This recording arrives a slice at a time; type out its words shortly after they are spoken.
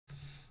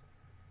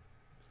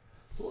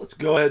Let's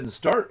go ahead and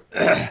start.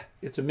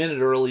 It's a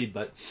minute early,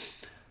 but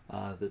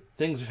the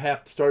things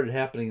have started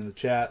happening in the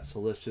chat, so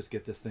let's just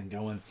get this thing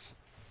going.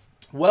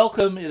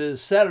 Welcome. It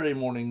is Saturday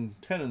morning,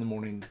 10 in the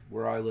morning,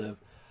 where I live.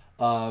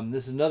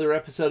 This is another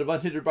episode of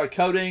Unhindered by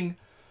Coding,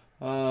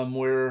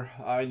 where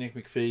I, Nick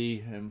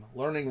McPhee, am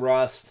learning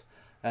Rust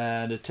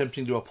and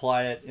attempting to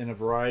apply it in a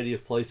variety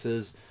of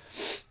places.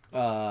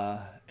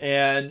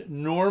 And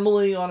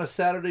normally on a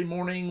Saturday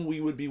morning,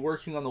 we would be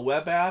working on the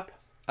web app.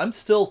 I'm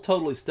still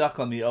totally stuck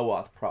on the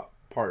OAuth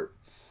part.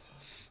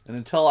 And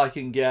until I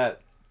can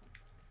get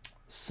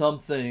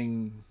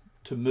something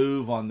to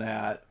move on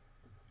that,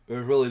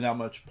 there's really not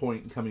much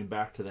point in coming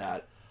back to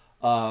that.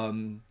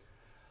 To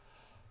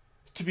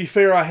be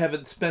fair, I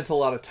haven't spent a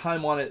lot of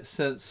time on it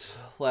since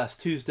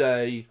last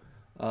Tuesday.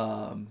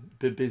 Been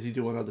busy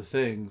doing other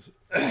things.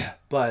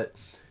 But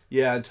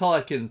yeah, until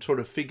I can sort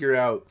of figure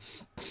out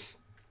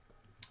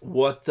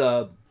what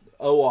the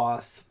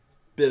OAuth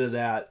bit of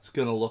that's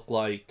going to look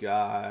like,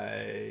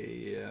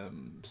 I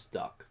am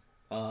stuck.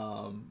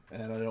 And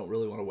I don't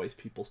really want to waste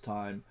people's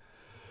time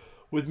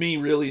with me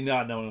really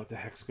not knowing what the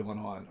heck's going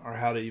on or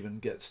how to even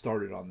get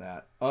started on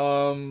that.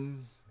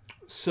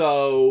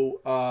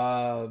 So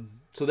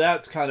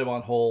that's kind of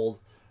on hold.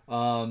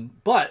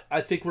 But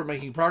I think we're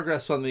making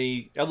progress on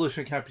the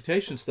evolution and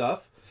computation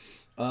stuff.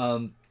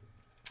 And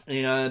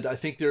I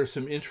think there are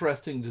some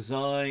interesting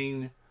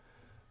design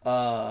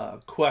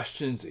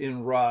questions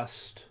in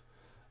Rust.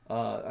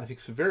 I think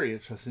some very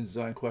interesting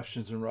design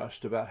questions in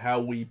Rust about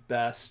how we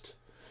best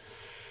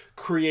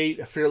create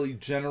a fairly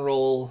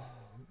general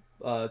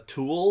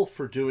tool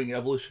for doing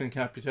evolution and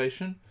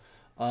computation.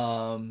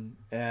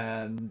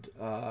 And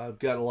I've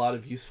got a lot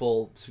of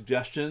useful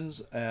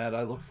suggestions, and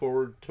I look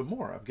forward to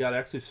more. I've got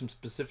actually some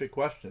specific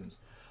questions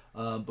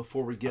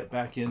before we get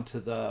back into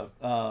the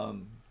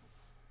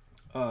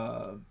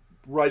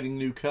writing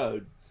new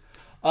code.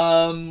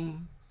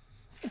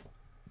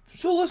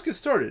 So let's get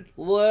started.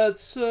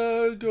 Let's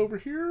go over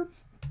here,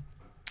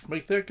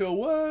 make that go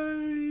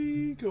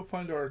away, go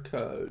find our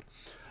code.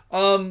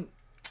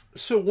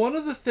 So one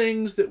of the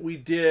things that we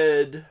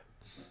did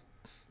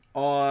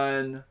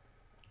on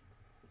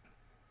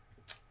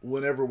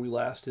whenever we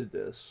last did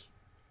this,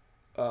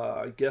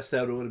 I guess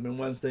that would have been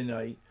Wednesday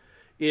night,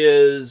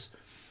 is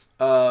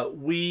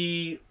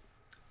we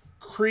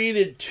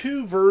created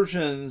two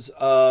versions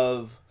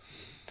of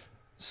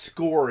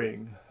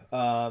scoring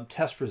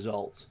test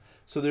results.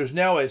 So there's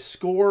now a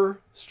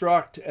score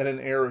struct and an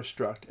error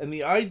struct. And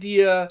the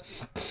idea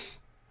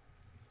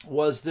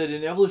was that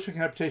in evolution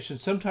computation,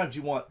 sometimes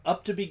you want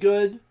up to be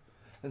good,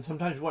 and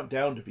sometimes you want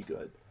down to be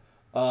good.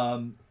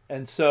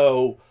 And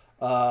so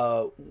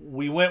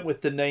we went with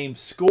the name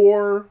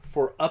score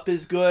for up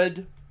is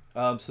good.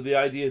 So the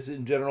idea is,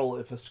 in general,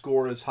 if a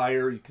score is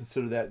higher, you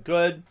consider that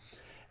good.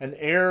 And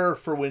error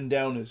for when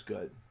down is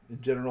good.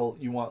 In general,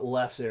 you want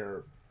less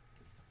error.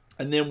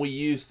 And then we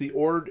use the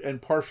ORD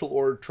and partial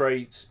ORD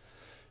traits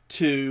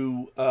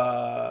to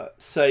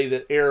say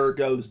that error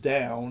goes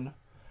down,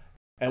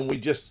 and we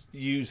just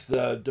use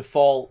the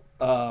default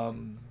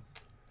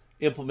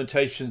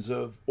implementations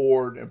of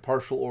ORD and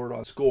partial ORD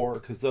on score,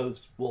 because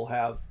those will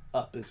have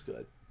up is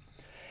good.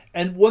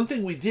 And one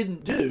thing we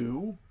didn't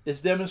do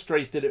is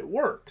demonstrate that it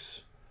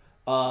works.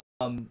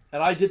 And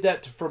I did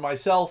that for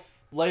myself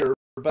later,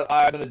 but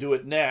I'm going to do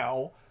it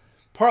now,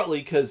 partly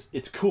because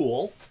it's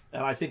cool,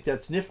 and I think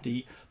that's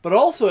nifty, but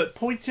also it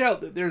points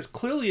out that there's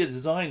clearly a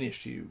design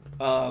issue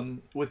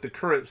with the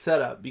current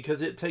setup,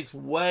 because it takes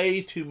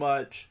way too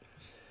much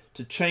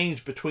to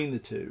change between the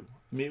two.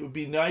 I mean, it would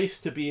be nice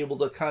to be able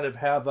to kind of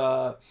have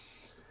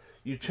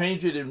you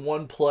change it in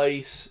one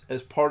place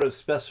as part of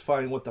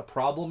specifying what the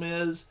problem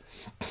is.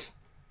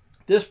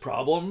 This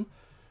problem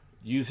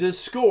uses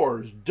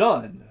scores,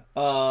 done.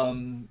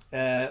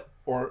 This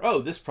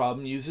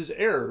problem uses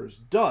errors,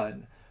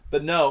 done.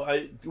 But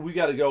no, we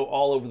got to go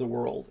all over the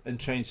world and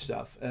change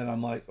stuff. And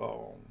I'm like,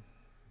 oh,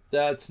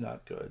 that's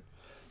not good.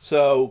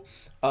 So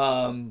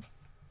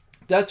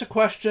that's a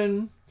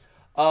question.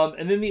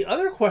 And then the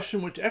other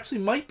question, which actually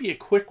might be a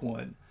quick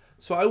one.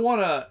 So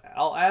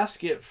I'll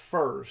ask it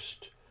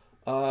first.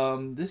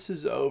 This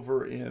is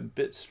over in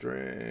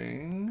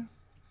bitstring.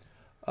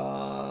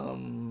 Line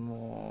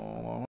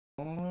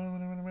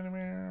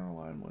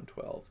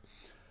 112.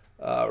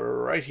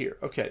 Right here.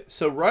 Okay,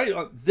 so right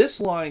on this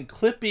line,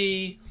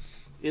 Clippy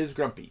is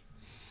grumpy.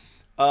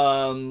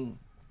 So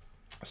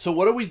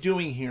what are we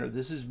doing here?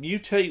 This is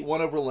mutate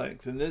 1 over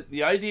length. And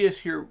the idea is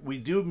here we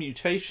do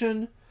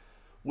mutation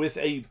with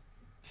a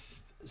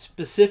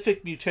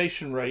specific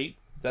mutation rate.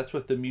 That's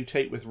what the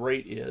mutate with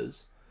rate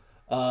is.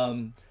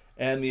 And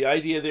the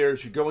idea there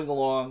is you're going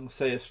along,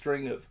 say, a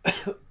string of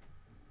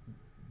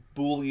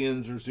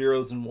booleans or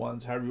zeros and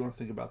ones, however you want to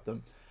think about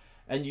them.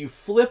 And you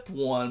flip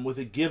one with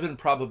a given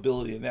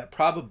probability, and that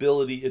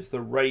probability is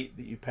the rate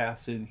that you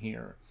pass in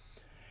here.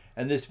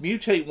 And this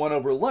mutate 1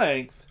 over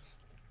length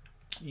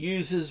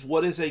uses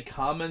what is a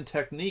common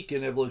technique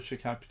in evolution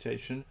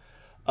computation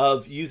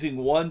of using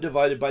 1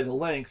 divided by the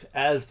length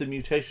as the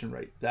mutation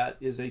rate. That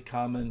is a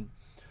common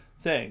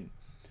thing.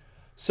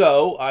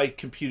 So I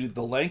computed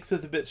the length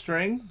of the bit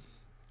string,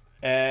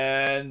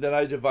 and then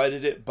I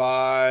divided it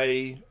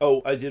by,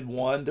 I did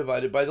 1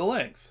 divided by the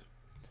length.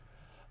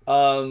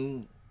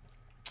 Now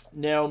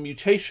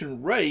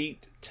mutation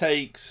rate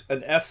takes an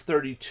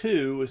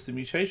F32 as the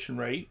mutation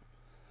rate.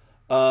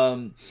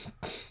 And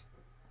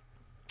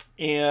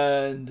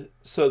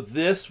so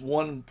this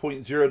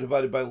 1.0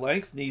 divided by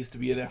length needs to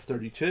be an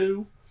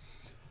F32.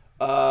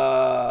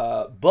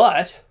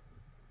 But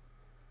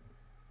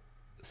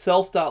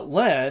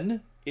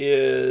self.len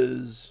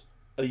is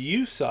a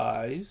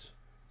usize.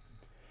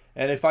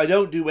 And if I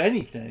don't do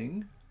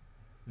anything,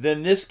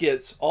 then this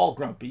gets all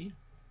grumpy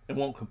and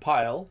won't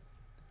compile.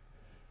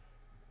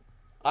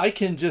 I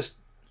can just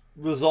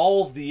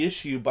resolve the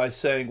issue by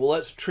saying, well,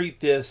 let's treat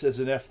this as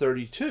an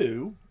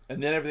F32,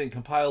 and then everything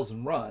compiles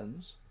and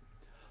runs.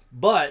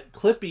 But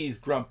Clippy's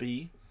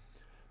grumpy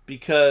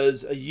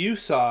because a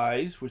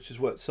usize, which is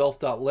what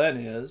self.len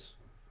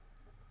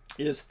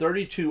is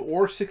 32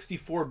 or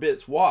 64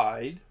 bits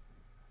wide,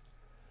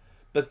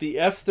 but the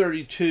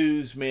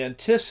F32's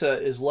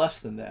mantissa is less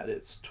than that.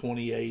 It's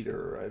 28,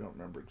 or I don't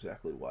remember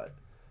exactly what,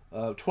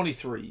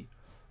 23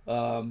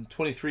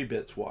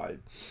 bits wide.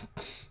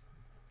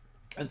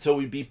 And so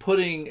we'd be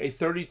putting a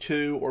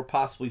 32 or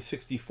possibly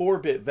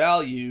 64-bit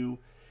value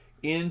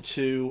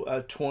into a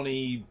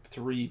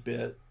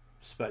 23-bit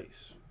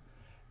space.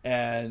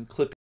 And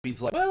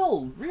Clippy's like,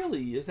 well,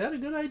 really, is that a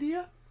good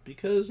idea?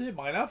 Because it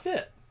might not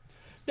fit.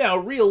 Now,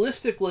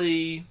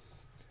 realistically,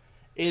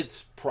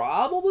 it's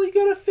probably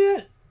going to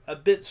fit a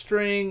bit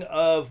string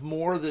of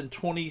more than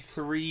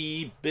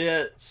 23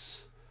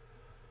 bits.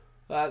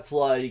 That's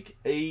like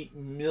 8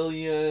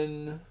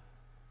 million.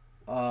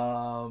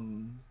 That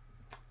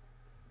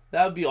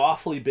would be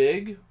awfully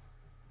big.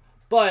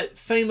 But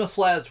famous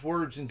last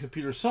words in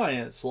computer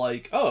science,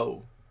 like,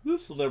 oh,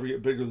 this will never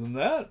get bigger than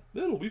that.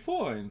 It'll be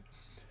fine.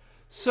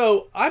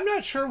 So I'm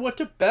not sure what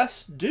to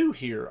best do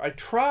here. I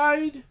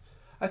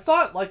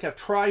thought like a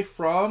try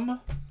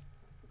from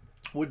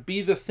would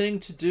be the thing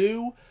to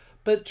do,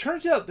 but it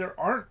turns out there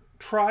aren't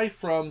try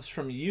froms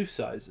from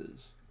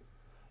usizes.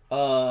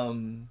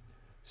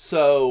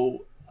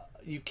 So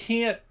you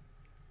can't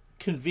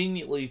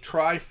conveniently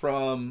try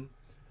from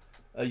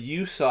a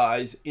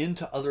usize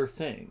into other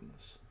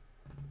things.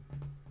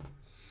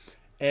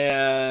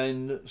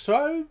 And so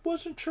I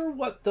wasn't sure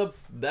what the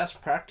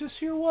best practice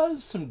here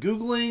was. Some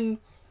Googling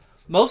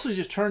mostly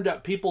just turned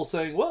up people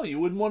saying, well, you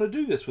wouldn't want to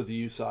do this with a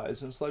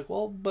usize. And it's like,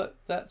 well, but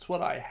that's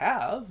what I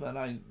have, and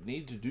I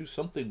need to do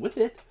something with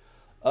it.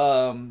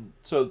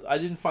 So I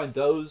didn't find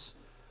those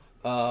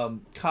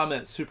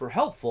comments super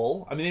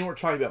helpful. I mean, they weren't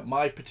talking about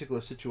my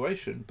particular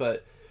situation,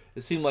 but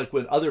it seemed like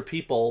when other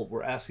people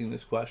were asking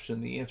this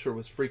question, the answer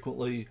was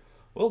frequently,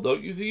 well,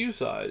 don't use a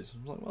usize.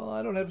 I'm like, well,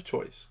 I don't have a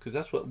choice, because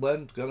that's what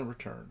len's going to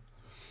return.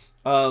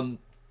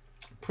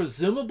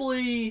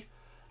 Presumably,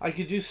 I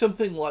could do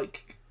something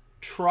like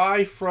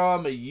try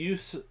from a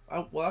use.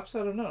 Well,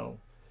 actually, I don't know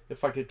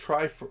if I could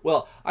try for.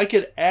 Well, I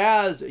could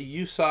add a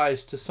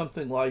usize to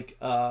something like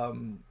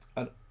an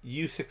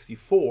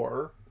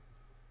U64,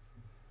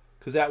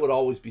 because that would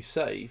always be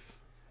safe,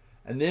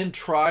 and then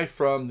try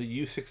from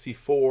the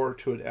U64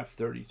 to an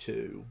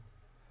F32.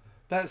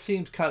 That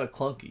seems kind of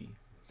clunky.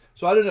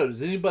 So I don't know,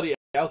 does anybody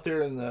out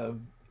there in the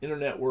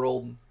internet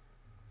world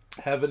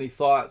have any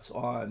thoughts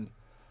on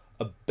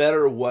a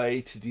better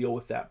way to deal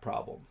with that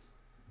problem?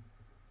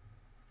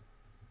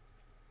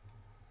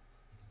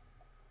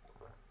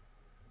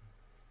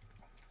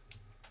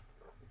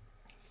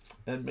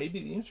 And maybe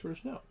the answer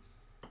is no.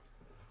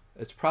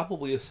 It's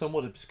probably a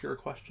somewhat obscure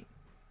question.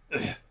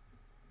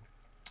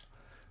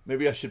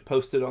 Maybe I should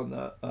post it on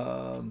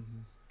the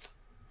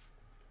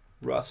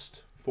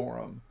Rust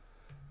forum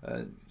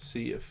and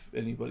see if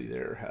anybody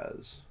there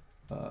has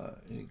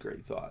any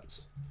great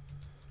thoughts.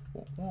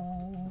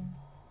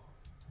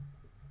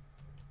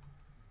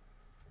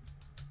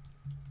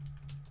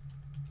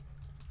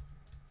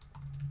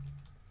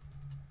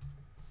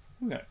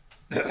 Okay.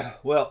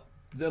 Well,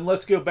 then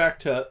let's go back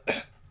to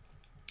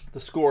the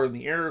score and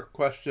the error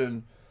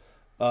question,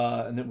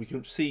 and then we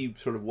can see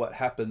sort of what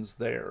happens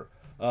there.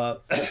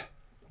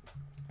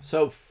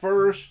 So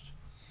first,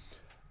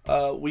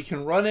 we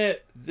can run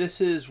it.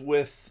 This is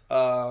with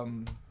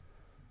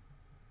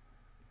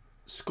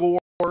score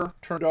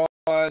turned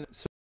on,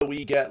 so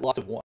we get lots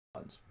of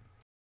ones.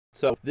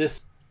 So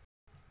this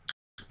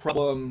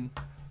problem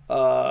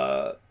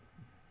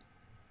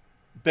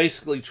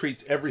basically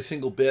treats every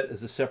single bit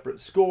as a separate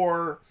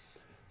score.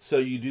 So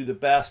you do the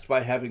best by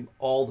having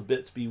all the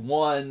bits be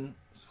 1.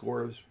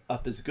 Scores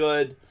up is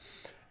good.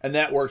 And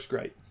that works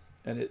great.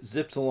 And it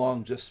zips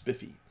along just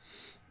spiffy.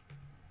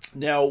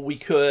 Now we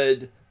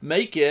could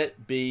make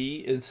it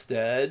be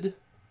instead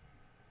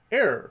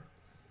error.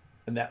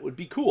 And that would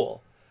be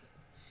cool.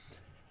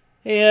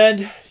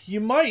 And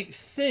you might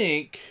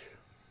think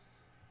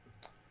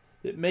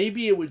that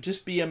maybe it would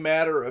just be a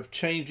matter of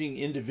changing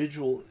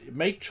individual.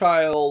 Make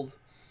child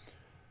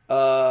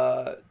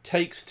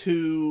takes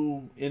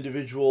 2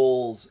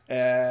 individuals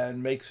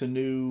and makes a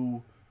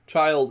new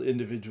child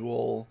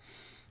individual,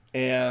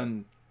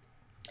 and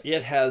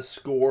it has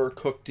score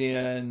cooked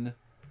in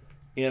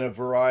a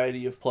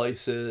variety of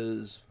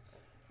places.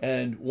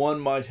 And one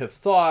might have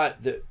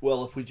thought that,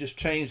 well, if we just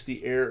change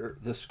the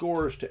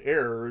scores to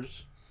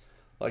errors,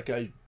 like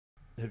I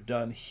have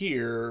done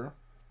here,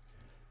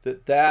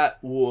 that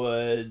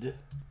would,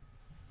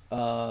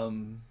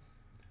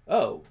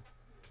 oh,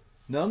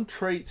 num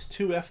traits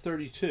to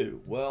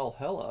F32. Well,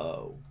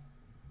 hello.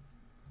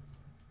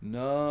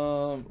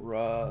 Num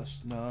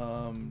rust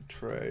num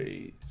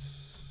traits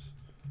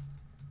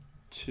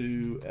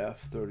to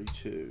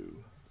F32.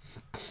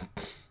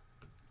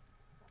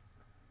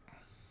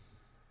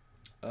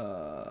 I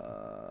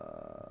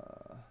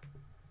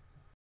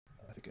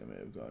think I may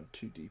have gone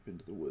too deep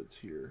into the woods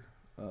here.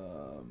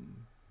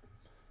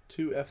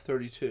 To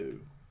F32.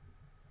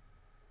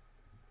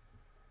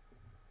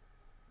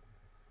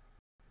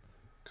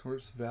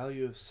 Converts the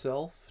value of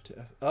self to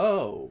F.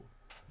 Oh,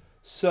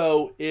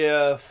 so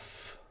I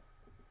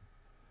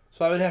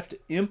would have to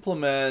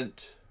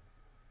implement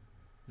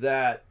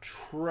that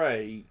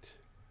trait.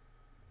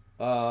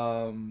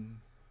 Yeah,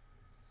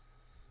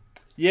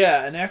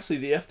 and actually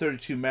the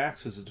F32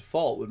 max as a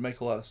default would make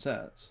a lot of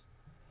sense.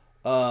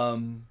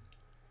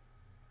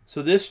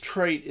 So this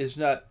trait is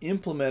not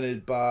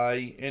implemented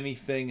by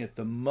anything at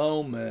the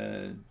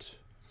moment.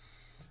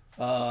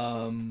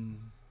 Oh,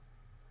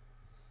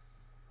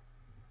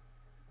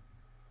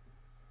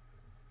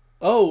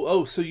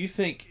 so you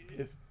think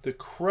if the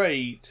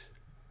crate,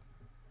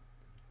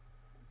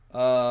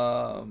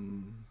 so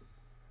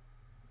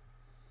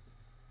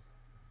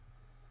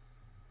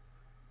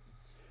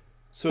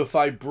if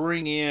I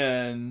bring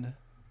in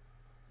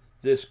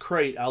this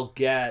crate, I'll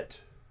get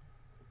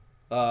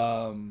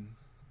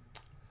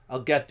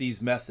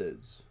these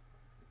methods.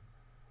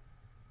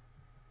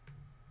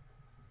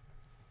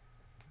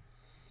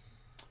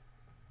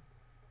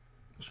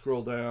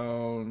 Scroll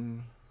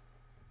down.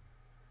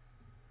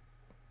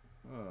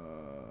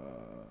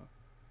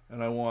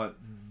 And I want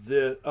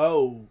this.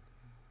 Oh.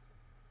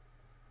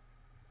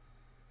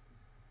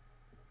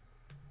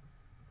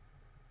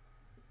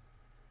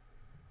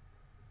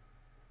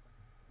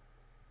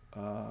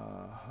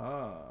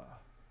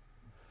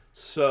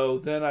 So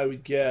then I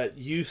would get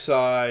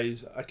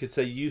usize. I could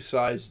say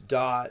usize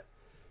dot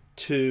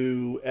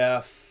to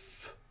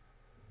F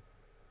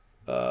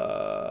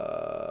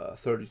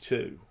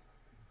 32.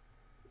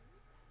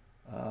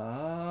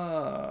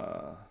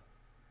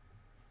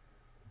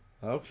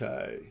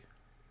 Okay.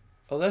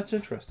 Oh, that's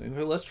interesting.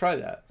 Okay, let's try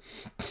that.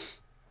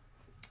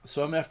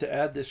 So I'm going to have to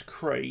add this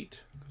crate,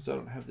 because I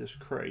don't have this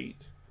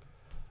crate.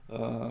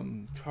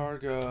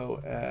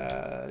 Cargo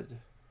add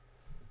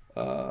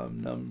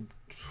num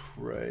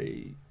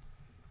trait.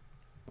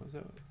 What was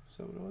that? Is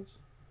that what it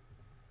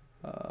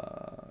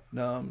was?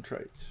 Num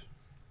traits.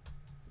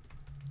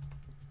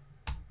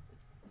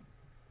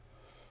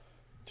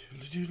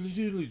 Doodly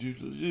doodly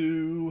doodly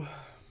doo.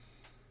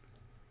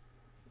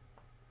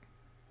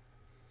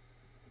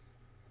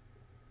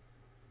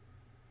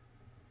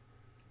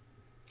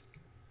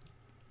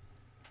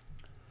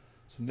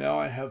 So now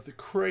I have the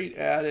crate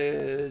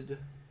added,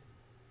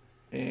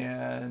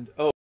 and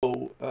I'm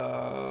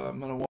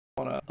gonna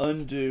want to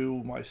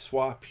undo my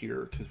swap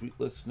here because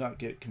let's not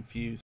get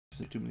confused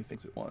and do too many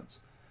things at once.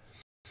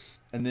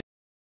 And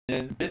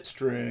then bit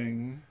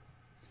string,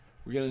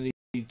 we're gonna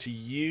need to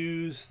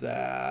use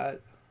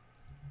that.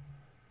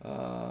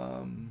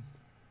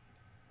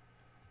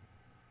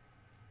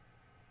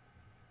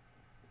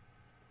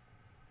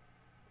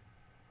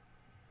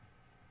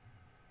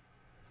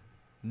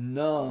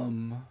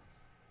 Num.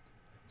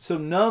 So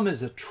num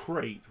is a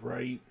trait,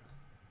 right?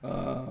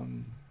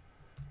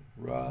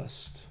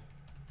 Rust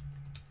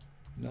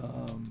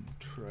num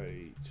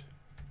trait.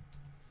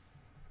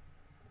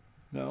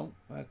 No,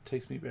 that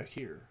takes me back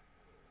here.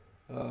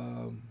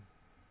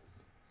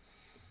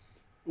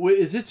 Wait,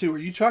 esitsu, are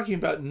you talking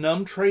about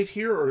num trait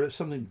here or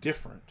something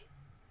different?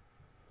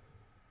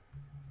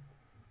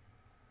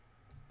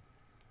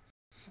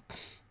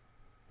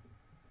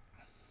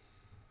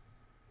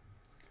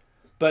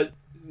 But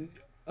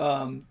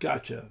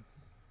gotcha.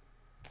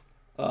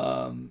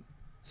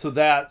 So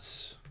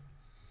that's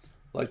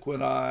like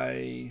when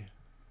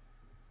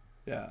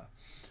yeah.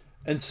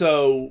 And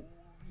so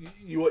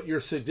what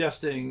you're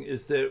suggesting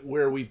is that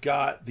where we've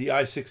got the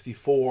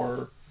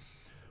I-64,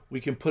 we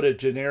can put a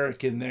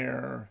generic in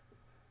there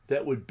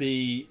that would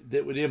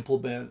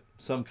implement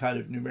some kind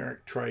of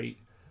numeric trait.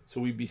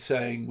 So we'd be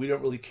saying we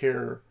don't really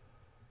care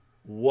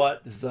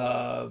what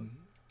the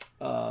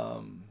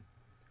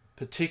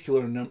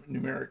particular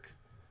numeric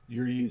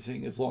you're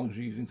using, as long as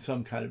you're using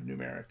some kind of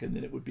numeric, and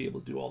then it would be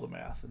able to do all the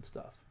math and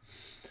stuff.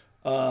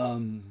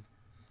 So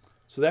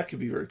that could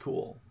be very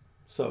cool.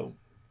 So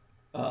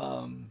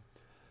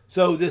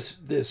so this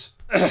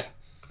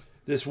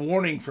this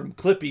warning from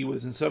Clippy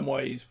was in some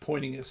ways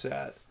pointing us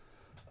at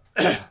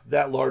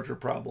that larger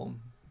problem.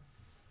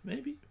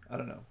 Maybe, I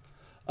don't know.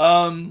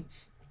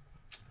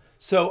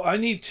 So I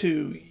need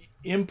to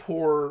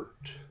import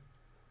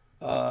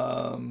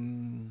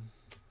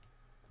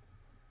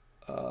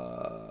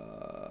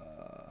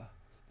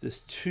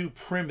this too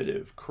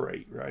primitive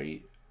crate,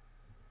 right?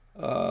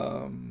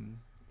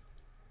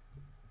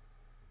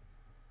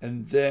 And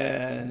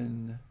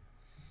then,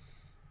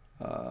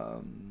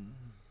 well,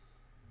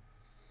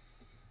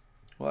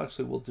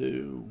 actually, we'll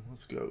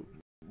just go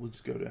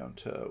down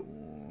to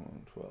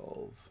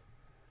 12,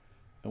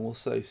 and we'll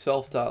say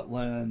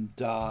self.len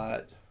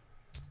dot,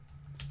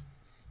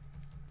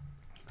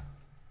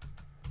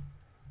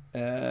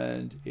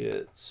 and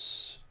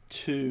it's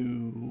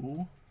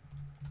to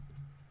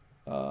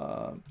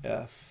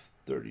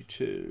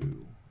F32.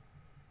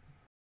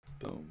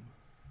 Boom.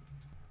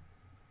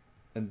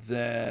 And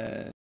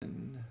then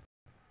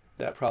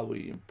that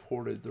probably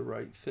imported the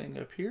right thing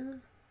up here.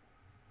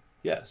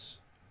 Yes.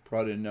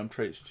 Brought in num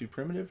traits too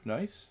primitive.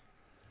 Nice.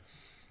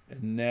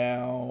 And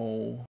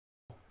now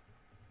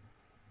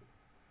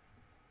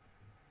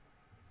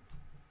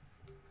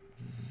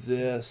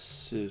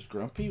this is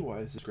grumpy. Why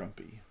is this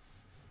grumpy?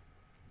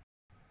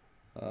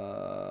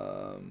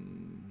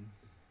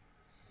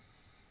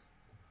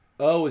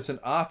 Oh, it's an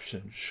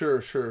option.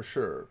 Sure.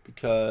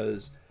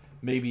 Because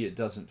maybe it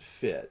doesn't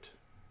fit.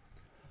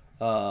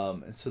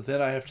 And so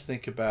then I have to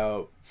think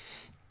about,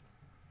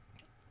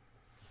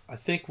 I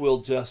think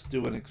we'll just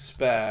do an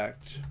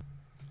expect.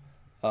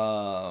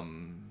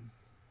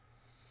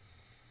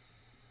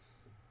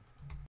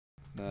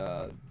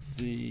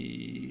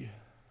 The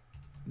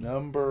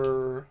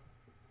number,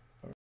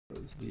 or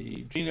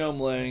the genome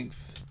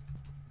length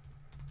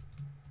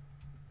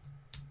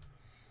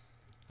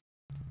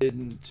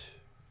didn't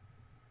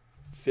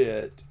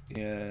fit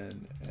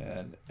in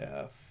an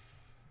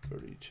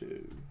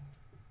F32.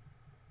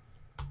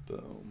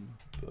 Boom,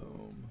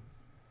 boom,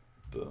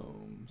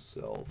 boom,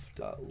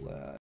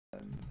 self.len.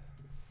 And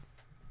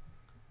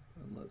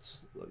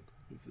let's like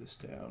move this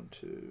down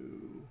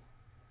to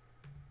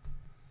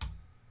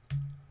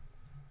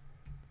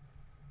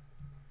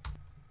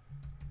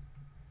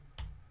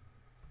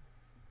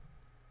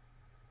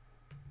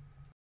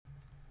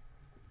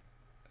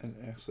and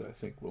actually I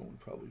think one would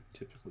probably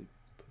typically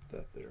put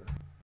that there.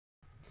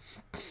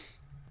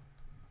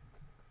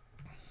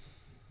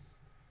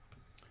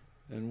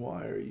 And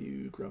why are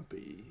you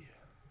grumpy?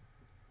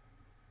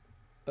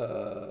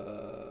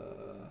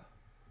 Oh,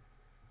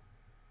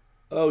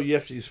 you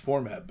have to use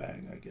format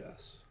bang, I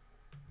guess.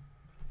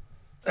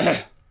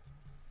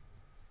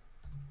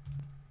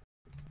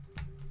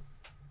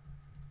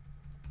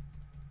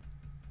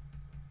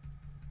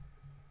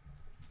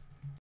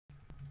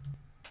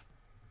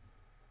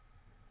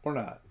 Or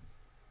not.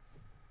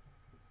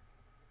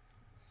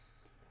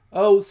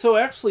 Oh, so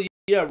actually,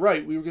 yeah,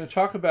 right. We were going to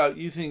talk about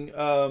using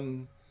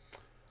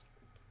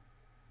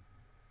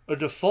a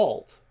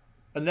default,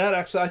 and that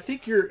actually, I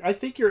think your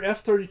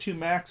F32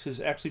 max is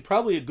actually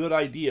probably a good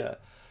idea,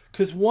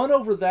 because 1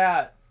 over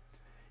that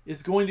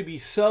is going to be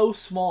so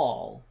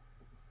small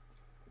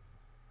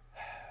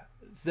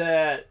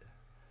that,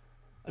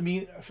 I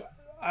mean,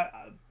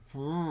 I'm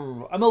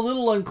a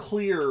little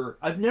unclear.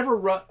 I've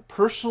never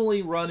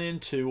personally run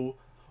into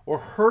or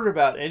heard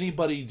about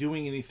anybody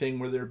doing anything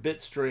where their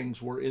bit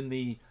strings were in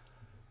the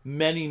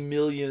many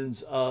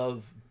millions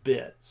of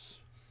bits.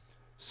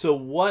 So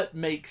what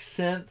makes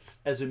sense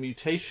as a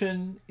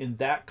mutation in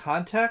that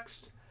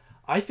context,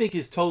 I think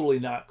is totally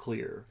not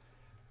clear.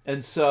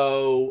 And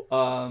so,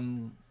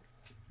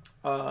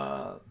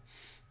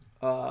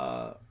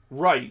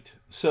 right.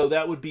 So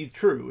that would be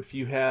true. If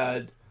you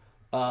had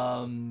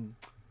 10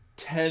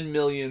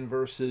 million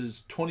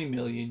versus 20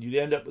 million, you'd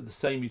end up with the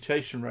same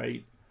mutation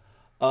rate,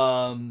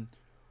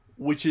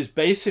 which is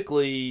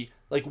basically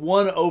like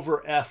 1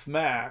 over F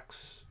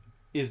max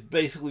is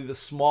basically the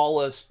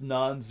smallest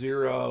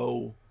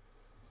non-zero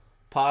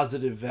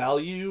positive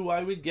value,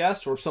 I would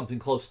guess, or something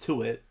close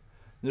to it.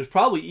 There's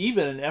probably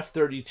even an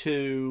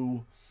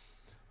F32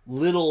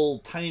 little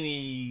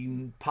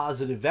tiny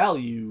positive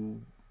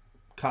value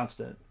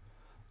constant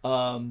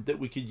that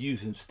we could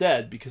use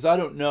instead, because I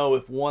don't know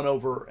if 1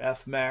 over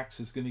F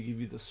max is going to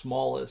give you the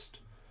smallest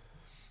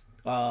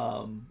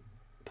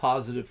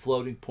positive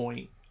floating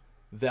point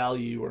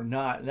value or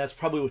not, and that's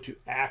probably what you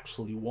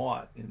actually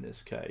want in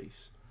this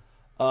case.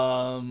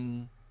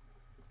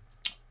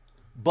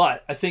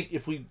 But I think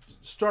if we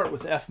start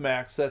with F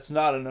max, that's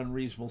not an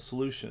unreasonable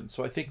solution.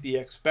 So I think the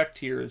expect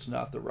here is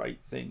not the right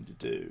thing to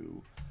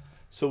do.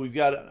 So we've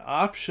got an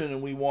option,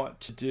 and we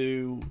want to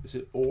do, is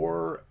it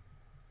or?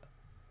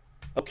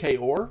 Okay,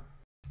 or?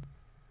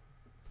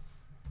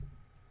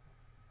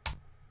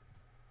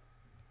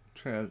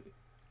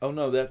 Oh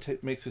no,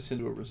 that makes us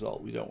into a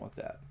result. We don't want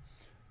that.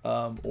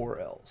 Or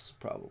else,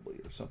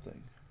 probably, or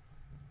something.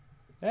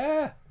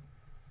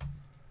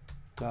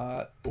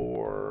 Dot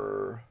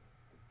or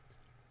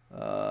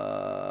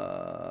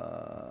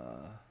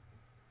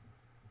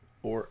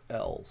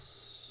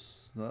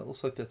else. No, that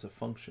looks like that's a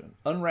function.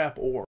 Unwrap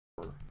or.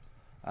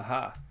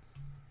 Aha.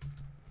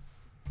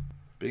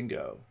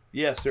 Bingo.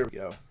 Yes, there we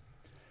go.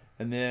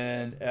 And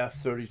then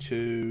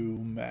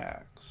F32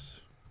 max.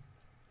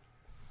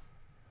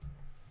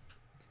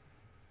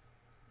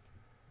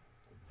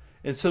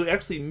 And so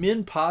actually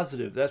min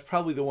positive, that's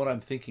probably the one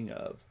I'm thinking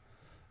of.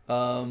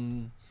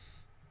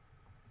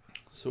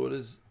 So what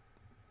is,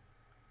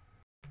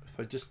 if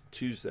I just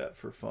choose that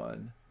for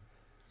fun?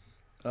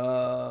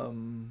 So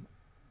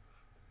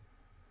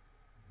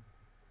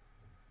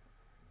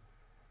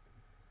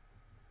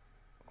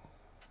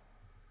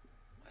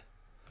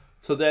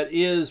that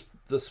is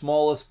the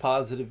smallest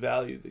positive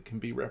value that can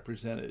be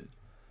represented.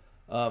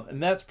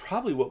 And that's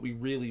probably what we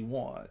really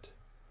want.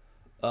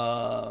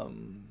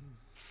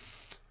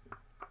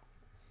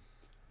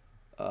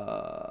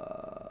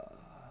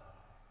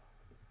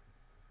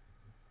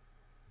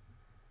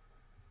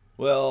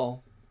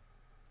 Well,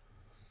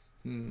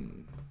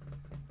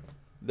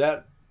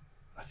 that,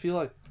 I feel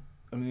like,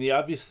 I mean, the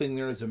obvious thing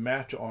there is a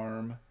match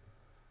arm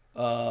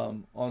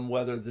on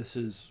whether this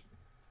is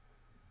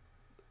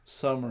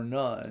some or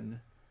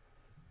none,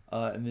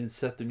 and then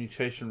set the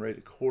mutation rate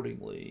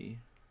accordingly.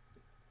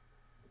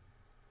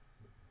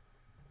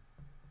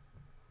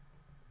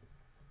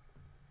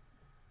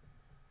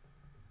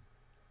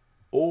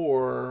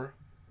 Or,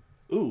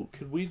 ooh,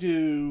 could we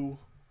do,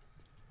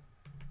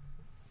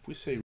 if we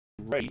say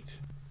rate,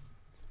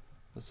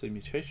 let's say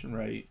mutation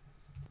rate,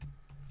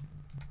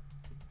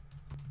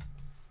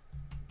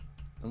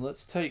 and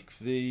let's take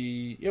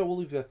the, yeah, we'll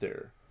leave that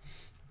there.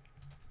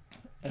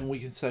 And we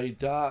can say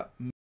dot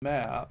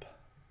map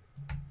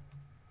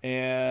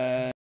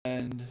and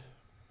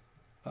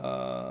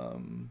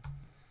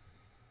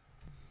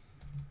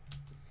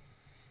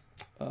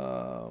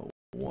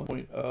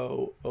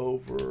 1.0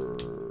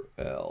 over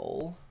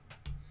L,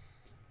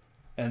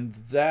 and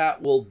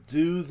that will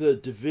do the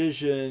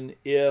division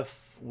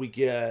if we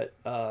get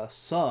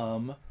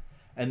sum,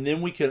 and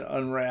then we can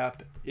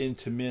unwrap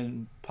into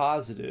min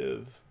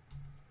positive,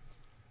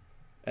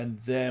 and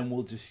then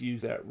we'll just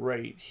use that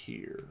rate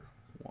here.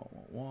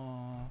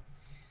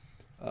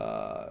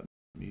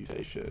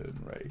 Mutation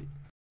rate.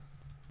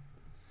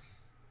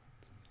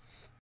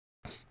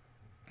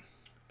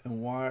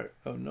 And why?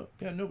 Oh no!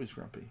 Yeah, nobody's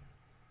grumpy.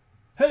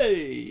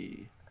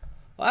 Hey,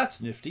 well,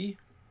 that's nifty.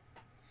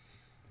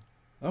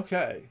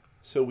 Okay,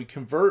 so we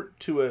convert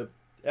to a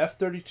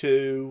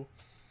F32.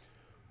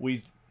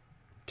 We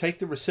take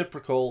the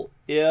reciprocal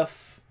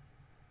if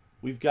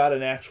we've got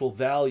an actual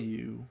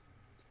value,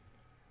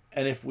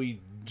 and if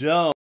we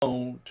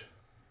don't,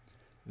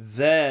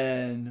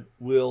 then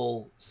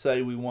we'll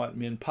say we want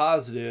min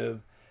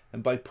positive,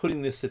 and by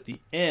putting this at the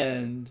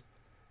end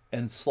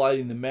and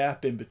sliding the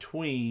map in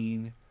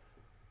between,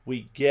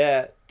 we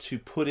get to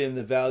put in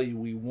the value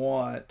we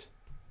want.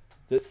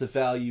 That's the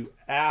value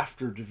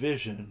after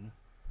division,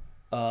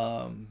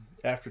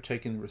 after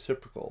taking the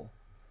reciprocal.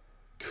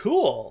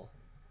 Cool.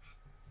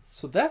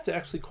 So that's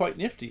actually quite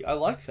nifty. I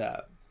like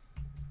that.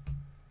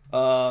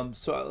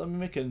 So let me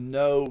make a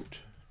note,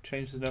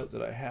 change the note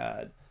that I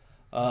had.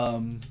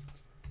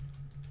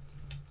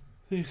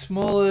 The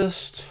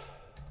smallest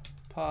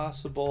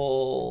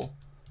possible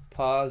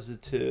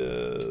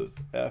positive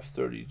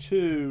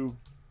F32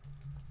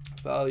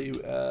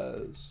 value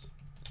as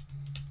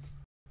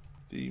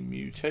the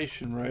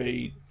mutation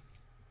rate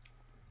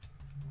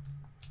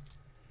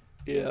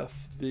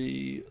if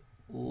the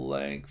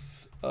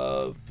length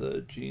of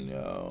the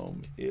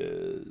genome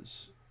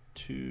is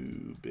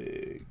too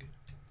big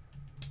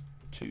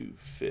to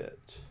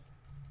fit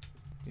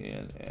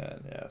in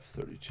an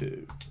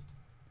F32.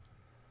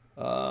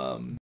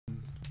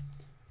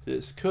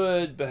 This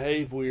could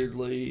behave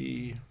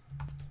weirdly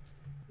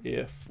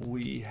if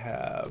we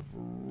have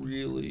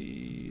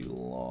really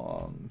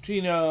long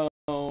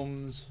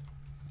genomes,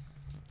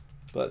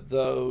 but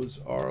those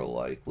are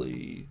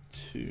likely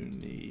to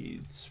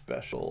need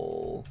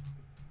special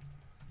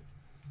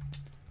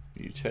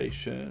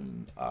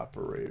mutation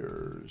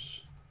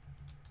operators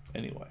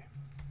anyway.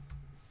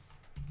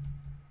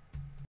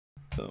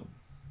 Boom,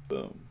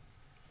 boom.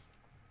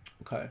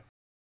 Okay,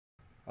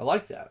 I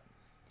like that.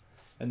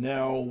 And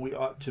now we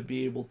ought to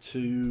be able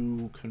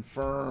to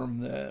confirm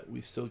that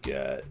we still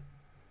get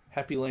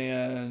Happy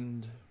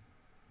Land.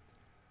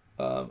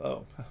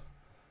 Oh,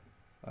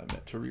 I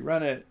meant to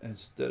rerun it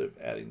instead of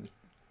adding the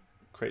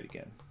crate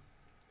again.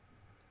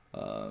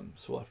 So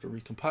we'll have to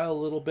recompile a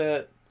little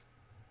bit.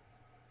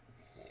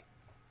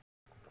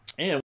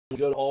 And we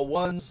go to all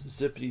ones,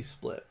 zippity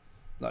split.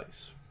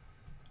 Nice.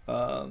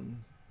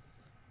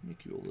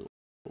 Make you a little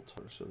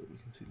taller so that we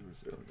can see the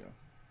results. There we go.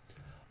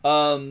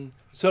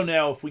 So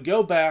now if we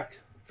go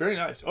back, very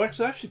nice. Oh,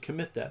 actually I should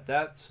commit that.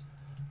 That's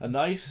a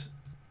nice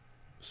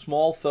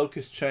small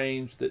focus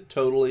change that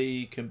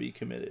totally can be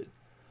committed.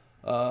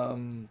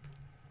 Oh,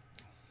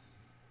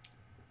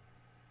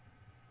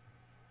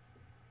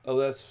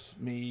 that's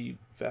me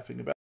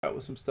faffing about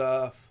with some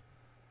stuff.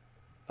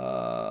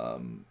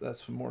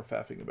 That's more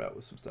faffing about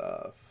with some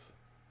stuff.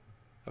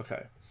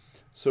 Okay.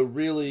 So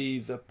really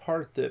the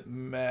part that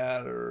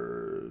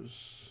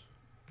matters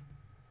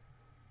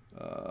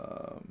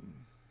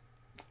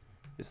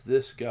is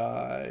this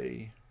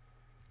guy,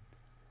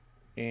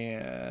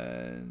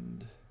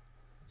 and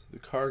so the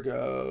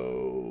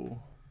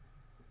cargo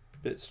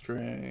bit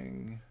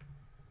string,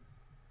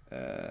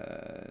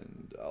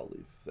 and I'll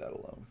leave that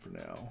alone for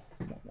now.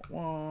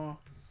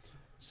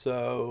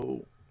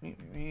 So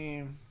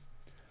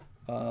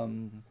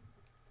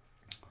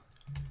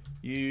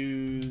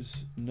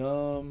use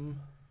num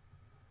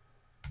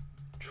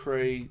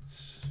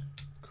traits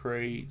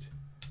crate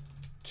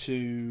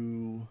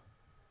to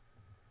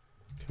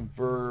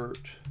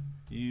convert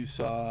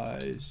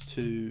usize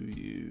to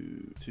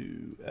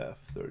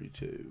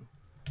f32.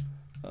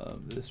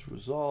 This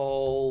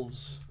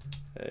resolves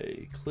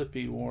a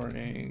Clippy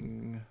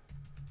warning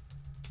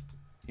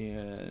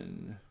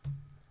in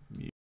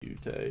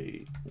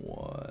mutate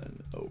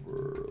 1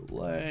 over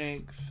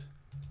length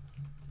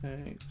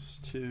thanks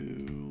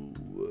to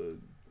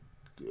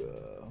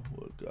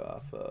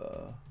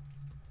Wgaffa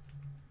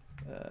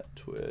at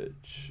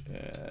Twitch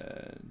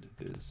and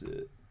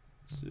esitsu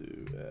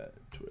at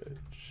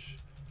Twitch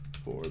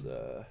for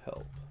the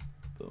help.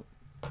 Boom.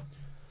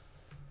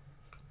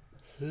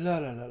 La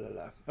la la la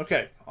la.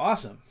 Okay,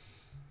 awesome.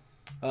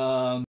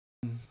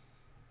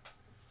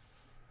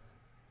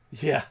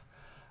 Yeah,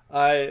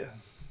 I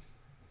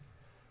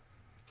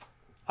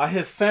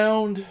have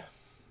found,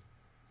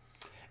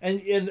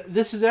 and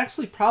this is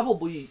actually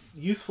probably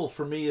useful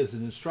for me as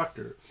an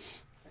instructor.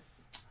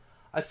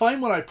 I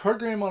find when I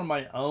program on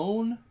my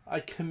own, I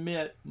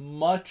commit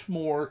much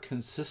more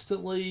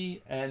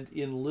consistently and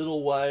in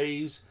little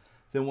ways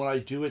than when I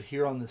do it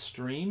here on the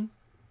stream.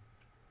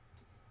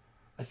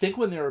 I think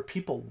when there are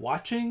people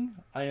watching,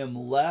 I am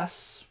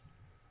less...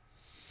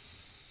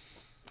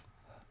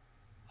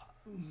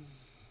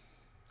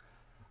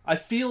 I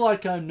feel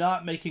like I'm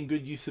not making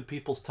good use of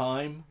people's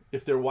time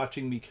if they're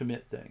watching me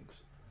commit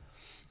things.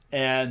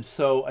 And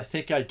so I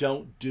think I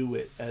don't do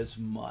it as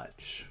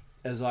much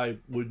as I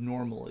would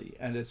normally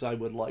and as I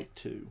would like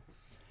to.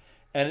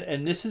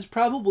 And this is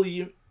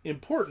probably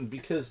important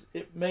because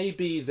it may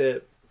be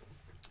that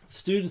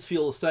students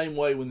feel the same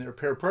way when they're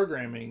pair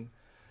programming,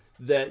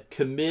 that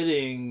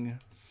committing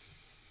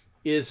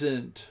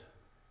isn't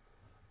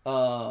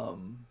a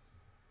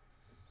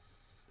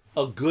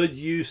good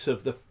use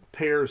of the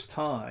pair's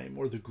time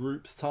or the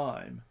group's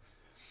time.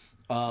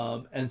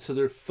 And so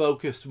they're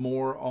focused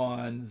more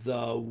on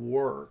the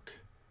work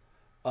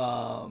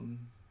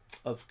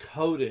of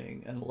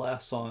coding and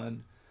less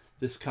on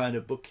this kind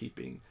of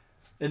bookkeeping.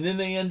 And then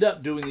they end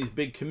up doing these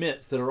big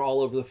commits that are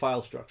all over the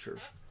file structure.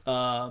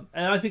 And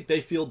I think they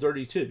feel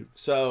dirty too.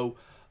 So,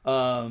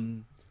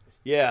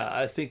 yeah,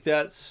 I think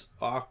that's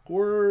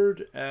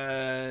awkward,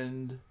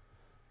 and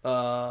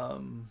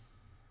I'll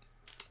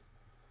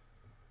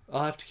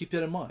have to keep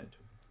that in mind.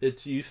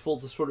 It's useful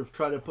to sort of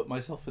try to put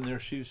myself in their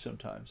shoes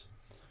sometimes.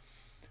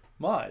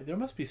 There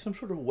must be some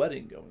sort of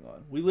wedding going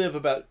on. We live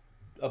about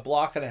a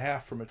block and a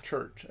half from a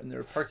church, and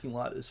their parking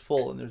lot is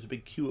full, and there's a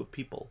big queue of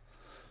people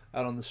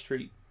out on the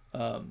street.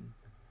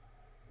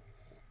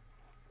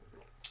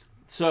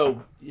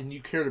 So, and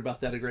you cared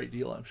about that a great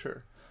deal, I'm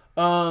sure.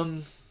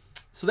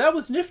 So that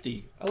was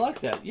nifty. I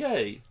like that.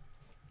 Yay.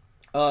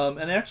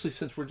 And actually,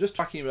 since we're just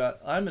talking about,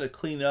 I'm going to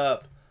clean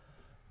up.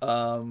 So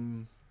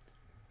I'm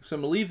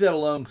going to leave that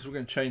alone because we're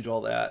going to change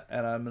all that.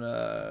 And I'm going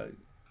to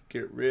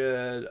get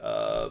rid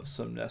of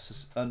some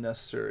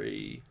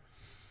unnecessary,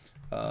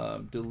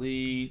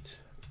 delete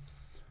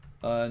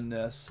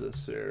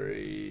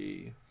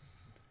unnecessary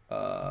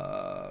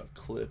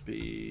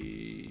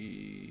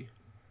Clippy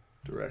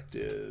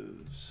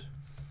directives.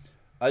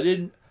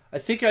 I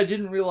think I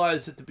didn't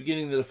realize at the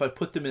beginning that if I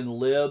put them in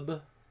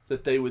lib,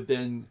 that they would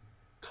then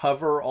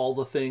cover all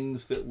the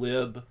things that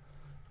lib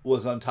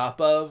was on top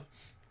of.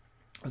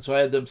 And so I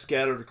had them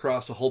scattered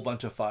across a whole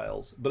bunch of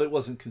files, but it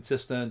wasn't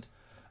consistent.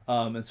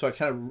 And so I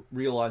kind of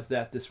realized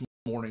that this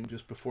morning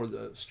just before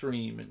the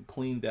stream and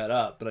cleaned that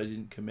up, but I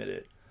didn't commit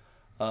it.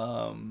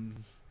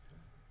 Boom.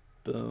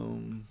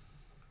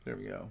 There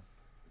we go.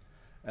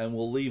 And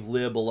we'll leave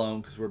lib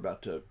alone because we're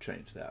about to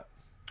change that.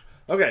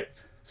 Okay,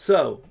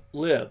 so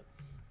lib.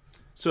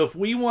 So if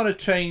we want to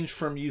change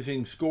from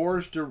using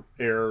scores to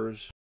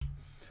errors,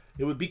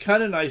 it would be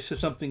kind of nice if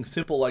something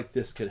simple like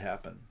this could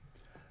happen.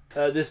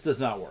 This does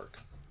not work.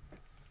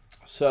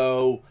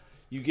 So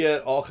you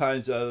get all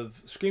kinds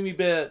of screamy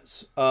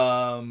bits.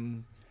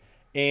 And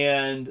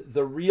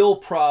the real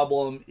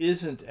problem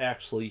isn't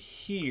actually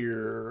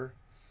here.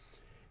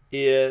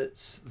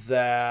 It's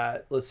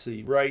that, let's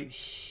see, right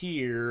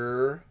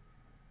here,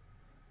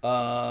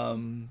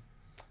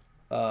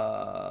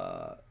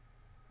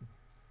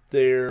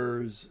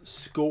 there's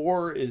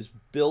score is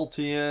built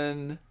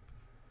in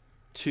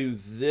to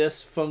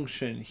this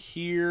function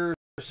here,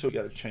 so we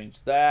got to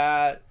change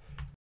that.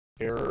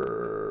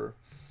 Error,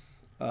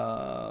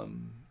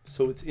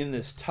 so it's in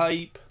this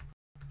type,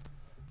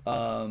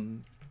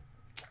 and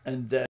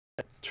that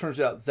turns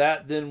out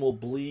that then will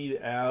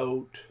bleed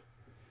out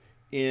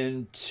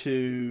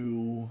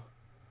into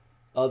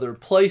other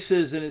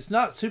places, and it's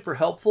not super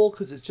helpful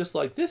because it's just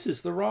like, this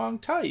is the wrong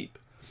type.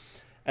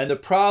 And the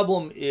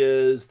problem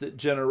is that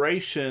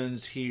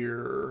generations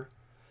here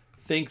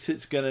thinks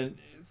it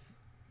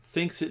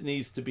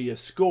needs to be a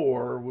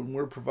score when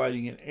we're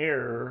providing an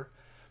error,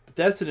 but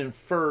that's an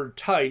inferred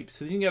type.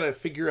 So then you got to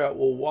figure out,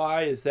 well,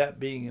 why is that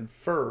being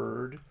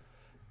inferred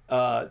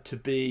to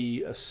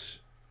be a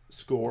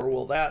score?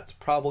 Well, that's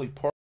probably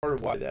part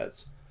of why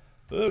that's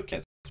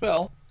can't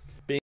spell,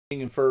 being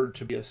inferred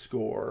to be a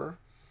score.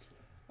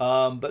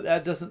 But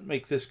that doesn't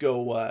make this go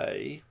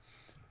away.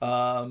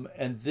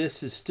 And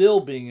this is still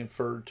being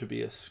inferred to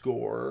be a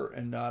score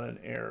and not an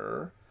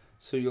error.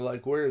 So you're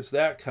like, where is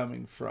that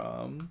coming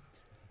from?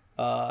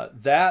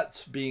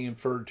 That's being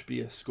inferred to be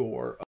a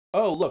score.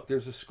 Oh, look,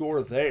 there's a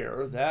score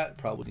there. That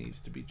probably needs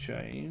to be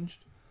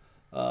changed.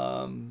 But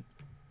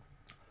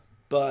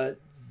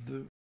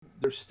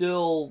there's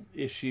still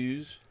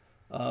issues.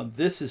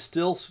 This is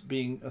still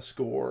being a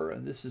score,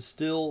 and this is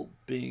still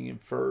being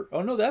inferred.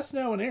 Oh, no, that's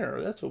now an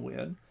error. That's a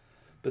win.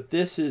 But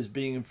this is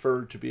being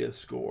inferred to be a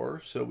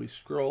score. So we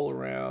scroll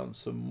around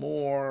some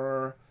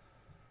more.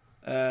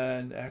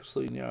 And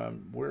actually, now,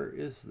 where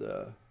is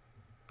the...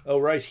 Oh,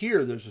 right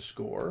here, there's a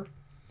score.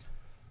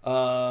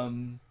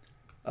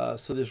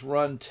 So this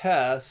run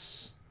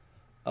tests,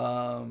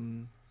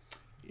 in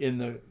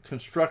the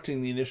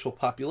constructing the initial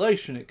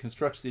population, it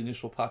constructs the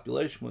initial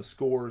population with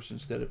scores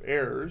instead of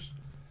errors.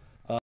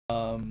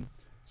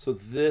 So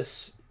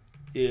this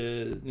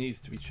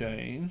needs to be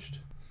changed.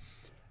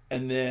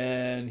 And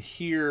then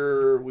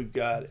here we've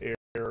got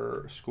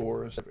error,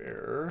 score instead of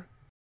error.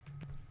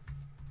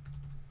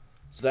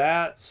 So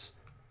that's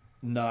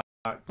not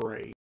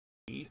great.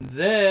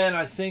 Then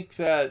I think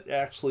that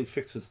actually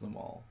fixes them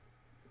all.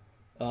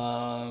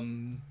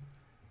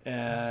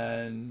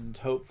 And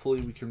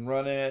hopefully we can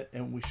run it,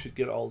 and we should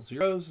get all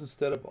zeros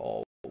instead of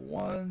all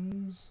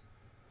ones.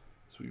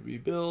 So we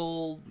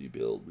rebuild.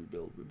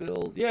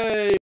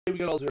 Yay, we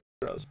got all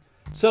zeros.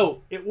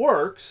 So it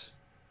works.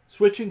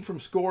 Switching from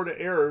score to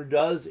error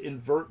does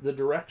invert the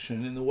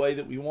direction in the way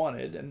that we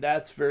wanted, and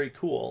that's very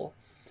cool.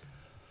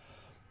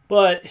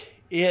 But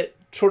it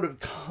sort of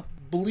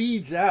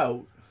bleeds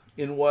out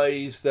in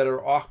ways that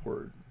are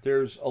awkward.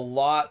 There's a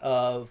lot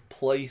of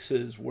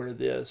places where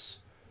this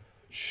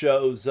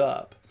shows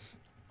up.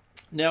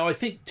 Now, I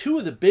think two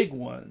of the big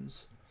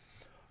ones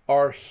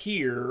are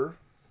here.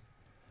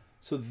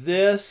 So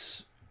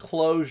this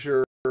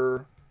closure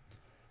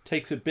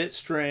takes a bit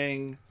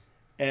string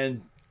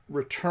and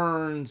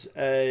returns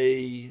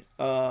a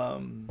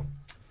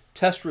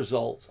test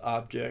results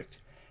object.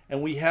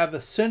 And we have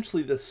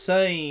essentially the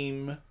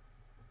same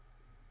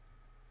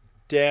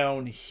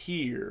down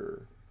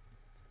here.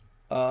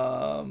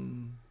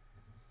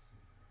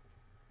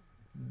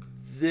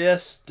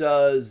 This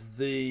does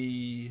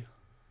the,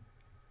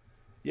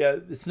 yeah,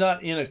 it's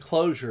not in a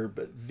closure,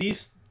 but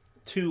these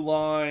two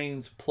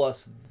lines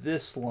plus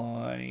this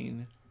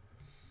line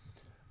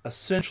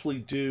essentially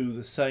do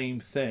the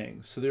same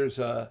thing. So there's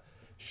a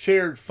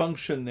shared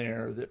function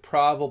there that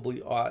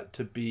probably ought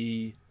to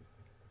be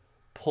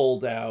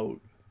pulled out.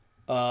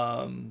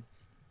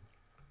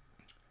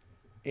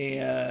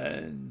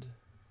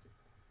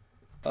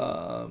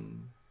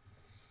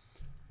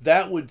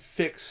 That would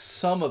fix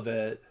some of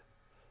it,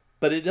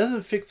 but it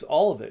doesn't fix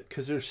all of it,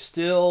 because there's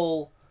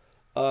still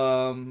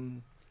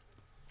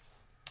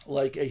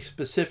like a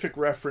specific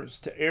reference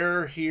to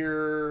error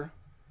here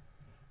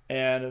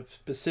and a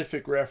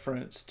specific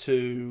reference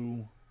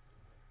to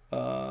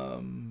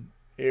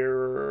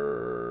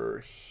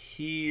error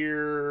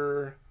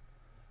here,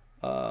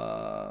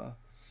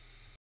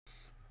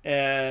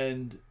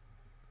 and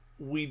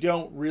we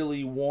don't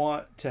really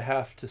want to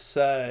have to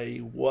say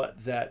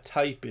what that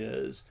type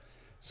is.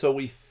 So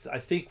I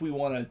think we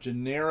want to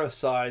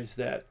genericize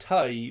that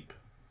type.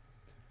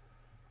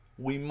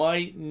 We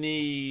might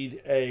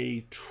need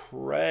a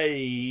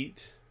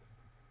trait,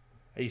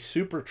 a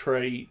super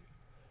trait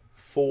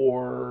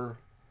for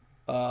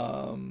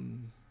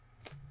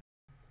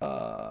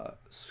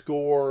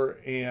score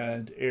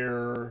and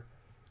error.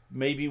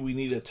 Maybe we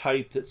need a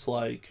type that's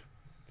like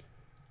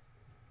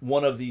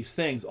one of these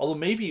things. Although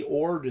maybe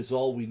ORed is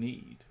all we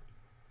need.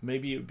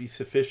 Maybe it would be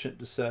sufficient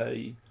to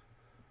say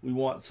we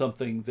want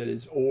something that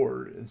is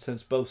ORed, and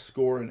since both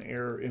score and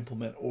error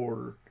implement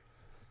ORed,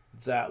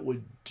 that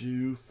would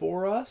do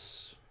for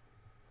us.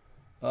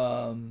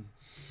 So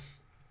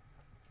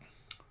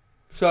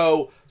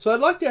I'd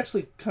like to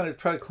actually kind of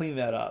try to clean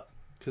that up,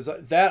 because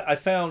I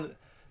found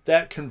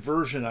that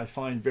conversion I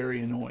find very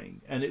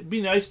annoying, and it'd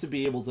be nice to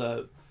be able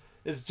to,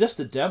 it's just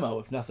a demo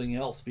if nothing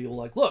else, be able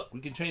to like, look,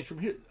 we can change from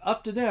here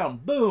up to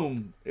down,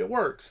 boom, it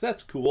works.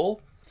 That's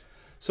cool.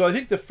 So I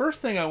think the first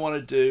thing I want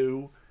to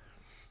do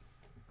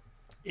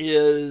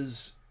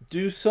is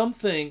do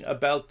something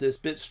about this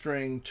bit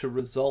string to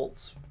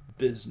results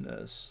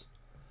business.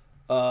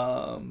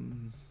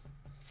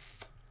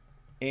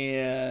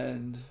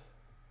 And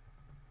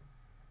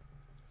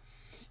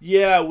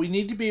yeah, we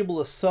need to be able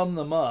to sum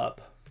them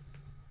up.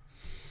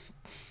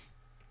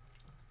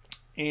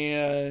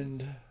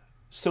 And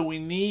so we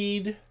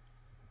need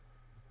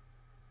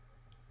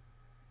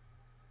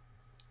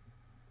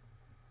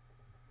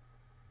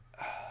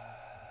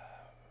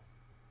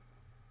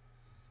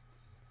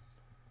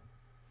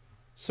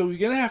so we're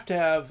going to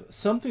have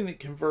something that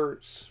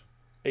converts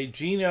a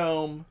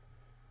genome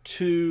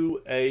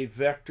to a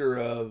vector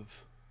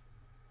of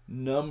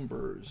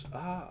numbers.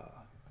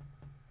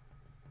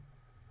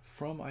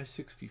 From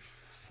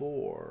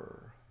I-64.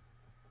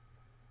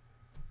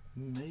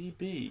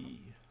 Maybe.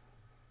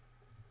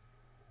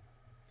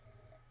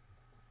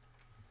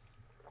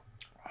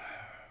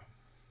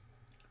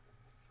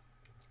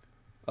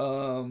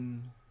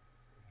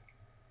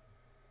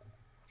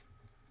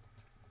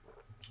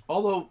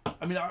 Although,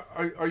 I mean,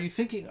 are you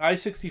thinking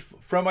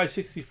from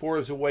I-64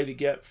 as a way to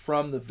get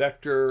from the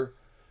vector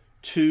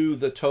to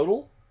the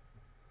total?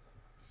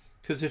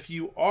 Because if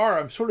you are,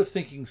 I'm sort of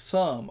thinking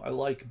sum I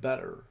like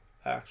better,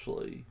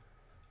 actually.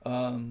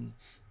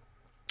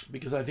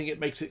 Because I think it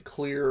makes it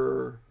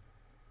clearer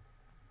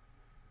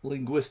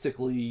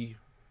linguistically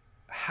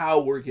how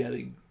we're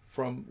getting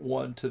from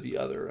one to the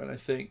other. And I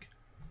think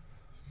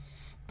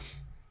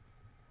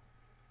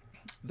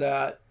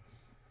that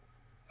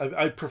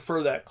I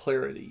prefer that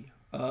clarity.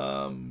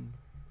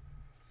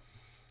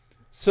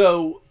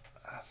 So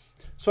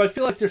I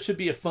feel like there should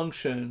be a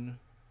function.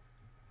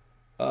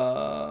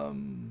 Oh,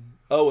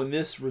 and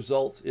this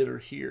results iter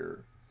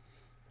here.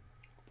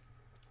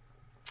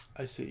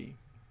 I see.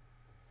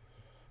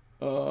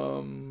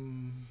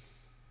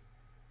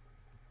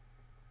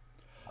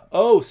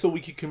 Oh, so we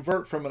could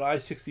convert from an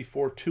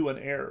I-64 to an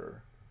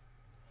error.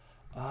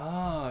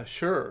 Ah,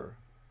 sure.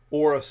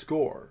 Or a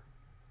score.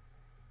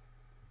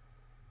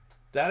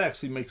 That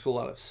actually makes a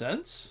lot of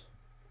sense.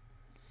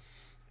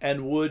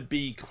 And would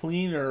be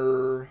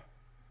cleaner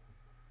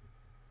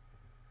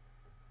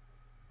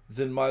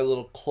than my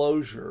little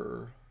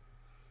closure,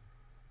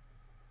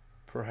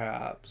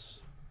 perhaps.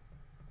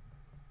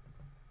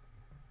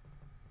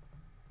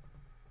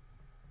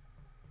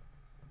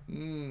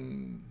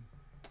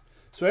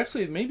 So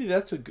actually, maybe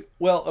that's a good...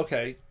 Well,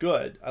 okay,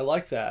 good. I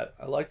like that.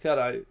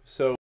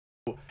 So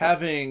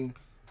having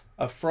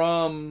a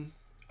from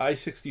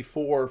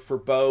I-64 for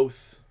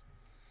both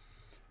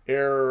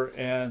error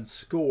and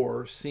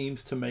score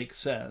seems to make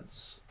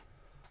sense.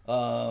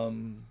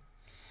 So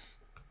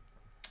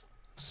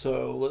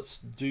let's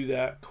do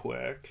that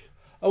quick.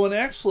 Oh, and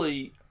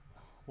actually,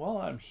 while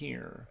I'm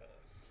here,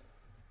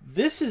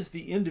 this is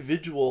the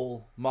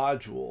individual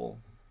module.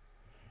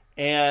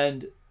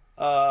 And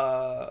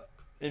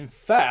in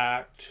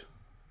fact,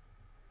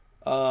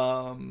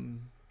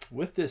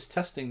 with this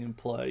testing in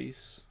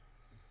place,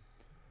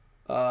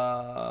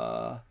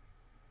 the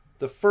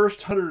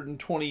first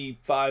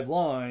 125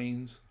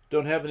 lines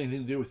don't have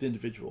anything to do with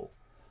individual.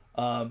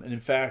 And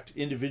in fact,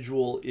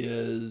 individual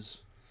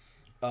is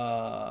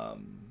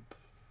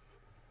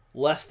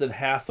less than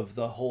half of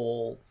the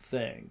whole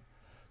thing.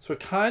 So I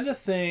kind of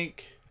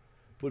think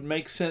it would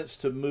make sense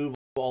to move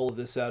all of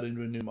this out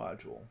into a new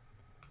module.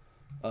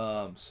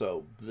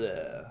 So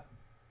there.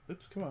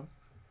 Oops, come on.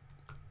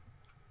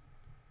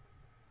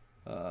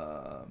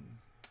 I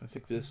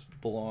think this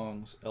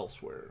belongs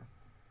elsewhere.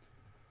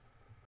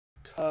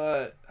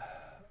 Cut.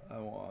 I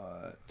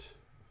want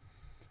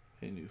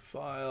a new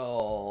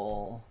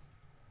file.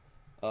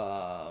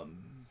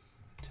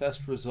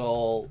 Test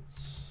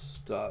results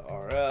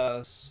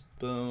 .rs.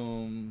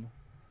 Boom.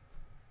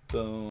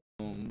 Boom.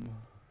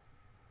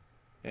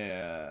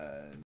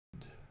 And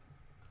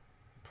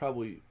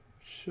probably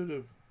should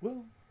have.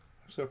 Well,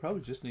 actually, I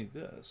probably just need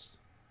this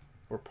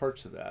or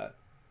parts of that.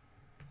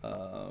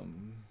 I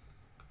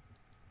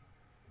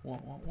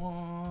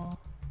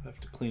have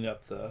to clean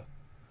up the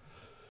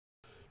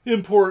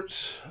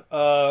imports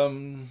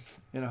in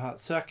a hot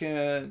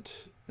second,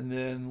 and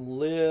then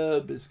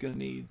lib is going to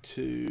need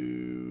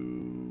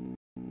to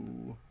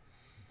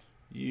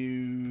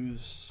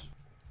use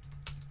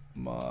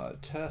my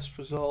test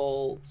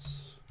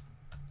results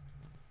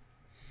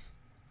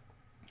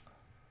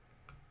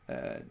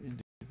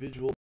and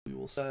individual we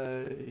will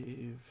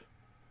save,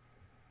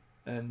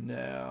 and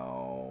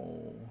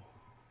now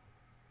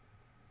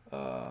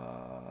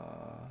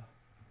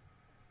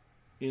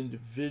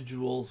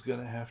individual's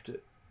gonna have to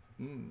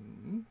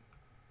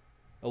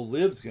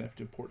lib's gonna have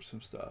to import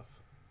some stuff.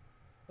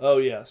 Oh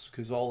yes,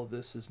 because all of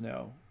this is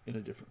now in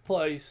a different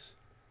place.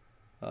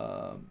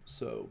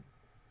 So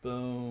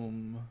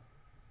boom,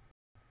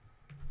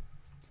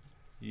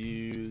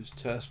 use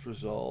test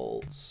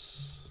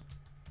results.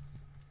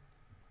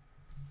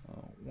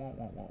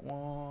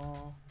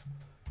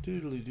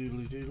 Doodly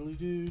doodly doodly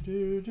doo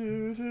doo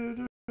doo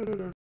doo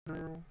doo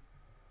doo.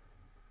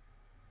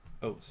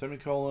 Oh,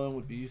 semicolon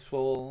would be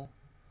useful.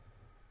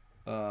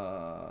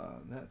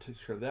 That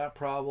takes care of that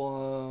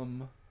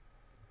problem.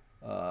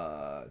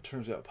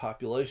 Turns out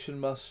population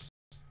must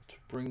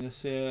bring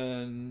this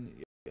in.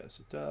 Yes,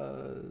 it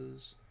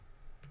does.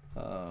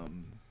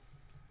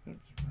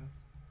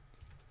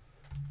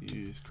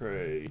 Use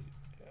create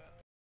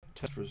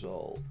test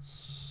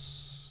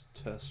results,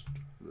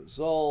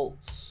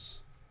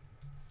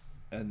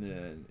 and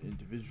then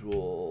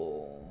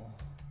individual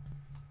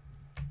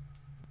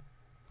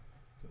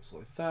goes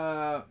like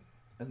that,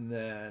 and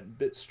then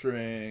bit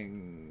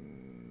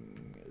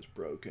string is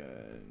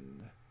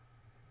broken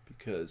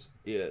because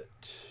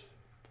it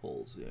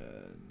pulls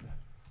in.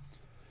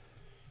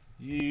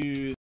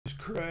 Use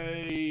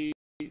create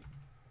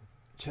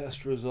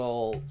test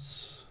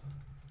results.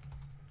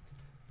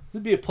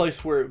 There'd be a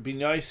place where it would be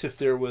nice if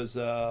there was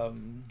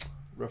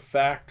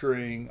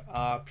refactoring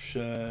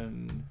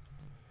option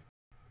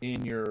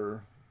in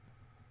your,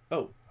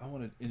 oh, I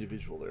want an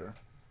individual there,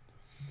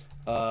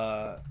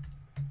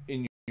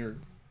 in your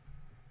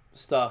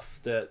stuff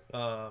that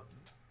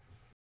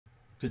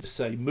could just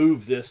say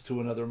move this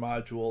to another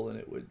module and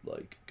it would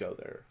like go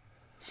there,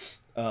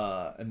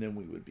 and then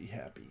we would be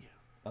happy.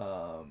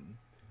 So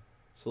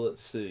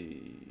let's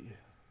see,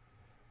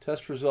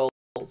 test results,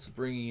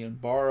 bringing in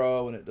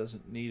borrow and it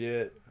doesn't need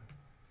it.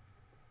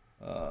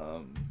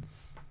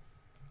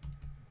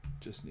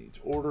 Just needs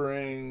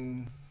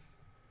ordering,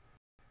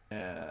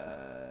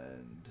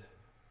 and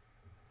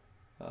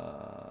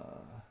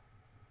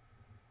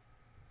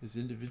is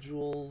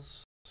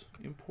individuals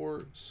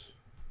imports.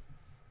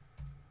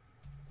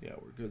 Yeah,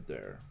 we're good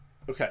there.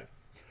 Okay,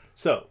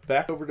 so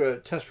back over to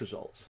test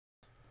results.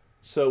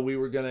 So we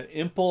were going to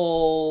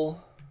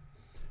impl,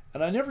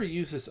 and I never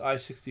use this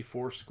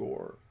I-64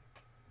 score.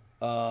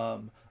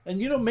 And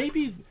you know,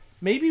 maybe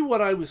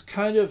what I was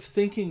kind of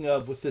thinking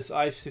of with this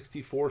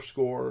I-64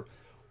 score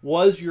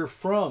was your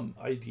from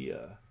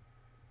idea.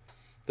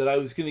 That I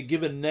was going to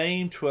give a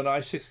name to an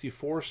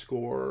I-64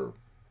 score,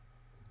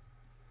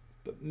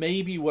 but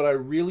maybe what I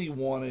really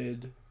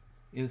wanted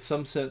in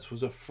some sense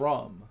was a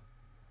from.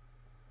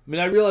 I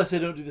mean, I realize they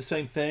don't do the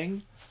same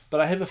thing,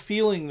 but I have a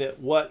feeling that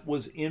what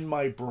was in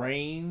my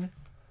brain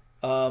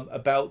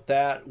about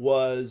that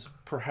was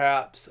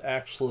perhaps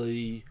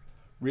actually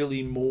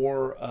really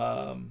more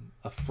a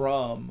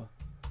from,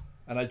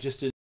 and I just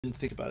didn't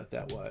think about it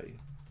that way.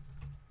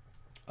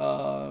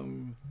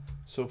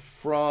 So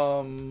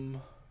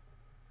from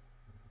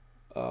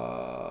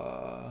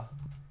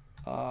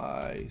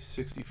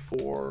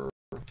I-64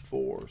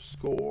 for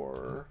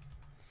score,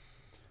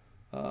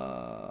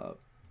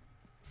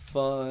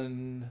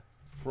 fun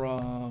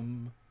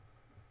from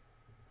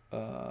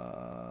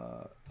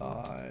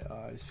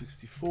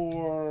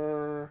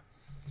I-64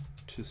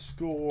 to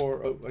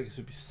score. Oh, I guess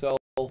it'd be self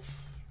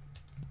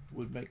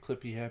would make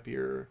Clippy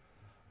happier,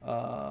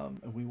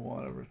 and we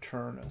want to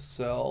return a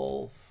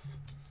self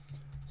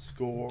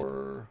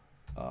score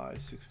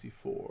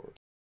I-64.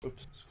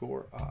 Oops,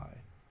 score I.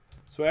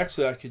 So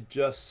actually I could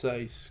just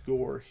say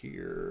score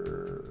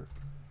here,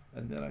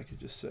 and then I could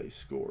just say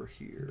score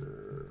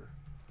here.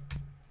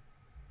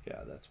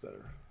 Yeah, that's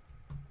better.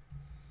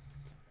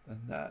 And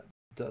that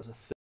does a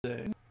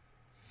thing.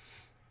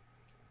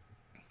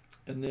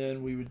 And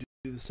then we would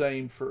do the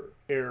same for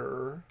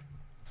error.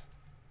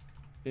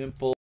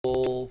 Impl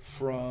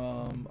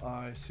from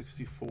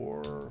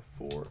I-64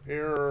 for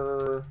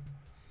error.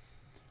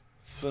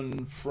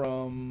 Fun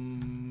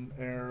from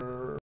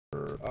error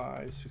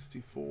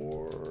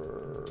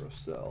I-64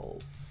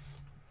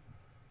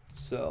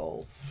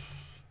 self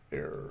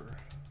error.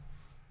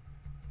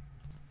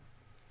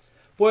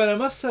 Boy, and I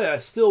must say I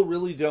still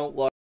really don't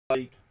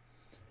like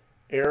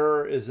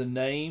error as a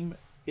name.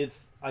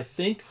 It's, I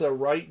think, the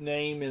right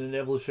name in an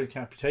evolutionary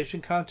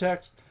computation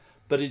context,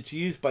 but it's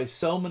used by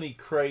so many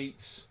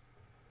crates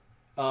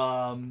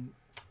in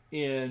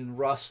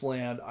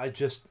Rustland.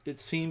 It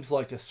seems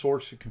like a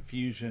source of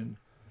confusion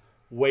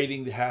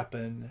waiting to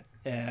happen,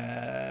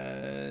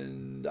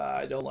 and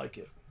I don't like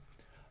it.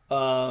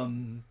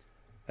 And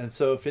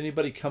so if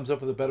anybody comes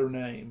up with a better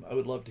name, I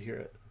would love to hear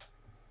it.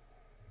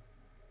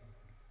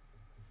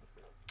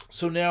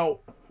 So now,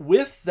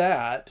 with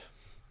that,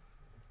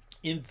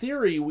 in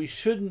theory, we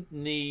shouldn't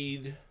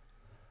need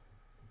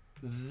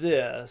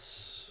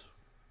this.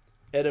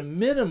 At a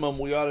minimum,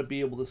 we ought to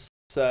be able to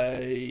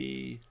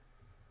say,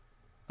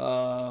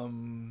 well,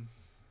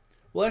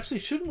 actually,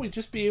 shouldn't we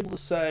just be able to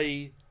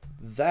say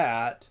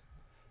that,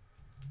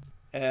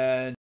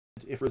 and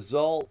if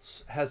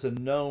results has a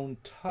known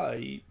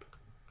type,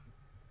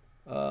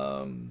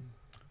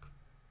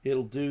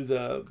 it'll do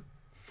the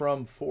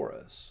from for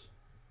us.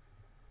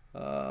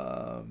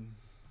 And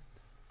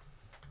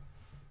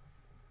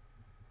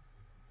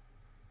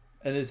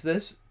is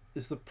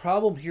the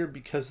problem here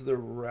because of the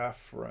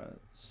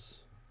reference?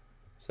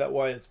 Is that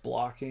why it's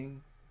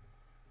blocking?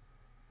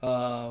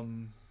 Oh,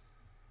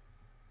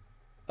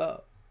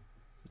 the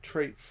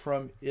trait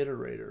from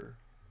iterator.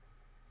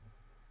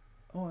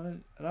 Oh,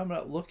 and I'm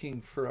not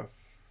looking for a.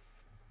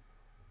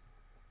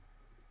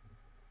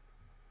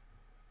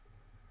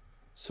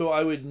 So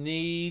I would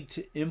need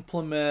to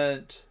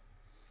implement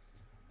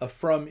a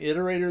from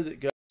iterator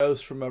that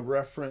goes from a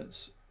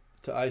reference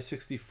to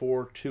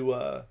I-64 to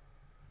a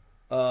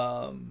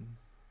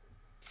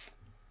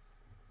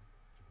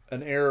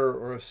an error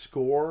or a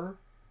score,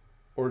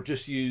 or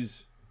just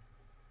use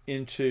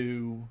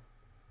into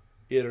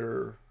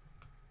iter.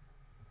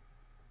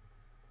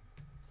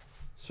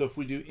 So if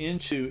we do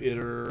into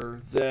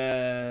iter,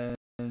 then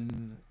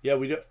yeah,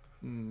 we don't.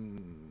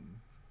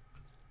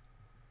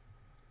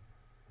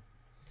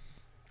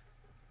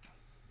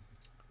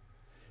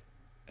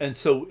 And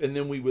so, and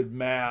then we would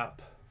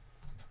map.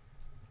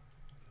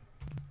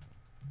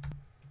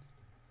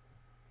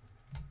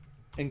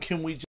 And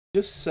can we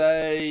just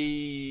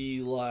say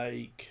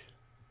like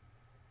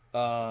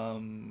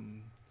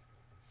from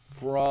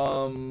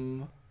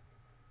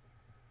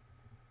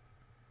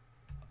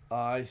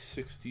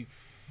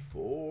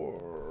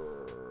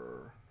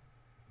I-64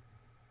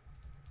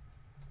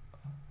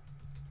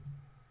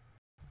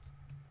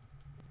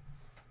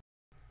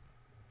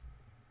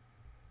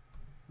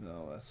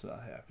 That's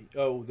not happy.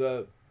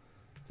 Oh,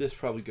 this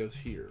probably goes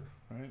here,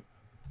 right?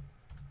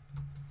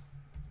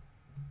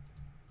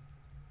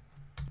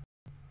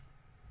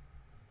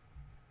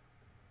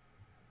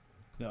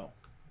 No.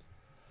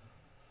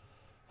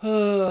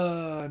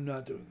 I'm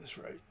not doing this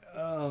right.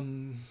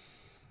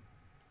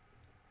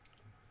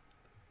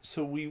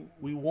 So we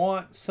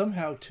want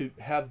somehow to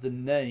have the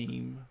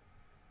name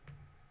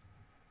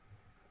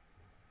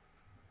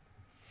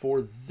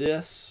for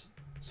this.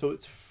 So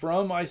it's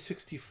from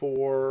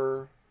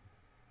i64.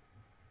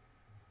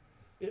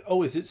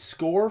 Oh, is it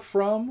score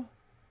from?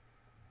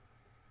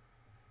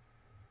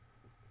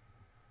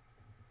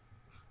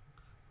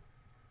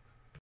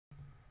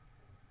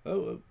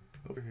 Oh,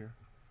 over here.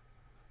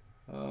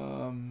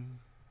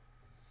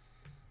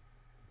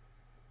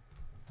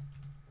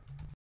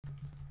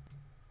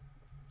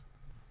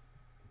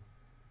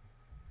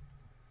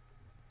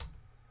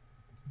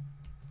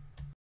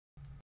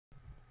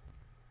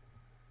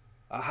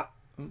 Aha.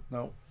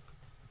 No.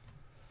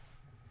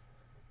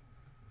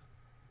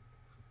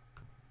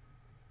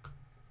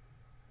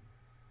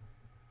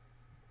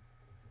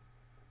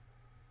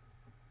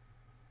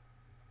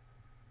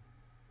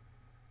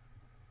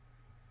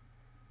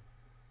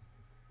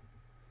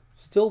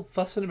 Still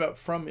fussing about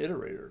from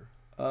iterator.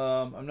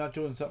 I'm not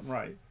doing something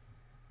right.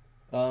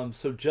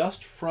 So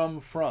just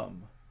from.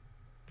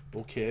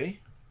 Okay.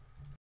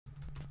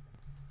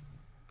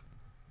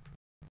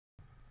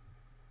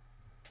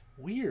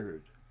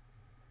 Weird.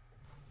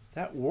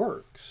 That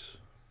works.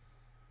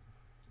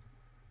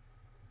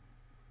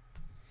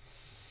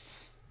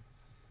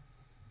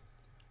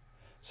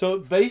 So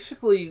it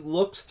basically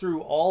looks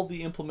through all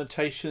the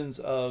implementations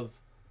of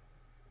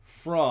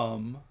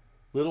from,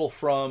 little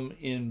from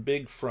in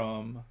big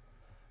from,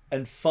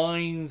 and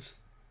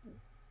finds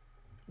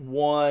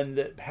one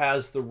that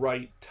has the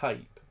right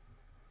type.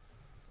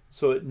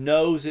 So it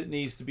knows it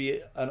needs to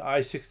be an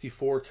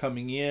i64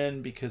 coming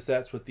in because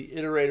that's what the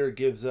iterator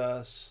gives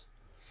us.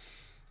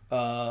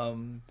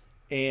 And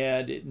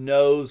it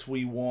knows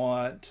we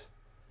want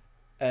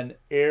an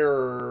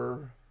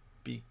error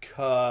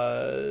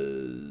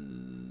because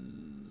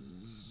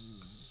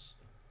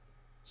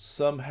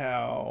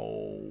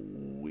somehow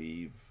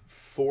we've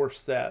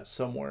forced that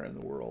somewhere in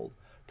the world.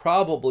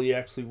 Probably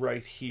actually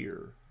right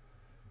here,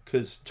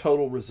 because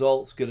total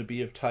results going to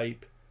be of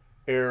type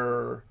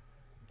error,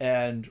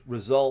 and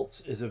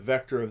results is a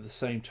vector of the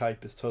same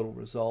type as total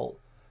result.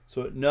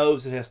 So it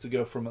knows it has to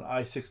go from an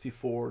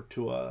i64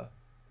 to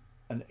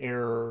an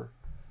error,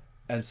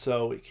 and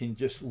so it can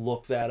just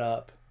look that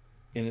up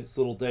in its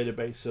little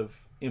database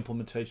of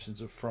implementations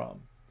of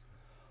from.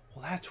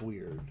 Well, that's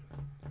weird.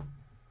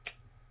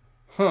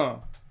 Huh.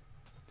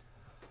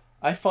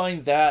 I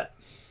find that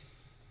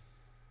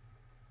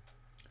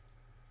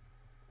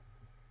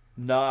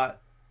not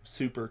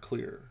super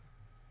clear.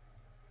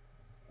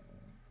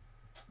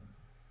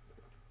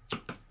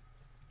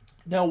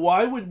 Now,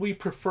 why would we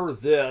prefer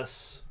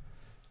this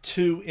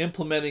to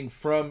implementing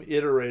from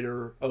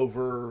iterator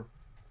over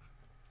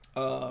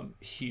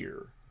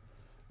here?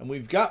 And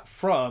we've got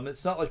from.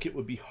 It's not like it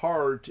would be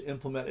hard to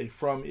implement a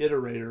from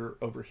iterator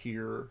over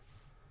here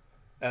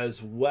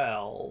as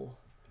well.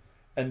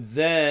 And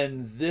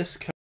then this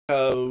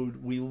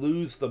code, we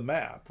lose the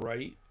map,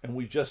 right? And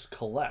we just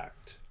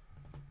collect.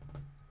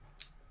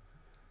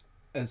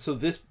 And so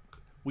this,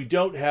 we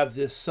don't have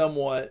this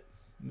somewhat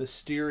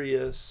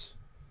mysterious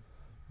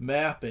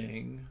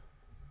mapping,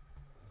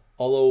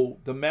 although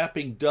the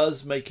mapping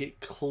does make it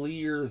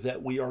clear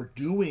that we are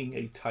doing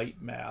a type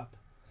map.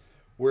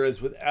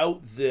 Whereas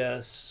without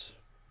this,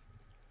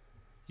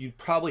 you'd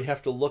probably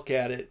have to look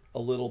at it a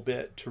little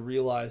bit to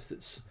realize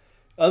that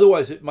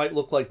otherwise it might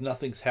look like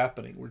nothing's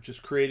happening. We're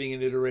just creating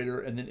an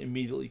iterator and then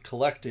immediately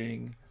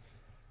collecting,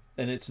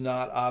 and it's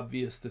not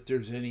obvious that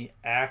there's any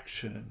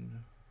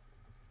action.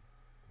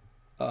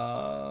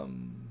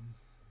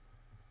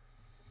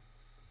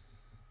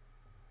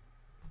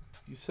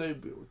 You say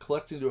we're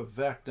collecting to a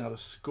vec, not a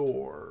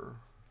score.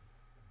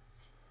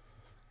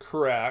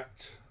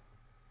 Correct.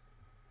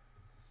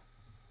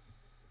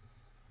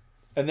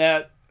 And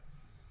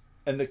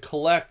the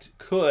collect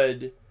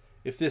could,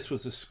 if this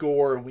was a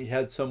score and we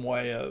had some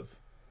way of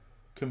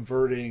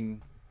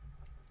converting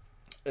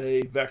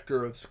a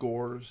vector of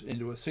scores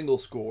into a single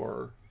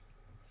score,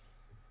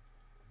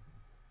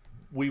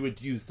 we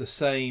would use the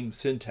same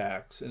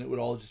syntax and it would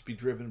all just be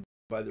driven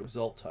by the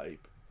result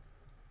type.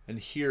 And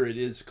here it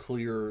is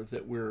clear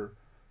that we're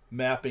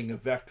mapping a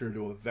vector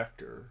to a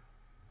vector.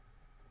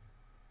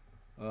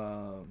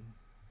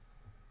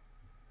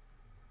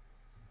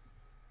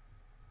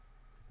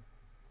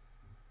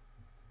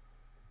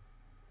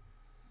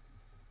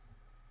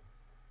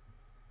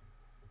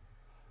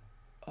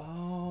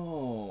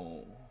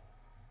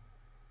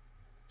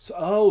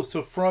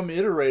 So from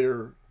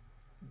iterator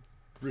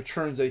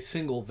returns a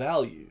single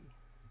value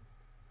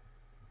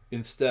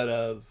instead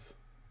of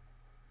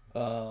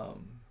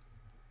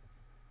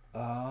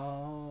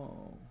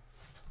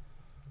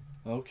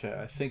okay,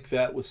 I think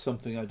that was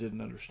something I didn't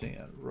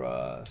understand.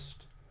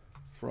 Rust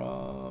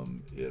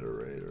from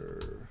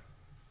iterator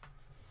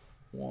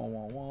Wah,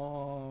 wah,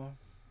 wah.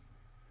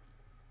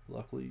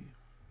 Luckily,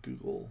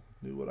 Google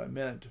knew what I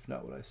meant, if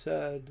not what I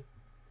said.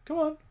 Come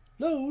on,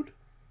 load.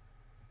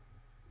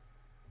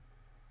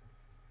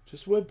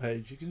 Just a web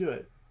page. You can do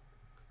it.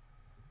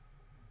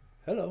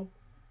 Hello.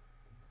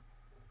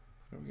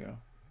 There we go.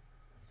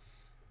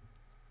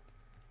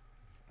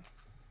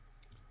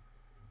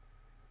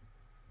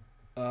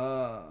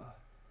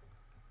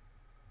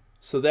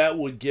 So that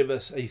would give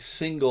us a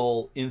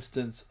single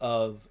instance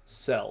of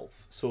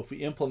self. So if we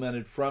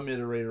implemented from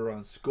iterator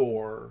on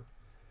score,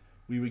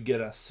 we would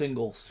get a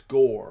single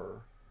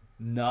score,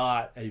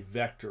 not a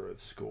vector of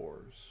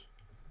scores.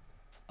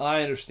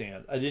 I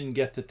understand. I didn't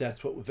get that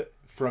that's what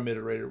from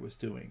iterator was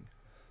doing.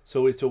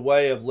 So it's a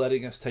way of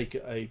letting us take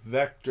a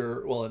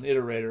vector, well, an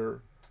iterator,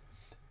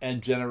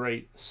 and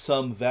generate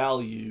some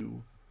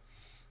value.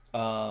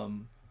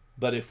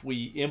 But if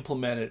we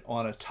implement it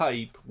on a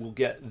type, we'll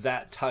get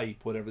that type,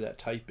 whatever that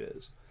type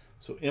is.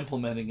 So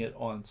implementing it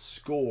on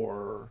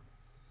score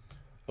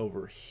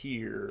over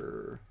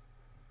here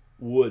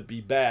would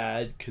be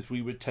bad, because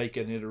we would take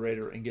an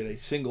iterator and get a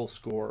single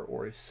score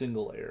or a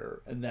single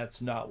error, and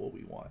that's not what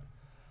we want.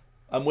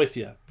 I'm with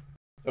you.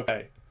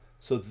 Okay,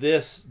 so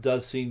this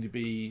does seem to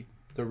be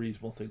the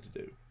reasonable thing to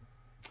do.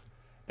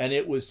 And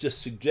it was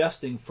just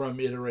suggesting from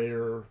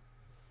iterator.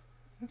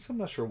 I'm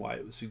not sure why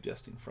it was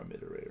suggesting from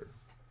iterator.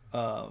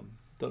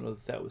 Don't know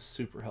that that was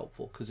super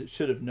helpful, because it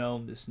should have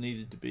known this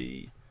needed to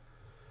be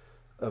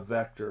a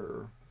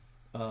vector.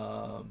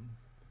 Oh.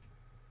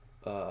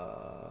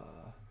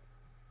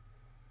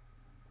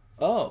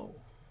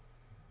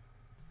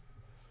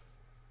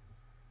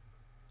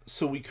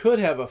 So we could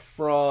have a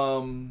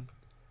from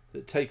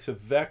that takes a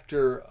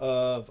vector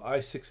of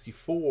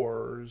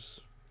I-64s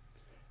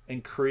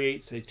and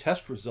creates a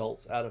test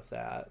results out of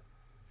that,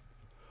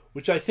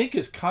 which I think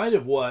is kind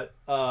of what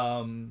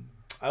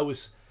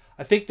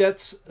I think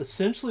that's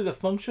essentially the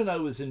function I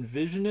was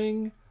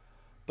envisioning,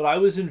 but I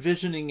was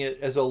envisioning it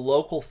as a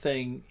local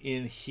thing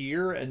in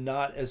here and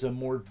not as a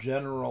more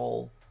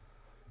general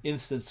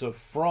instance of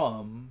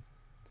from.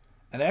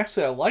 And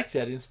actually, I like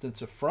that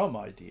instance of from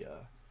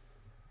idea.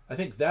 I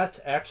think that's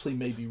actually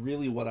maybe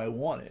really what I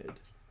wanted.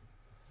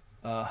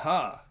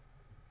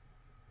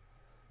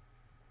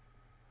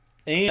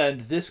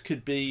 And this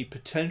could be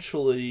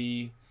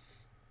potentially,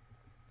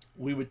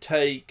 we would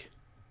take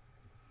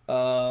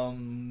a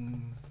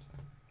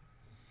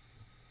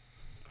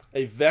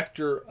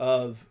vector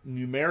of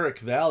numeric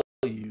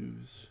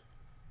values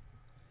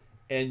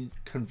and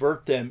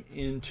convert them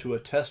into a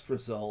test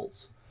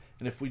results.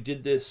 And if we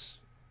did this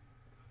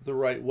the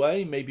right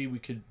way, maybe we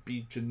could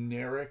be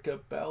generic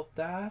about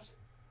that.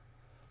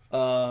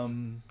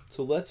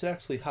 So let's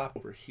actually hop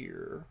over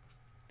here.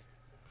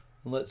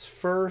 Let's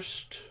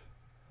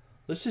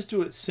just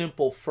do it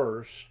simple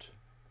first,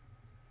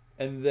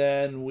 and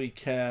then we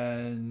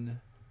can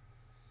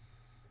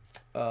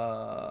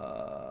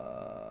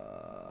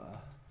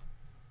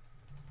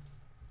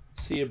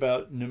see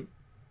about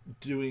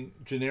doing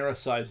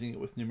genericizing it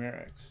with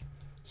numerics.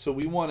 So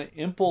we want to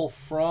impl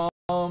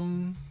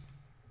from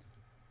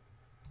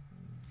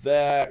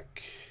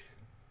vec.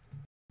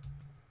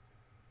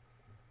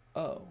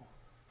 Oh,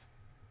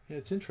 yeah,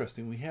 it's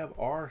interesting. We have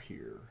R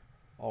here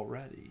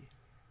already.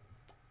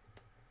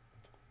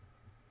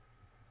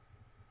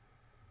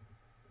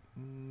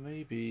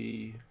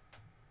 Maybe.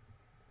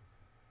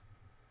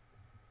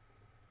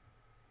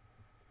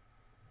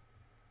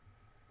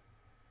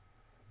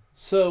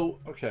 So,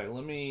 okay,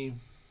 let me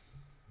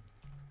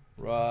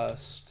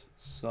rust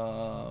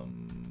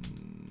some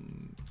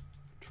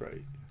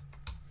trait.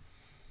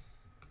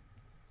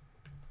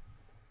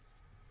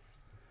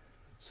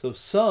 So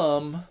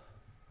sum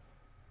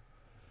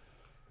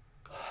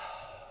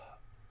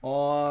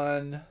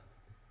on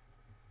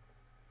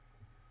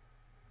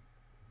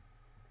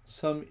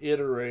some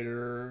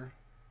iterator,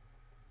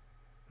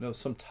 no,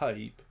 some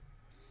type,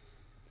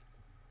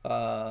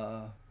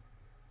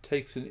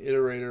 takes an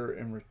iterator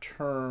and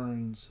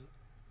returns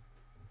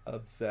a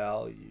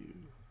value.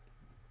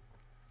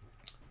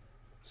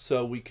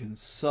 So we can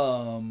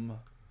sum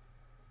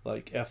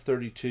like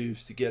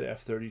F32s to get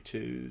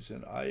F32s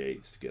and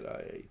I8s to get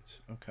I8s.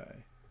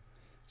 Okay.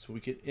 So we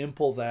could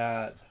impl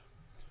that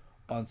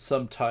on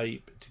some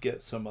type to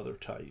get some other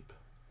type.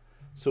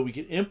 So we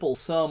could impl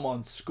sum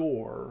on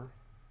score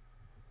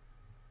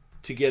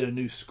to get a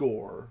new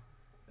score,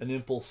 and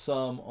impl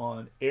sum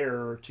on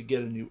error to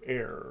get a new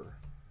error.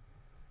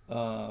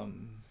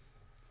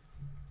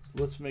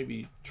 Let's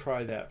maybe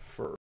try that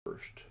first.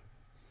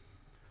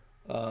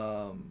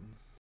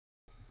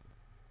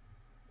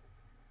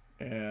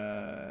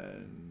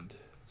 And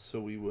so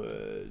we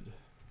would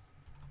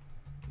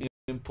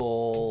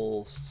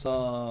impl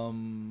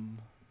sum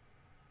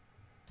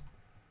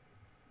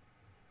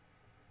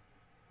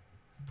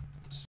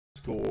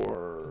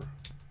score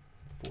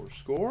for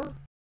score.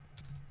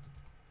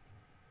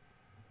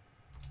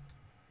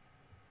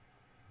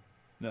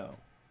 No.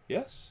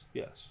 Yes?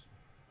 Yes.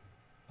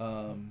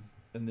 And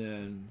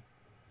then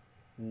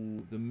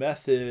the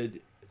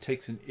method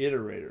takes an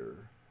iterator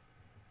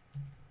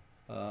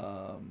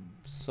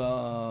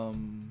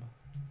some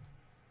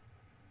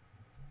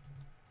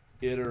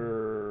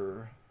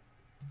iterator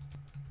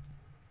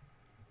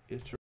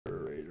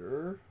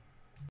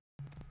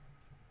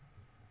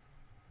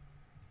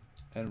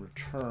and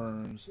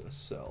returns a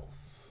self.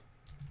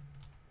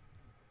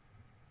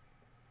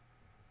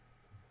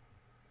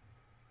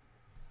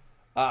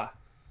 Ah,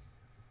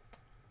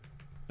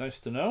 nice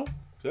to know.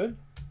 Good.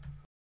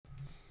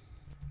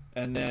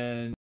 And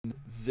then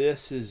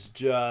this is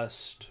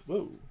just,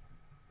 whoa.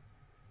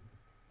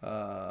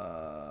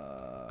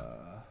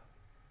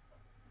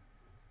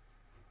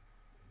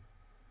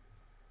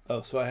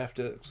 Oh, so I have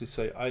to actually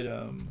say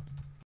item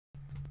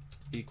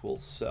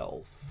equals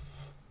self.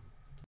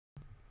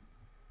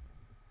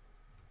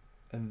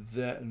 And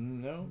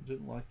then, no,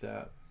 didn't like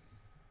that.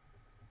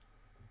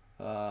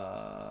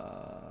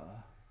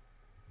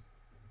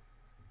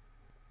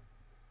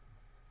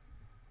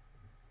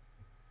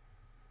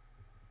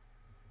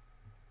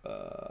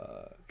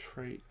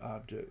 Trait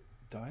object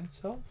dine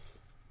self?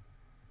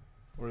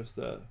 Or is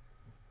the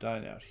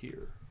dine out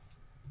here?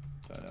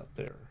 Dine out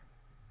there?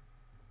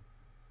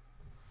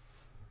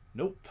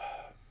 Nope.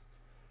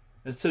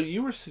 And so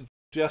you were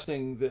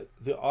suggesting that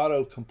the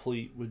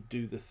autocomplete would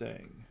do the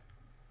thing.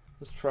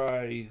 Let's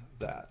try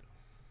that.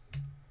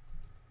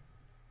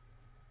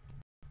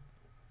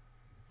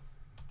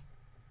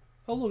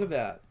 Oh, look at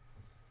that.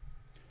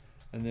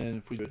 And then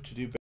if we do a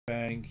to-do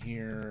bang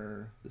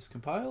here, this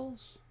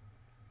compiles.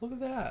 Look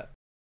at that.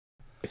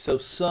 So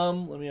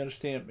sum, let me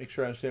understand, make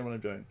sure I understand what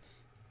I'm doing.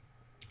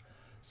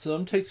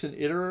 Sum takes an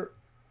iter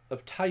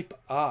of type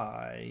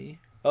I,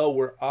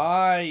 where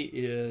I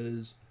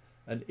is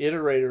an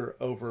iterator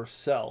over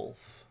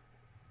self,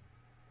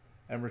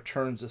 and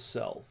returns a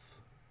self.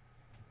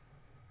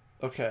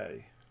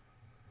 Okay.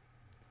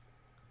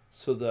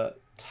 So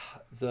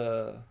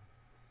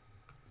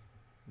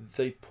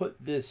they put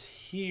this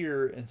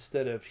here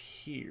instead of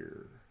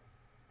here.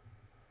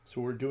 So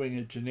we're doing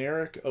a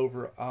generic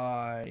over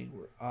I,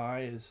 where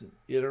I is an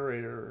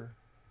iterator.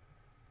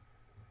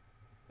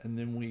 And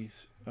then we,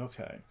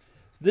 okay.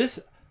 This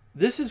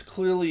is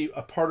clearly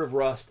a part of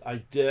Rust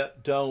I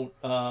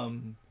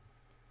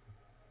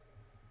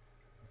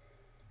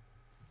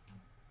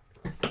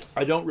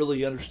don't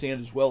really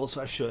understand as well as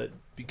I should,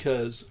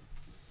 because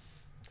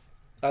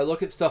I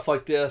look at stuff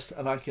like this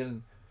and I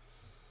can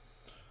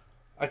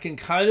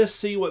kind of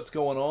see what's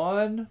going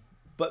on,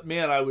 but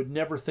man, I would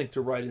never think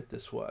to write it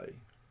this way.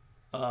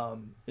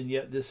 And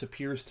yet this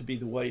appears to be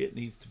the way it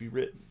needs to be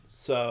written.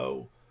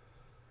 So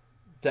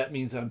that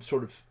means I'm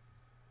sort of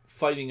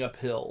fighting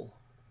uphill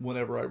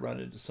whenever I run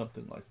into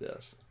something like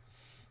this.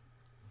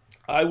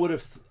 I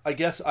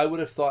guess I would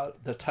have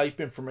thought the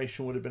type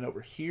information would have been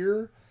over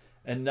here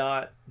and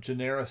not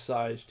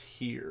genericized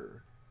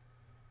here.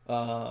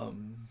 Oh,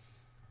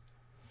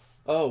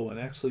 and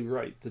actually,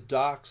 right, the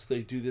docs,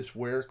 they do this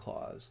where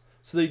clause.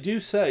 So they do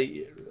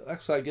say,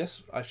 actually, I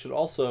guess I should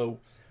also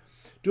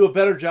do a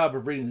better job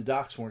of reading the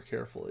docs more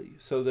carefully.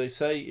 So they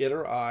say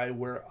iter I,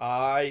 where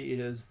I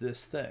is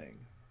this thing.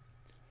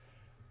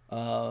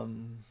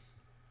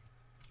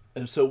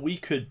 And so we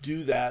could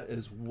do that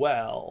as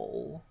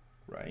well,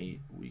 right?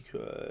 We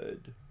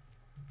could,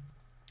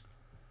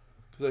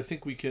 because I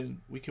think we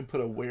can put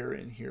a where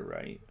in here,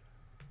 right?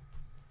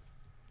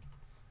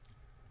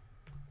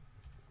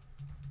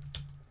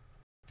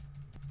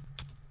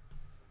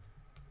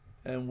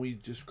 And we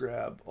just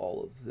grab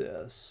all of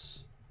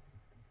this.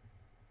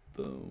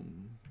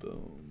 Boom,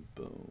 boom,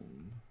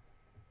 boom.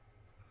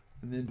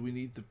 And then we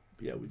need the,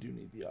 yeah, we do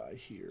need the I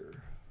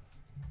here.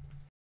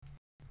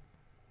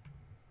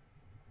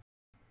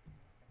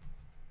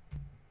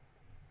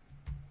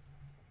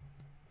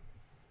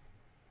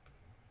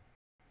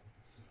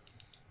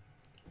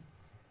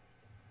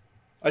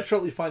 I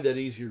certainly find that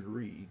easier to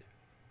read.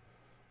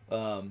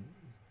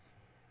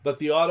 But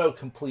the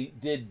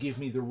autocomplete did give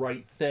me the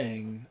right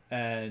thing,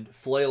 and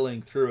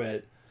flailing through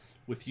it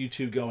with you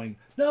two going,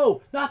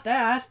 no, not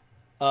that,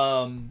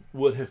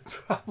 would have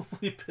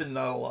probably been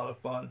not a lot of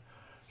fun.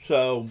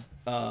 So,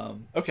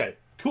 okay,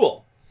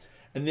 cool.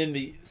 And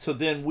then so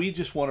then we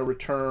just want to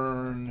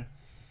return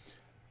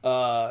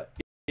iter.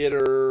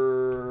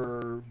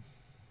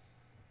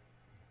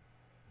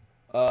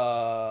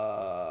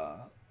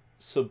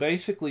 So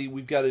basically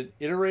we've got an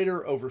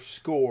iterator over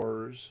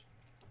scores.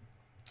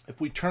 If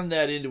we turn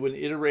that into an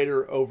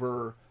iterator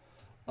over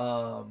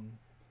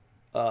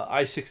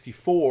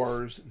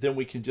I-64s, then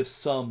we can just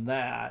sum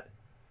that.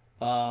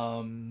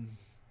 And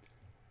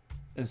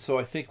so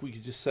I think we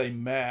could just say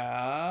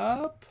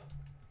map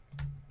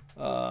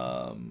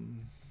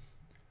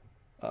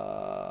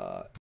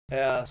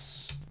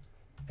s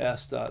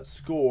dot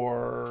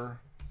score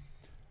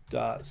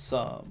dot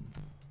sum.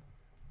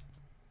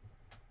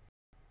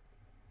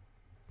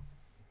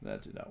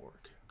 That did not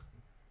work.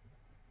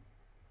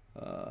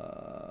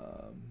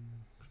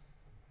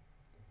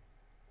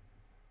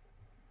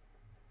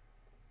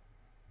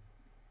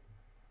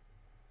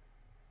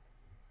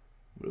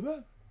 What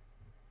about?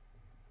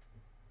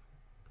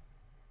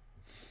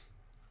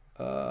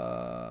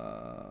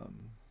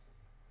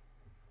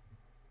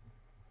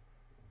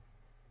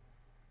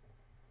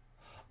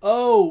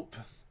 Oh,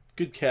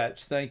 good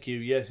catch. Thank you.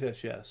 Yes,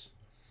 yes, yes.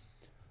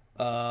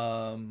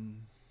 So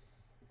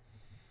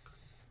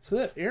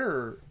that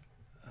error,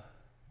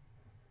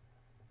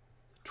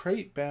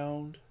 trait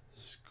bound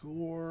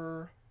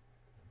score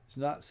is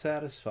not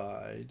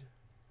satisfied.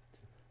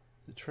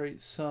 The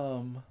trait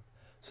sum.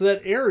 So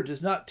that error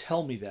does not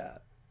tell me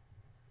that.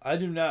 I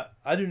do not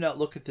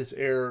look at this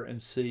error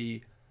and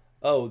see,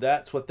 oh,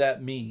 that's what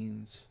that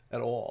means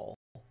at all.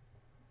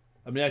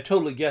 I mean, I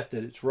totally get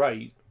that it's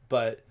right,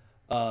 but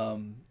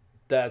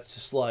that's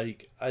just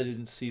like, I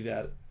didn't see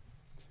that.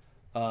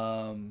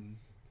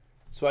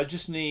 So I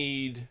just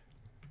need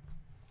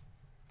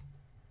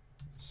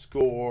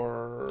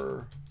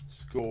score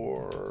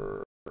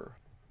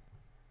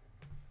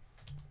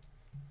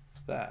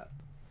that.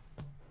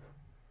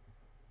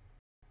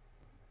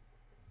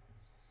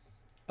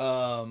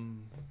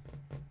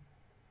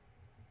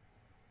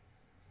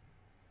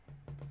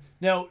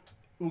 Now,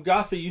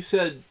 Wgaffa, you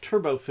said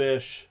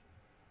turbofish,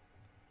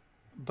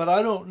 but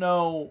I don't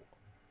know.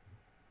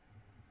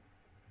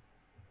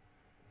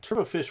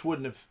 Turbofish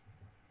wouldn't have.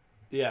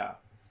 Yeah.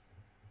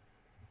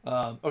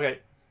 Okay,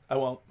 I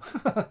won't.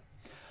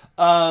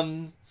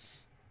 And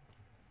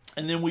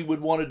then we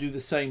would want to do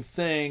the same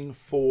thing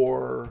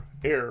for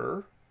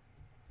error.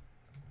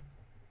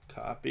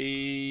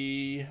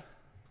 Copy.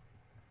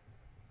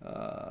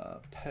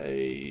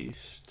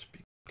 Paste,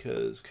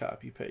 because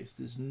copy paste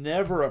is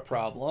never a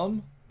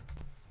problem.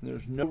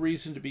 There's no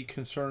reason to be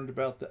concerned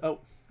about the. Oh,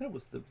 that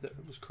was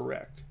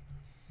correct.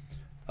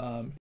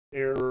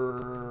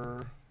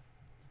 Error.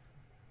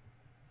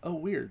 Oh,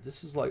 weird.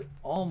 This is like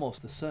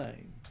almost the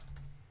same.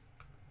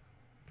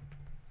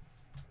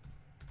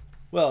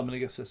 Well, I mean, I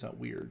guess that's not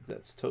weird.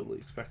 That's totally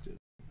expected.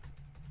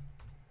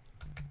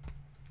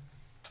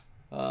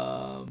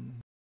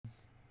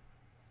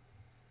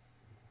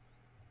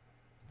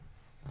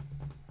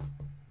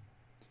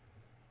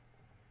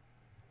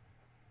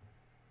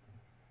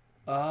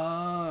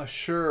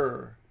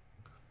 Sure.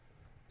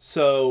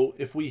 So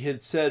if we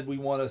had said we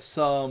want to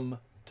sum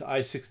to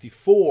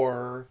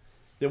I-64,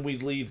 then we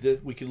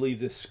could leave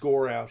this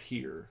score out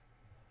here.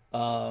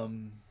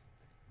 And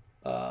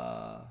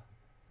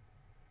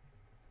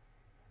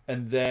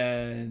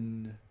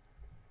then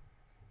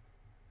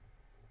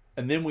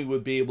we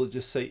would be able to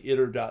just say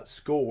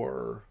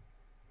iter.score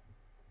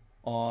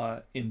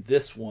in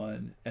this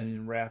one and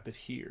then wrap it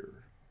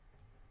here.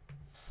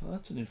 Well,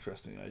 that's an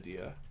interesting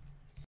idea.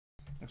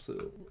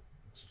 Absolutely.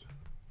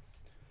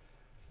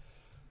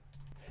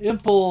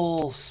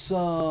 Impl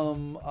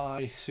sum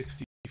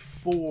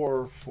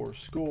I-64 for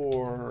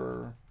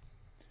score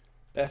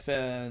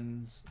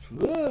fn's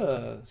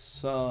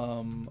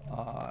sum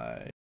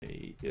I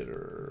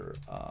iter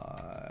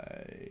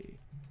I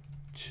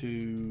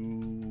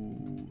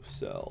to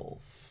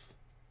self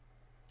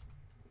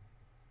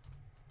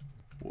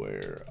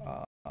where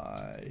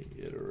I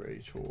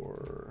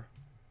iterator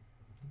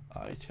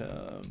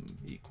item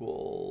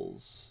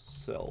equals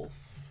self.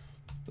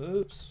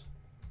 Oops.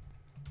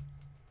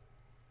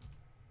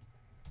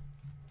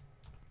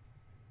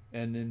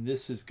 And then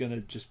this is going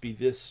to just be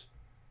this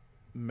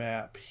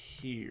map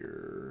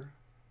here.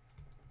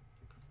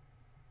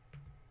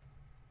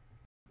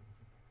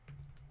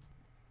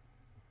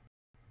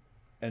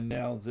 And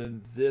now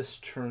then this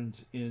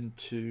turns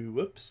into,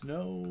 whoops,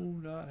 no,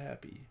 not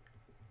happy.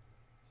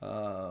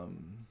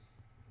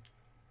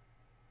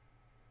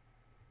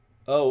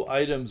 Oh,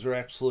 items are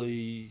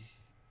actually,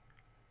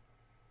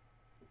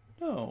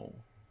 no.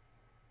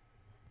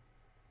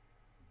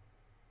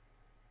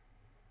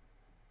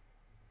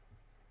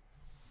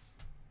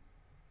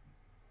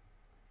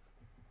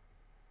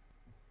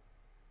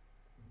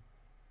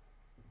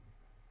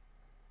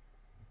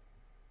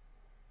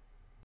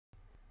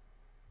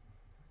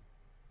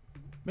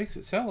 Makes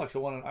it sound like I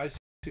want an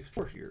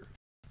I-64 here,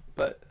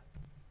 but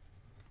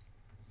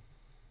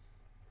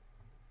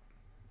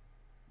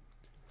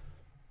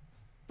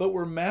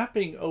we're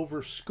mapping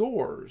over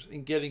scores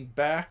and getting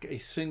back a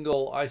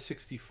single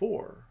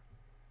I-64.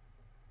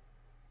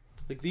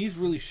 Like these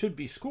really should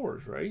be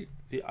scores, right?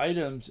 The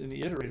items in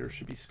the iterator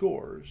should be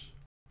scores.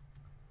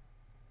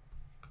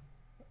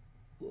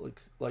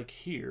 Like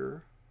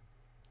here.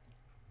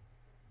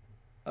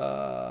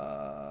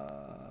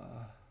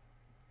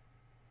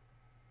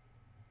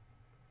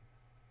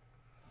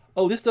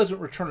 Oh, this doesn't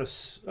return a.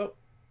 Oh,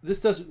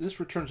 this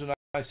returns an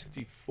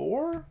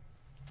I-64.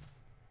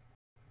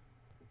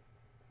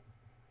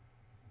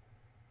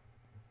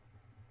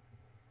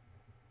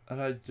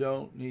 And I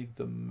don't need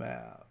the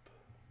map.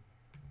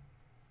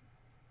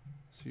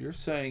 So you're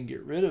saying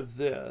get rid of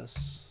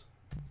this,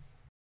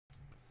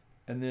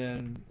 and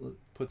then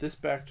put this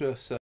back to a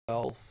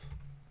self,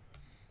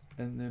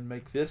 and then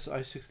make this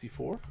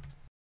I-64.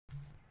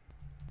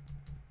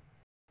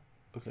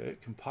 Okay,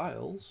 it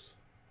compiles.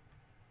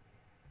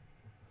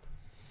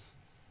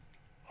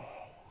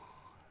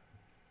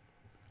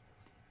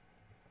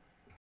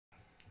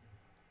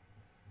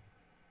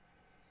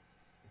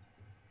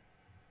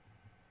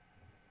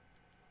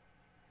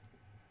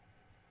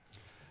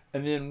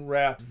 And then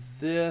wrap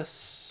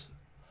this.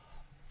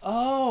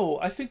 Oh,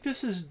 I think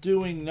this is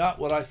doing not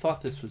what I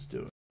thought this was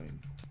doing.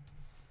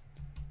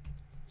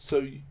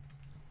 So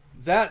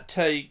that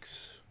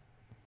takes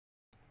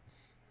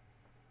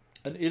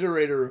an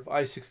iterator of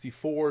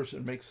i64s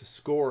and makes a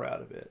score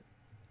out of it.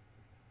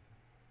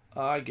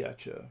 I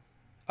gotcha.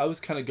 I was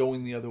kind of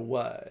going the other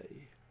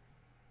way.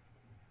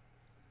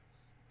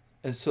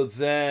 And so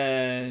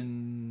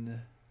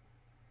then,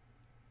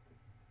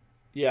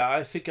 yeah,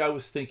 I think I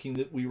was thinking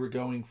that we were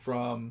going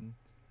from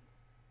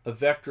a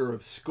vector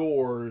of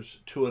scores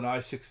to an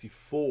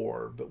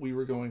i64, but we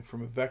were going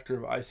from a vector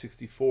of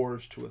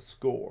i64s to a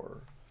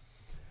score.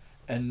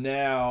 And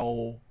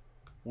now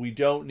we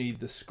don't need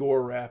the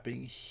score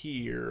wrapping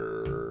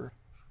here.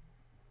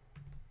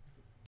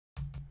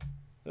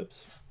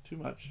 Oops, too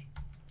much.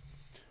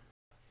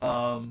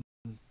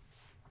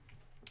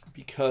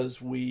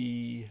 Because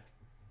we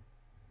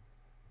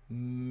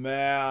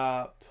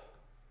map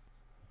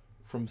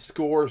from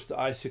scores to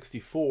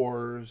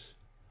i64s,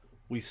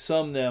 we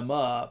sum them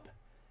up,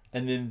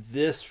 and then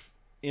this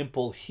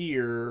impl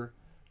here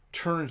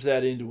turns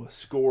that into a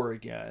score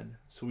again,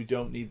 so we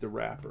don't need the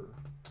wrapper.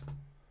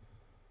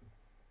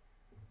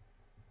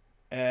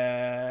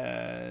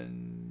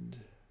 And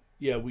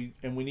yeah, we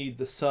need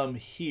the sum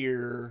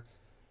here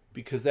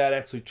because that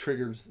actually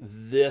triggers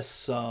this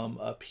sum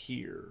up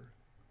here.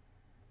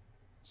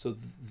 So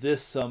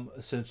this sum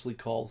essentially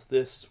calls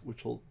this,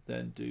 which will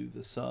then do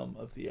the sum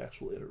of the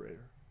actual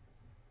iterator.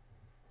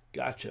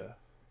 Gotcha.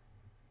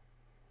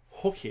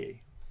 Okay.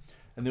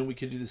 And then we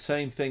can do the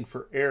same thing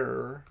for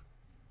error.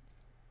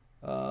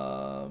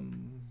 Error.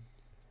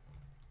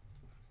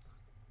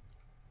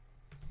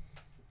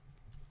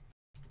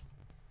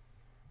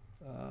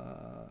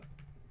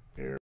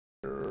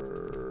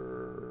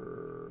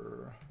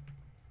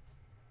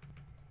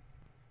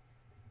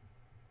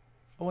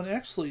 Oh, and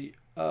actually,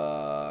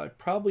 I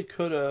probably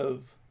could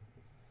have.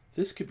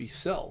 This could be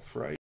self,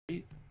 right?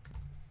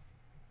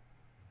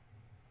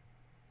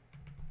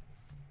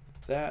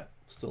 That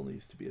still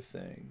needs to be a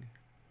thing.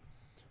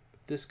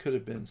 But this could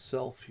have been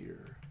self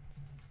here.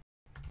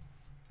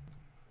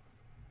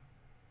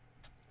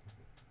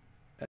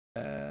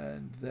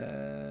 And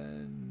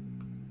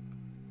then,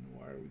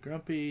 why are we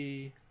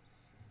grumpy?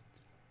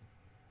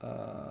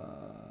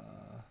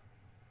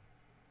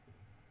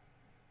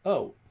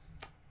 Oh,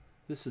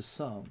 this is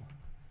sum.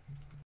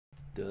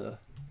 Duh.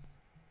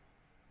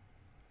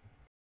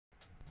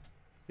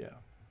 Yeah.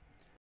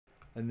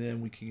 And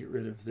then we can get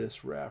rid of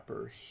this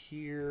wrapper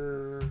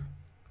here.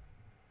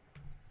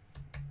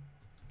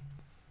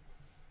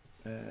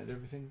 And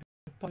everything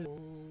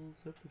compiles,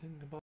 everything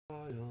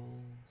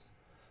compiles.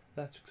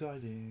 That's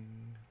exciting.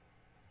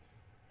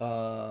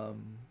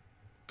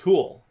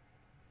 Cool.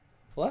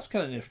 Well, that's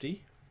kind of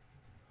nifty.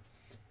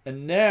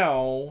 And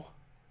now,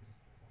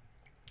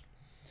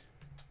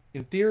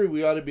 in theory,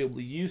 we ought to be able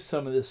to use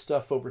some of this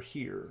stuff over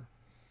here.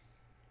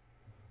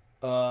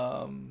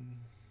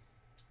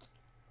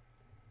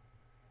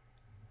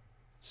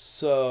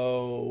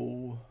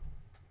 So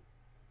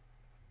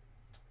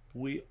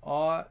we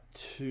ought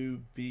to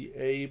be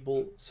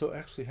able, so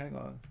actually, hang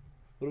on.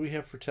 What do we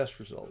have for test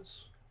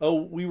results?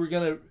 Oh, we were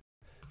going to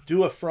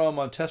do a from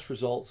on test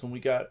results and we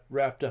got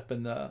wrapped up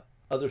in the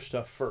other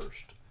stuff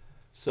first.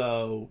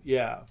 So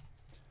yeah.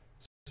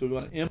 So we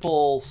want to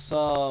impl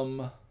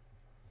sum,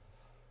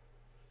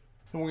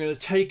 and we're going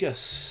to take a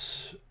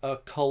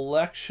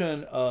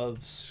collection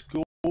of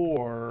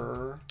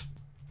score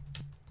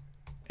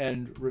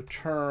and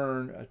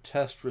return a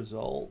test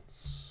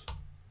results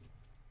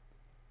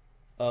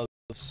of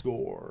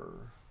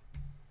score.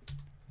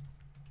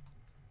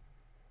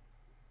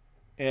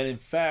 And in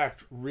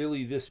fact,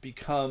 really this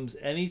becomes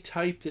any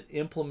type that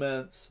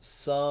implements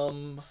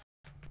some,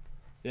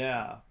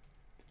 yeah.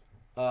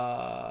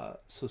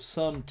 So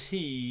sum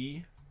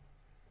t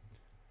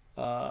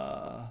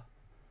for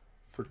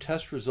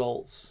test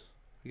results.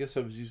 I guess I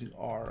was using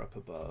R up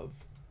above.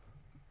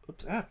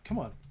 Oops, come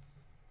on.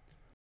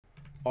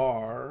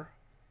 R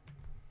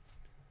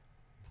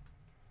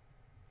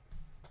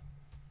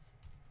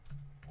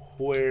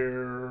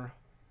where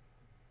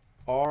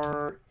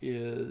R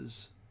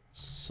is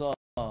sum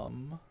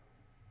and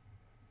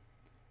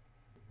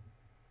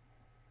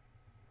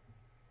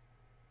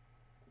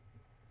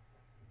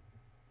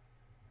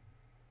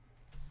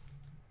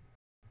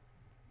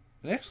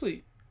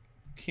actually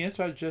can't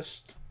I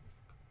just,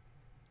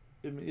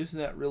 I mean, isn't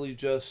that really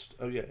just,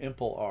 oh yeah,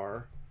 impl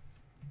R,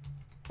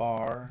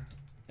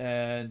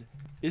 and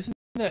isn't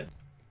that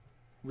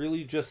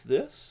really just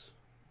this?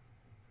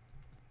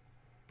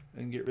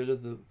 And get rid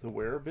of the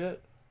where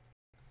bit?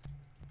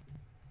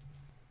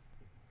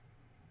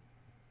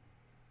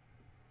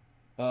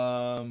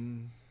 No.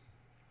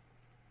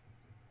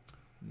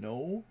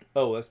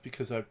 Oh, that's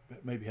because I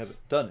maybe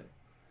haven't done it.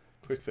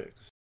 Quick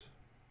fix.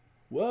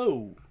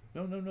 Whoa.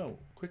 No.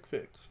 Quick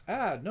fix.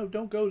 No,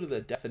 don't go to the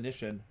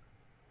definition.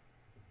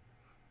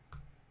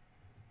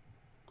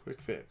 Quick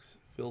fix.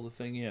 Fill the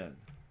thing in.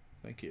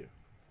 Thank you.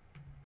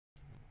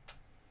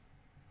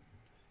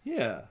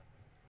 Yeah.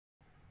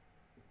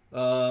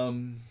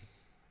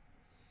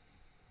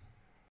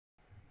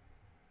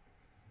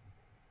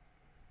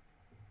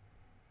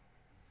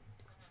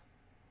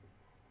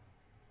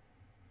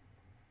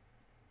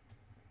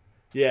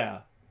 Yeah.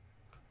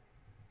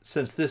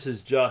 Since this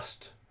is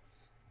just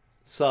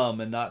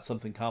sum and not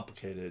something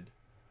complicated,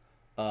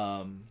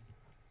 then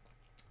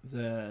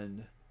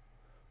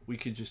we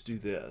could just do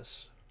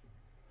this.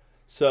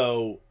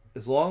 So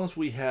as long as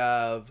we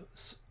have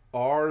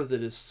R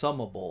that is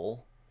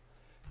summable,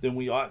 then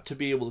we ought to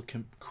be able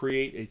to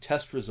create a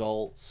test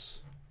results.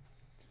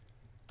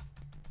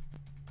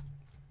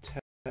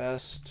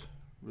 Test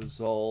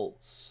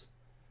results.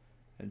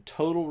 And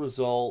total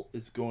result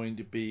is going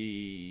to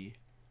be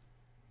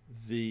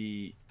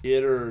the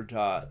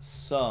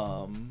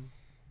iter.sum.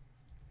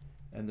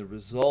 And the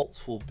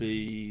results will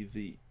be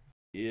the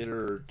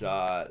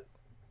iter.collect.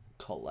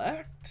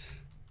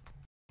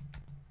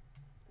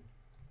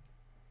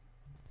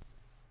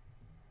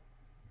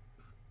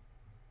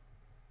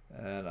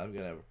 And I'm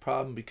going to have a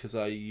problem because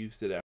I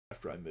used it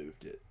after I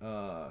moved it.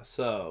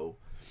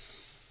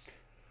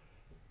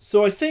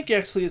 So I think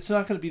actually it's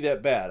not going to be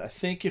that bad. I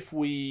think if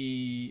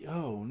we...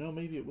 Oh, no,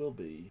 maybe it will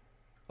be.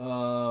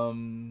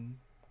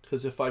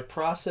 Because if I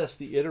process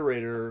the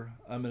iterator,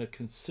 I'm going to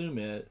consume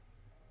it.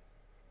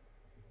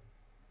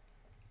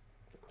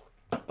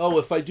 Oh,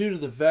 if I do to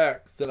the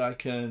vec, then I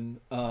can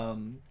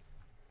then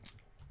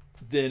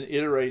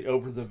iterate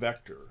over the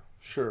vector.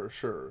 Sure.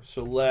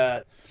 So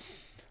let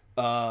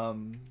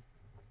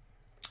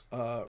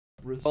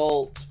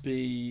results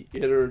be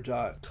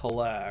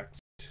iter.collect.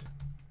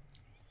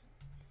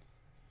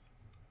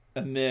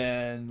 And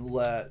then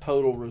let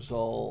total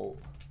result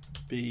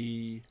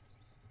be,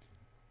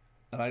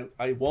 and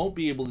I won't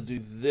be able to do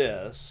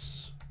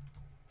this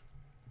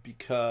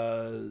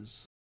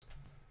because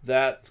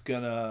that's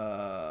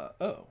gonna,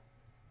 oh,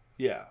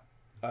 yeah,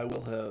 I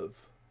will have,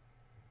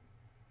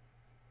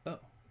 oh,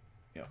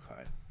 yeah,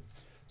 okay.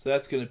 So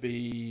that's gonna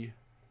be,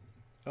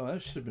 oh,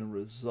 that should have been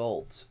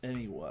results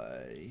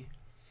anyway.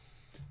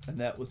 And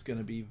that was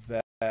gonna be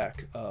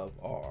vac of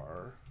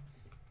R.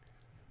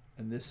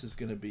 And this is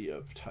going to be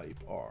of type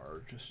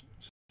R, just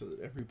so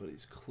that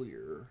everybody's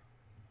clear.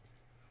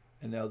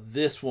 And now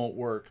this won't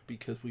work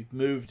because we've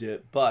moved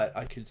it, but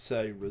I could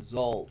say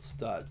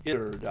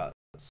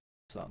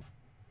results.iter.sum.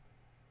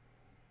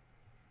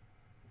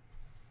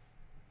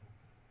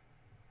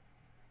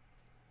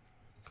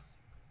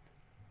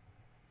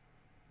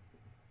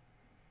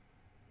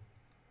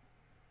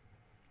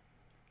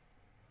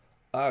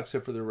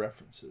 Except for the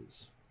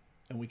references.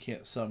 And we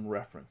can't sum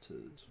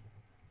references.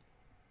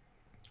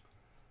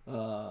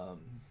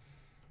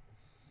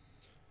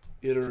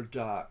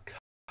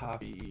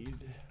 Iter.copied,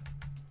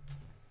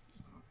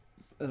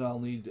 and I'll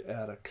need to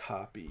add a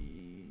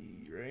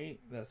copy, right?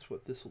 That's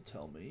what this will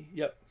tell me.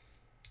 Yep.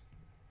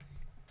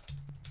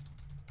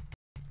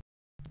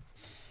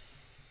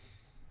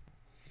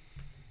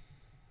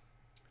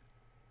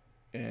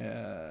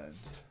 And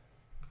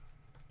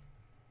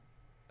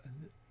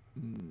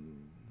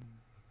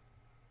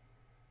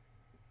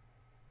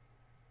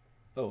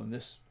oh, and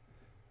this,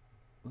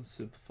 let's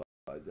simplify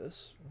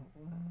this,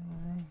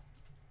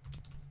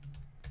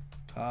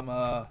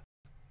 comma,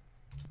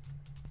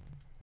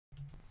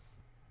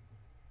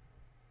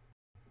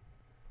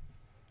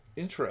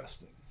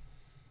 interesting.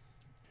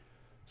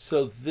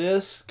 So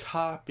this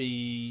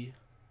copy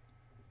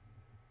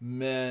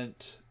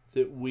meant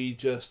that we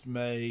just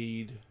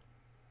made,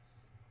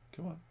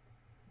 come on,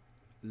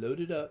 load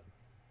it up,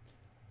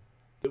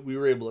 that we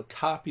were able to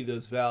copy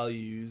those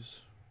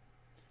values.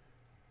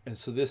 And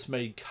so this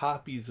made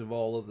copies of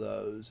all of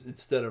those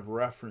instead of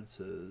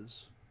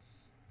references.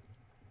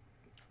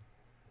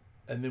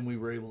 And then we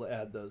were able to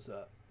add those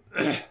up.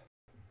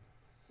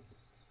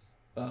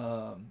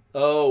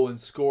 Oh, and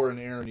score and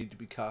error need to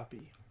be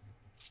copy.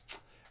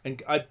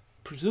 And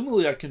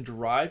presumably I can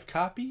derive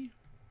copy,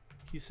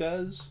 he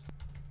says,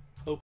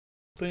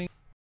 hoping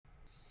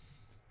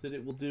that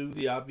it will do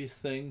the obvious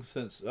thing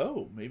since,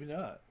 oh, maybe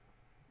not.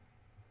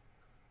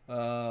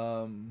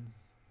 Oh,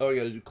 I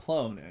got to do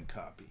clone and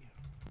copy.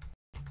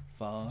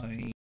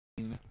 Fine.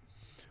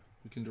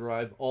 We can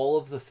derive all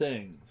of the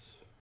things.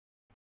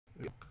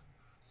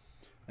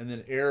 And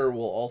then error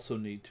will also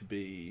need to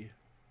be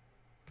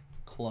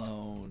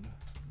clone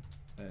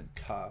and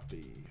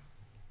copy.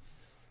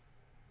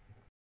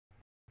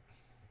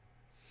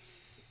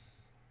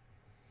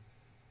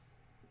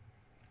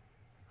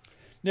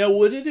 Now,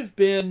 would it have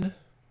been...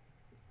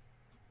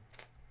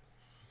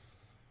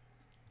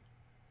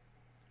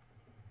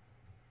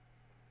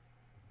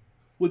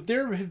 Would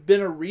there have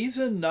been a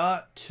reason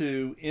not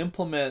to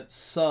implement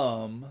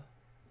sum?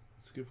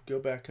 Let's go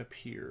back up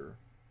here.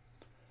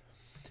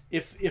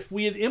 If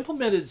we had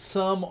implemented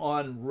sum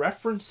on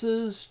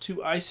references to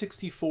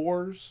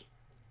i64s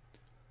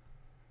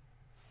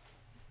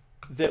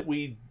that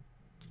we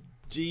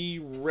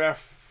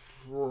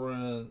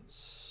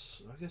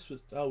dereference, I guess we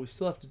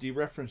still have to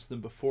dereference them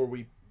before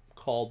we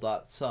call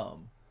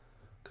 .sum,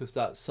 because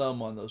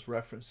 .sum on those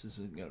references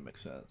isn't going to make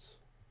sense.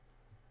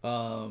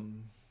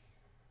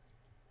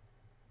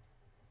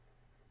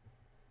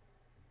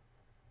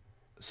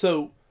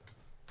 So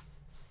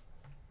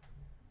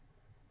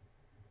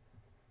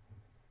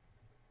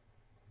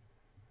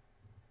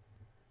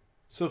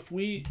if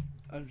we,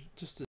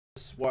 just to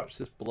watch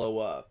this blow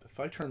up.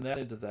 If I turn that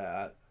into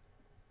that,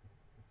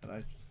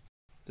 and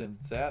then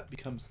that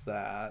becomes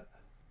that,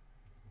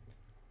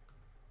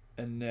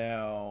 and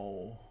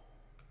now,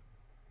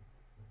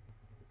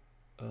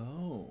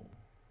 oh,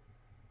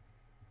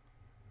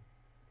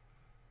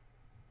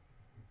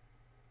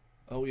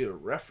 we had a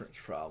reference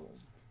problem.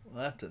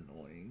 Well, that's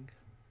annoying.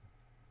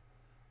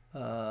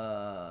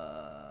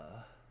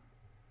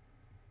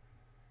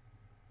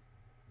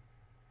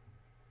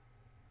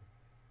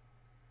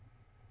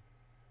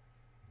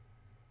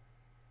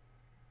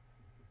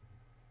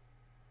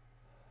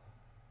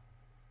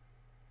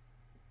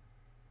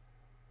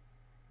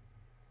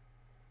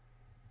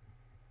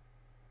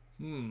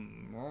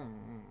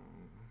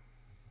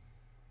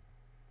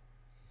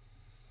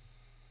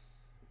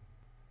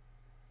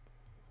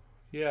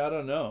 Yeah, I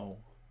don't know.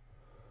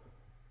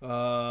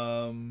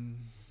 I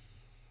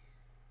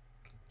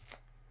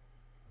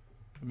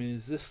mean,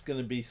 is this going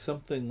to be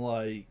something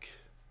like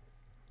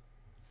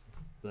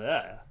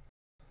that?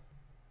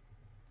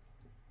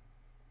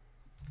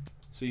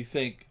 So you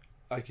think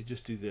I could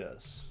just do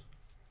this?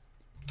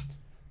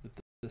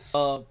 The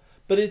sum,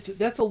 but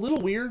that's a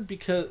little weird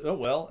because, oh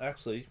well,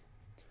 actually,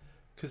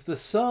 because the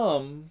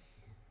sum,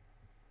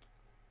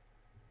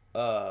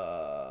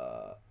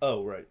 oh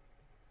right,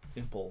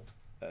 impl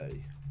a.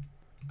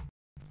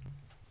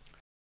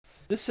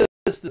 This says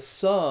the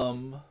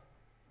sum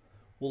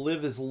will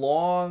live as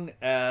long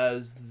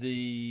as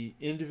the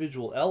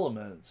individual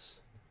elements,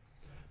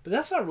 but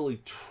that's not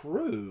really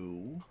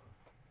true,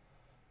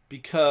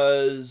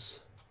 because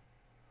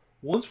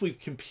once we've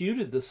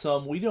computed the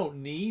sum, we don't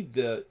need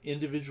the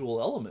individual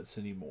elements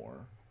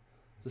anymore.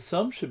 The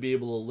sum should be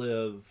able to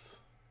live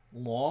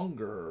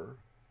longer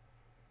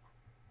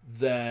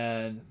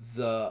than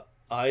the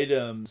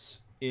items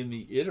in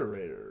the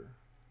iterator,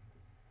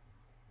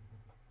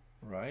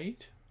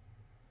 right?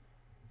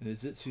 And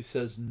esitsu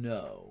says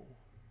no.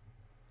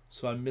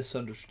 So I'm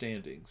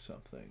misunderstanding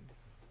something.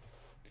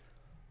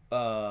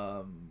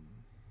 Oh,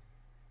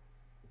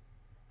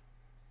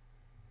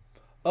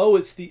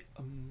 it's the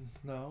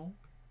no.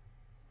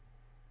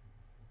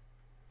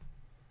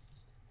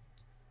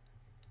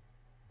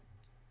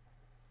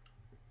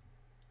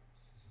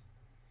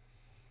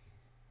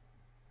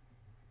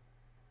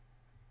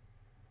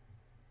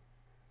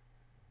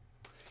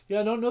 Yeah,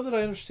 I don't know that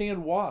I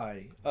understand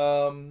why.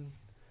 I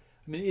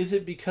mean, is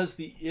it because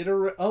the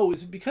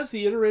is it because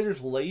the iterator's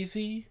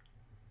lazy?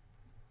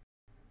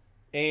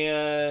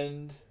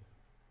 And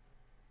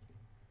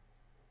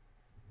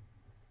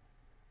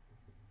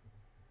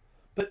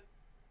but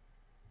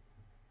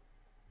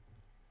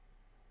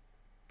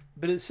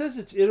it says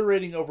it's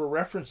iterating over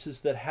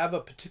references that have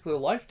a particular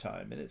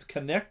lifetime, and it's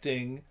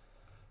connecting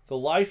the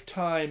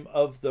lifetime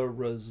of the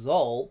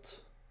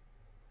result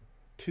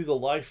to the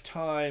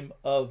lifetime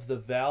of the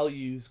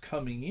values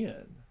coming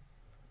in.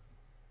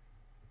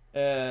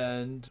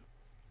 And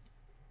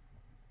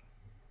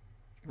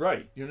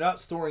right, you're not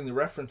storing the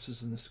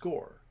references in the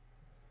score.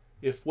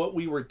 If what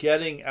we were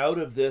getting out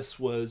of this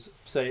was,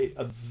 say,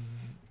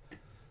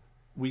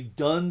 we've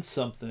done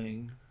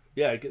something,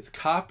 yeah, it gets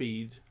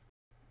copied.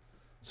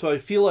 So I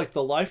feel like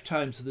the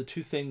lifetimes of the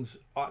two things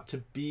ought to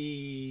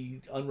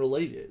be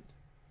unrelated.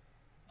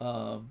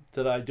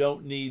 That I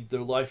don't need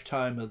the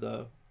lifetime of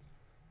the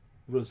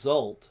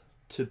result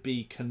to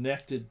be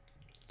connected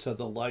to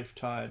the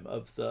lifetime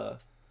of the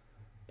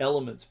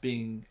elements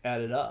being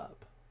added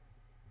up.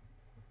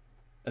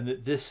 And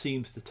that this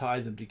seems to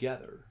tie them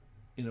together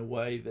in a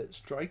way that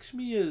strikes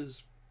me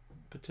as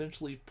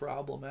potentially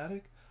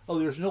problematic. Oh,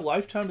 there's no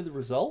lifetime of the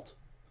result?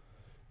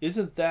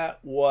 Isn't that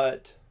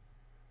what...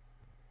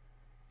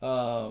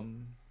 Oh,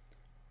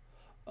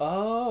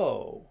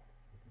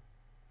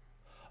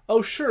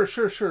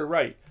 sure,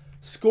 right.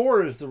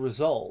 Score is the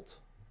result.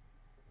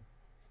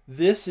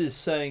 This is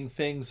saying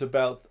things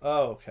about...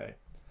 Oh, okay.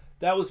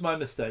 That was my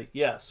mistake.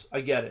 Yes,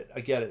 I get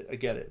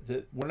it.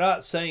 That we're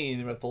not saying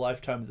anything about the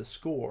lifetime of the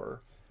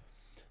score.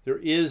 There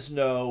is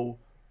no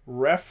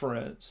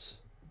reference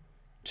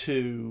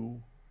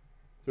to...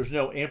 There's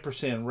no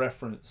ampersand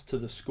reference to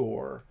the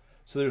score.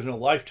 So there's no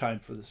lifetime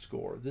for the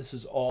score. This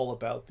is all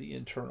about the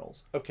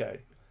internals. Okay,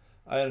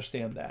 I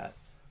understand that.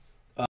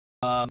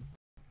 And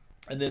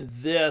then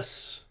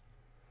this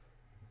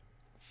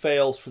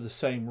fails for the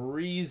same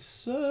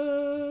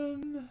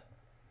reason.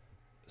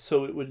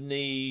 So it would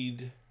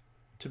need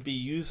to be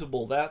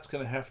usable. That's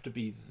going to have to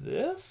be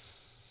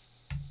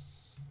this.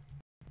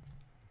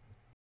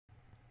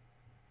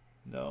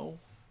 No.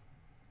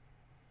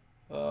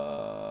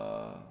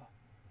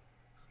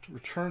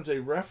 Returns a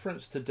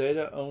reference to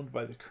data owned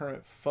by the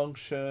current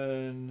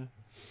function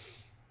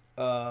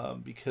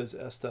because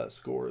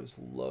s.score is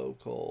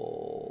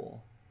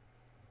local.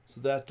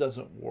 So that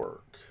doesn't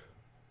work.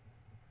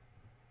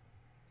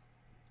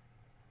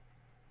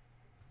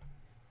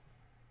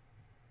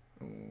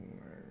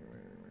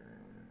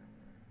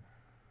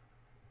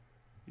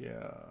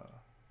 Yeah.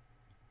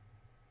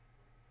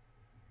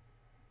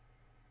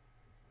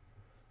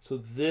 So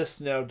this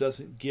now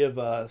doesn't give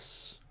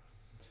us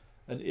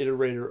an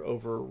iterator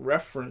over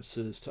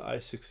references to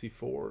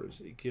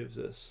I64s, it gives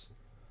us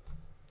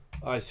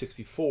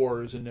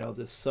I64s, and now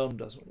this sum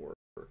doesn't work.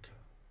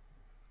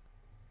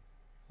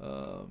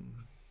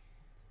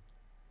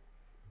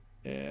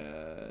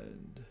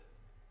 And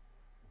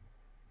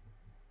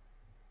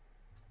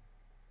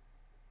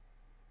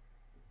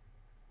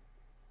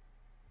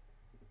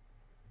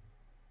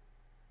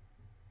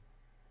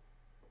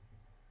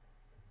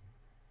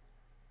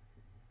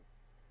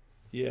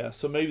yeah,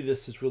 so maybe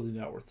this is really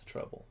not worth the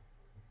trouble.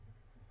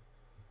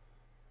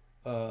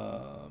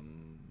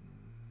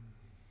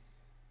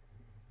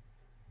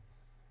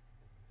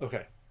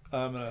 Okay,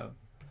 I'm gonna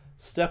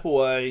step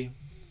away.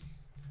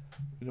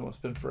 We don't want to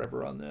spend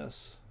forever on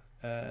this,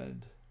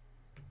 and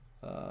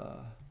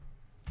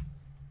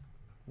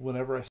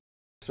whenever I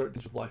start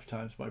things with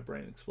lifetimes, my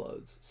brain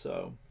explodes.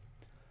 So,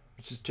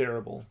 which is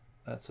terrible.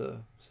 That's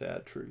a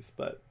sad truth.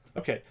 But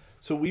okay,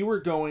 so we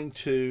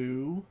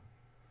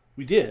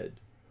did.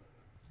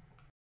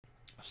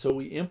 So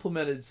we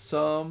implemented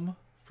sum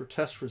for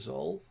test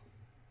result.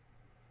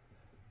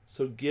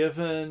 So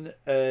given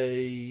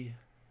a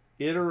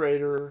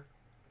iterator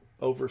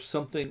over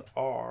something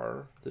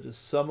R that is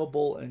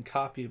summable and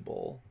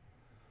copyable,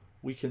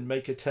 we can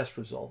make a test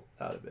result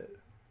out of it.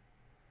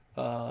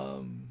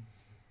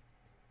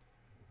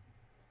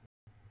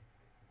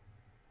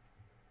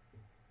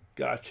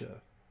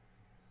 Gotcha.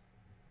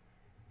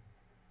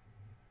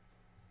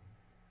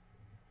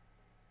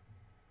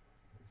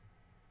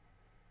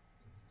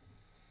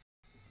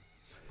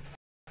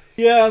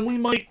 Yeah, and we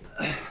might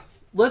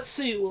let's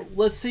see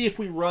if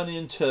we run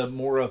into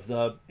more of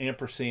the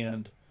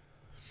ampersand,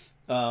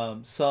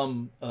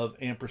 some of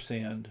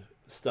ampersand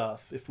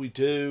stuff. If we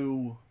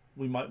do,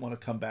 we might want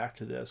to come back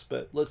to this,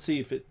 but let's see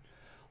if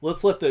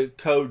let's let the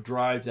code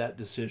drive that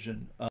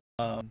decision.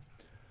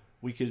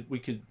 We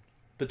could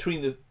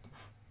between the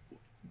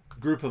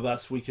group of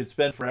us, we could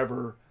spend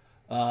forever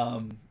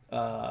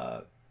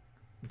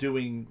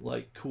doing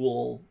like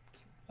cool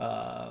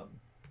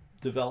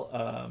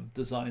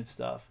design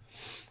stuff.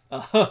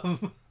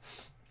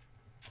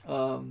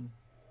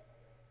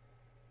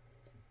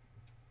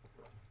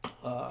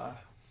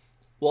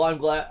 Well, I'm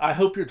glad. I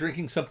hope you're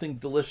drinking something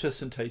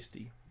delicious and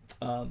tasty.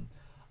 I'm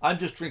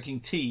just drinking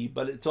tea,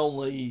 but it's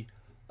only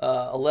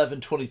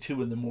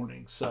 11:22 in the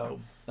morning, so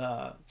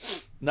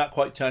not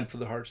quite time for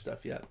the hard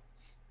stuff yet.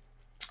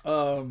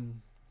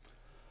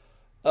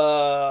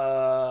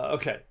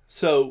 Okay,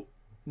 so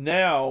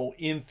now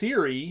in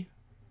theory,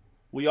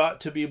 we ought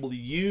to be able to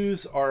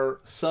use our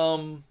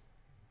sum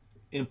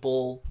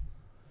impl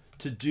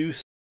to do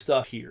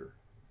stuff here.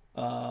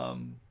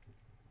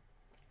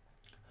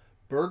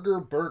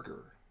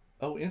 Burger.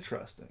 Oh,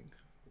 interesting.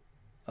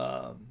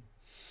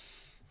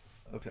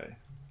 Okay,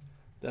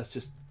 that's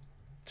just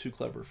too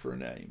clever for a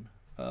name.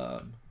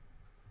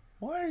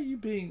 Why are you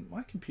being...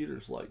 My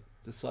computer's like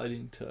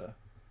deciding to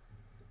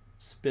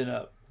spin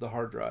up the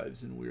hard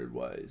drives in weird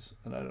ways,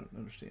 and I don't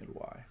understand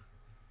why.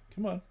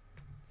 Come on.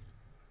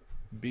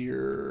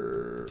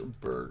 Beer,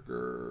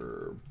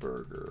 burger.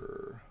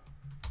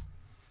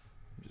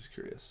 I'm just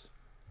curious.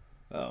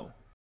 Oh,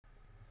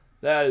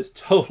 that is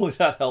totally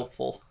not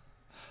helpful.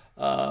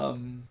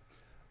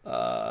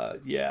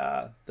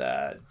 Yeah,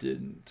 that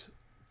didn't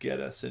get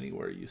us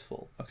anywhere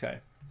useful. Okay.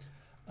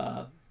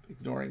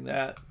 Ignoring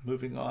that,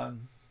 moving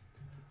on.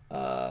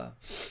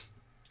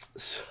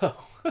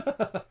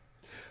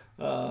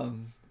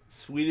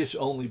 Swedish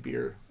only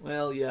beer.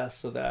 Well, yeah,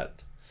 so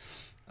that,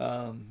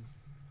 I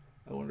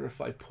wonder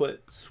if I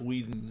put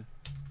Sweden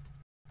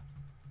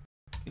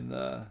in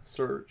the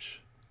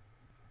search.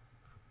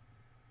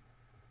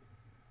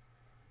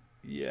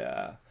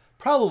 Yeah.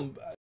 Problem,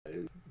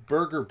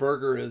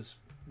 burger is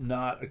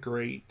not a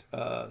great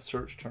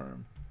search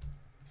term.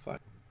 If I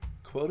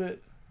quote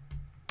it.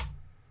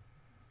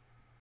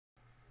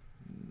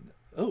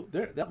 Oh,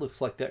 there, that looks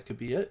like that could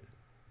be it.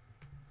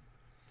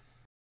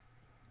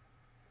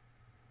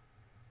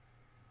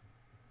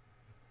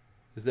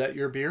 Is that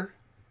your beer?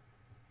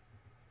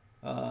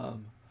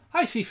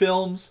 Hi, C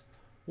Films.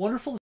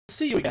 Wonderful to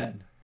see you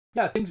again.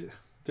 Yeah, things.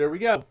 There we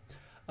go.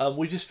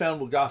 We just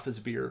found Wgaffa's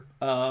beer.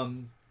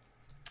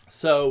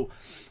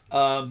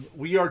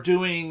 We are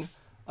doing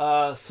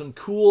some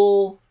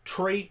cool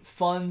trait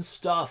fun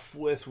stuff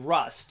with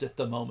Rust at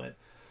the moment.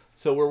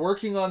 So we're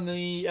working on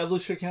the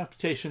evolutionary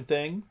computation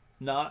thing,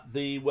 not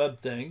the web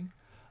thing.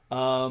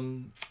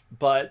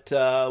 But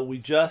we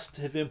just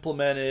have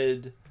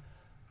implemented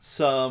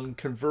some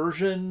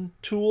conversion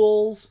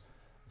tools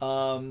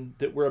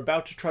that we're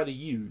about to try to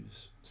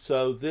use.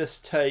 So this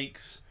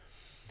takes,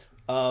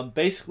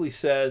 basically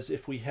says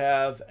if we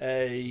have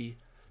a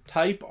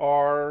type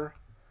R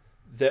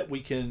that we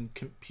can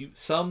compute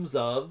sums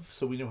of,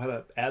 so we know how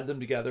to add them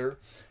together,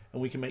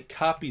 and we can make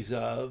copies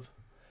of,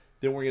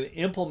 then we're going to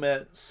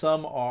implement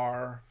sum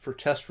R for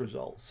test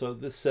results. So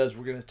this says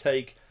we're going to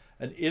take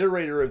an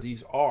iterator of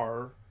these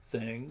R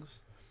things,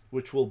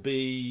 which will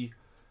be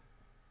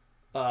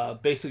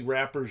basically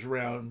wrappers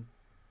around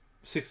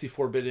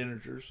 64-bit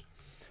integers,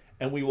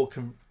 and we will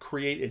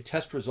create a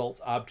test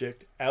results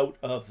object out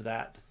of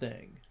that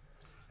thing.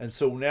 And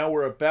so now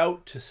we're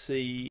about to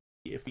see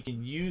if we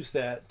can use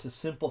that to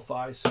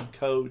simplify some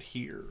code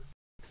here,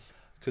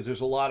 because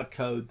there's a lot of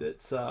code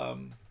that's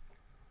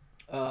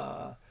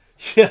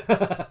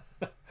yeah,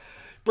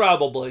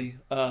 probably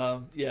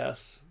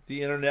yes,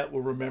 the internet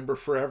will remember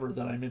forever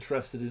that I'm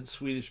interested in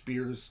Swedish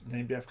beers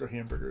named after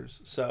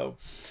hamburgers. So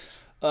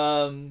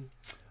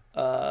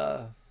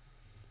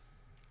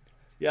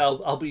yeah,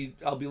 I'll be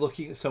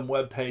looking at some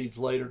web page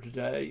later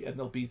today, and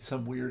there'll be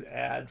some weird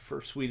ad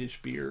for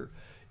Swedish beer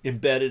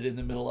embedded in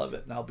the middle of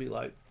it, and I'll be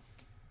like,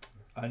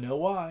 I know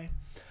why.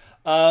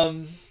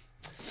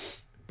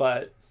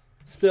 But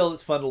still,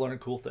 it's fun to learn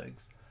cool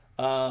things.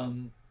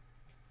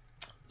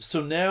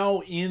 So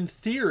now, in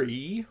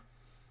theory,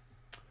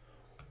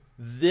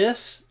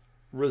 this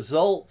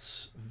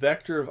results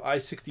vector of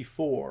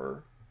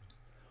I64,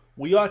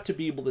 we ought to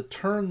be able to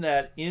turn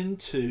that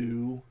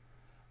into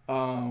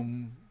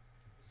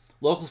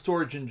local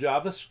storage in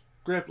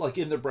JavaScript, like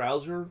in the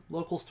browser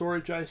local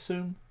storage, I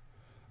assume.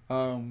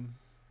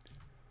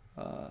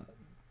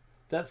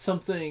 That's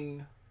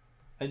something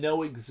I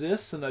know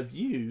exists and I've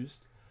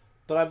used,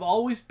 but I've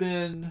always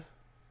been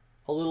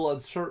a little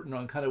uncertain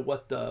on kind of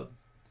what the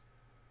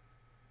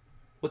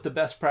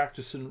best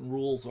practice and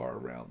rules are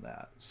around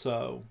that.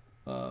 So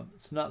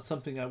it's not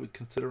something I would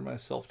consider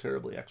myself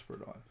terribly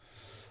expert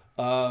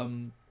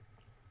on.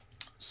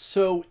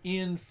 So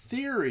in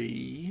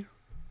theory,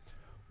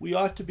 we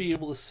ought to be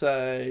able to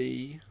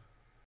say,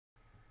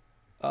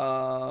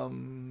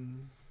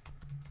 and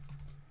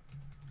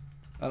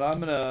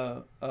I'm going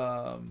to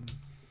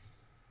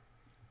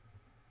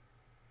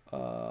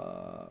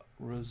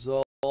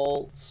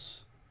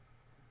results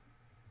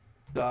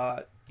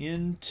dot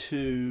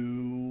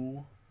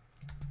into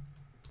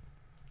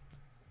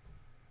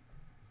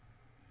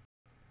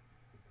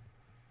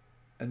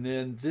and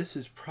then this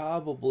is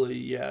probably,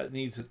 yeah, it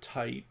needs a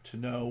type to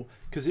know,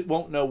 because it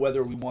won't know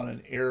whether we want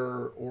an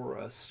error or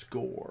a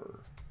score.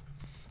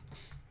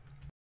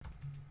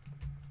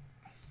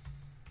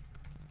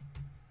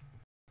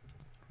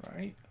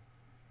 Right?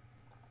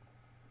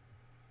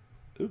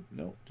 Oop,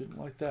 no, didn't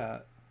like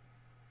that.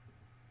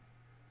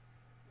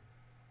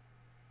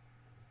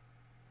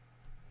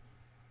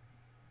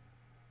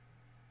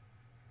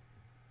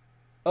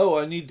 Oh,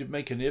 I need to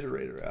make an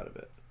iterator out of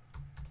it.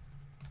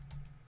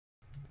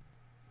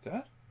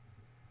 That?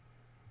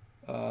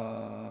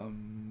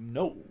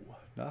 No,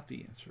 not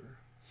the answer.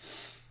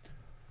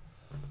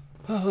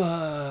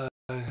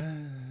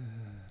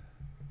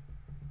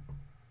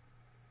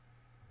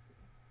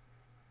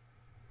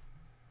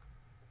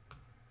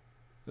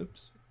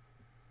 Oops.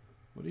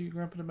 What are you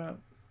grumping about?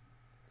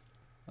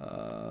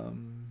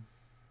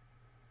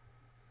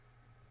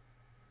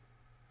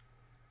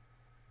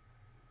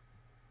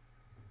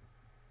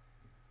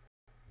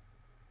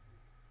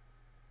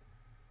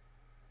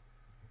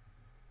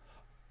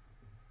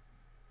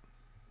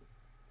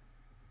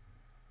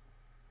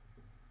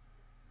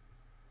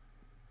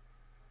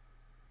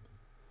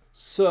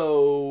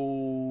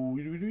 So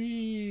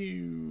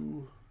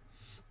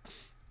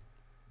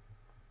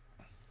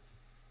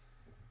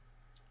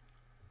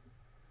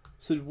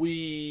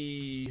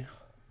we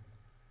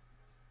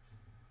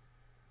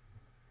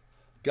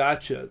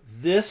gotcha.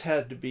 This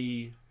had to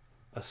be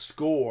a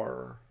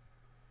score.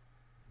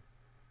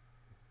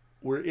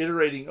 We're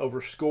iterating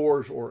over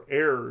scores or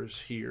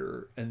errors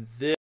here, and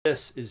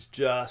this is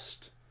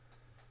just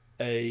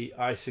a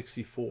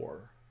I64.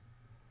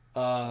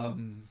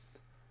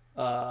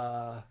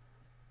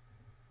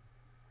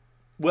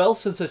 Well,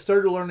 since I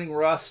started learning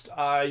Rust,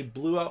 I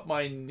blew out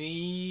my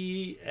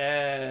knee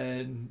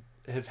and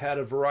have had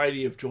a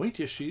variety of joint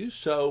issues.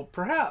 So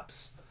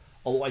perhaps,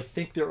 although I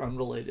think they're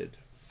unrelated.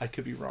 I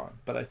could be wrong,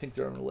 but I think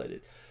they're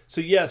unrelated.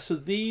 So yeah, so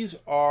these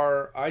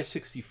are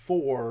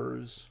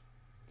I64s,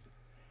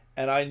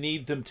 and I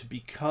need them to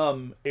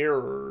become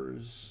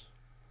errors.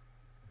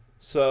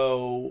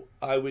 So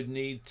I would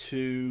need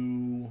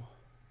to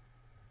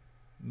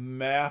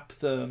map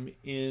them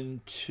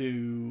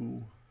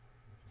into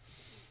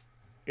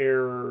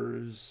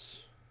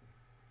errors,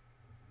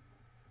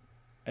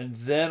 and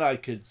then I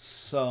could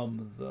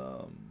sum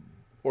them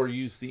or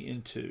use the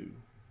into,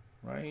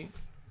 right?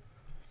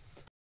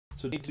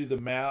 So I need to do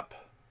the map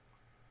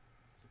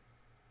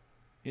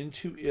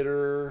into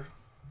iter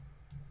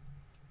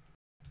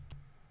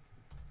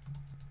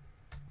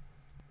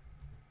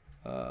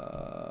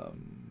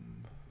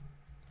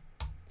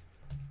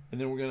and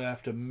then we're going to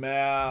have to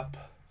map.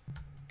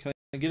 Can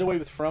I get away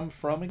with from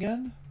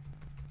again?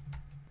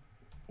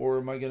 Or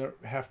am I going to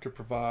have to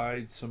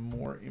provide some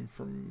more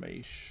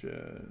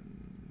information?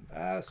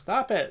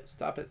 Stop it.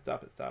 Stop it.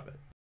 Stop it. Stop it.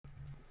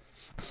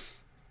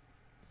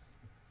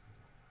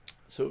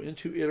 So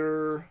into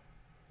iter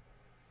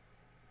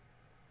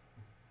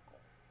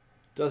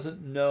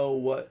doesn't know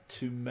what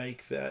to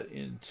make that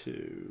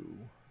into.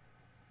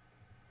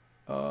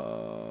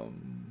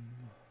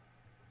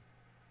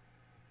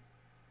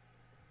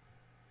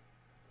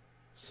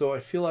 So I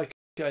feel like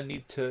I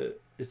need to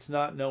it's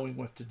not knowing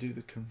what to do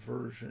the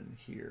conversion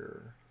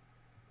here.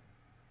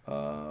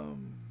 Oh,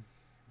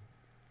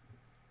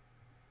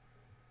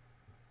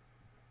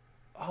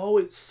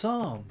 it's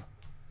sum.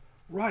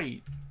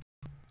 Right.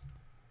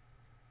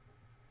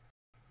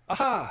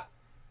 Aha!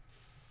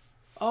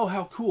 Oh,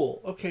 how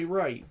cool. Okay,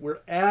 right.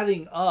 We're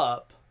adding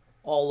up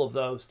all of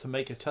those to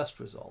make a test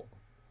result.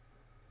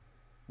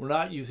 We're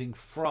not using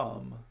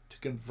from to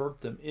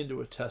convert them into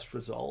a test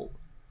result.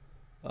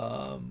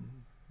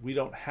 We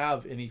don't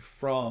have any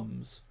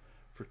froms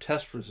for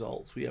test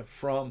results. We have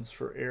froms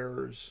for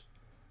errors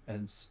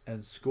and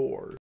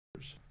scores.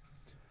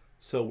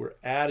 So we're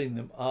adding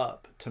them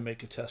up to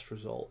make a test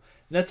result.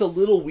 And that's a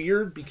little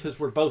weird because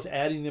we're both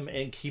adding them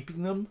and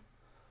keeping them.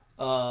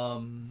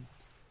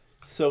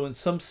 So in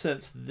some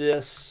sense,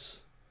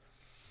 this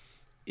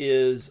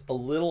is a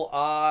little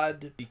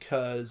odd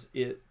because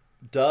it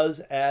does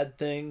add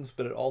things,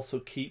 but it also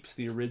keeps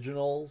the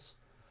originals.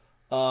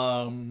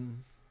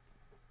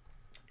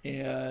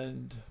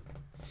 And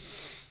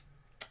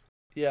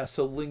yeah,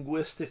 so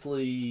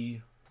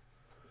linguistically,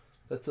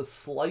 that's a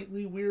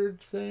slightly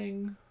weird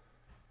thing,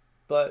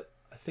 but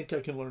I think I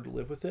can learn to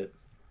live with it.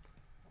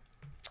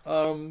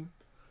 And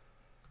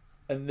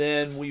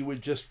then we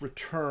would just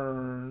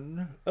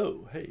return,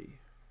 oh, hey.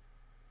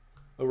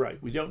 Oh,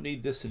 right, we don't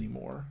need this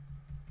anymore.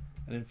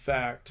 And in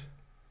fact,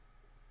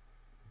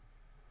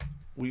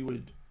 we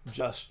would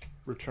just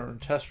return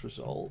test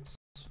results,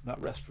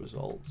 not rest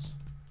results.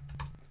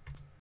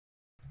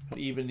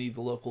 We even need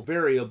the local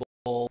variable.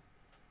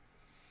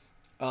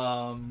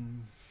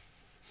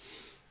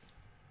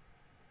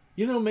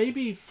 You know,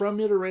 maybe from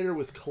iterator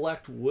with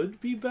collect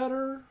would be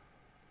better,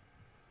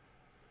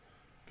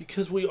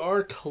 because we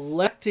are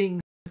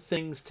collecting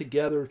things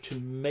together to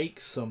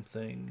make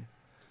something,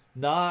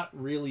 not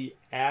really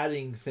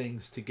adding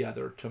things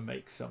together to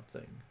make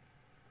something.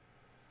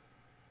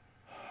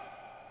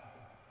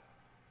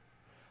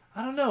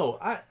 I don't know.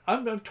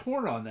 I'm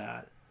torn on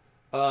that.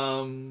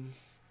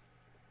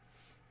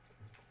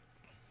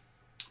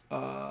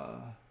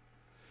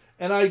 And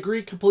I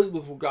agree completely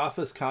with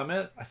Wgaffa's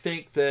comment. I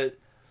think that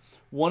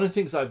one of the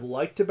things I've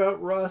liked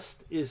about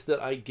Rust is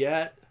that I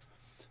get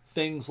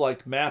things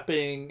like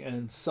mapping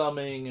and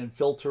summing and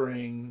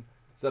filtering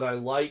that I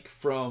like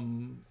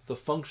from the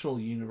functional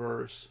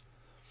universe,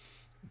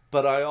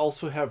 but I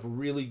also have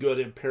really good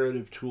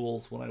imperative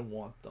tools when I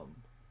want them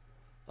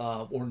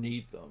or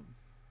need them.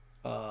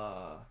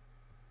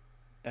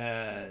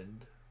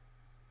 And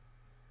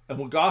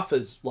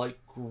Wgaffa's like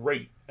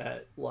great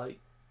at, like,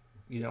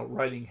 you know,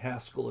 writing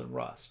Haskell and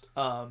Rust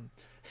and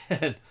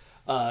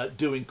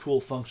doing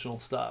cool functional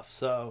stuff.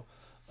 So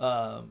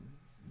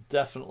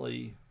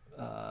definitely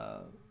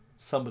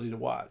somebody to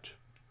watch.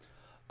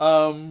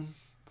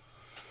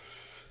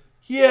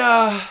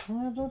 Yeah.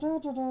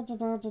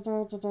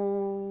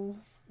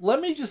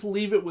 Let me just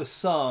leave it with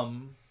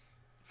some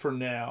for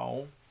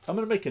now. I'm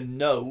going to make a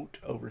note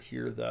over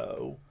here,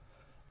 though.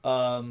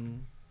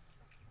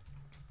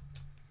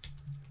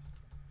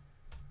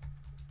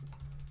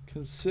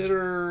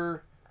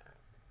 Consider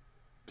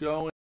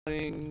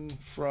going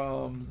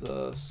from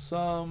the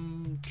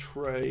sum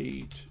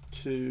trait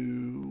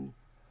to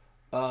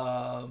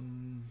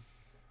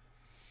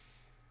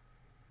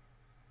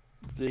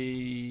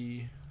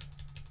the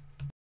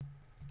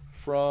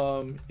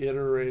from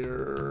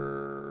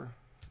iterator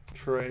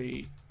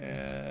trait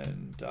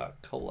and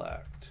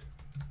 .collect.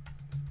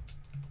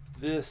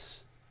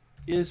 This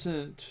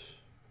isn't,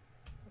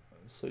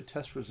 so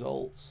test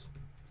results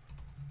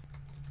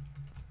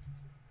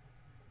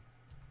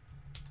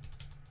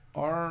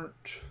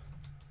aren't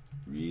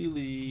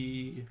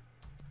really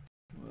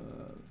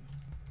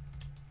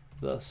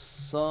the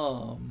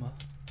sum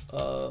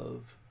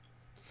of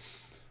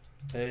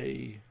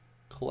a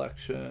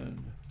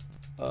collection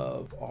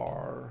of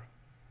R,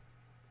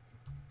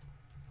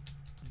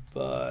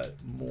 but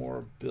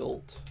more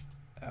built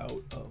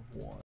out of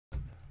one.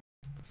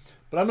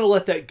 But I'm going to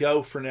let that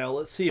go for now.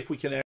 Let's see if we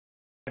can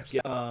actually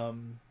get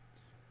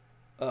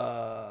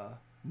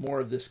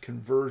more of this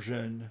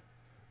conversion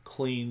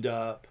cleaned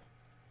up.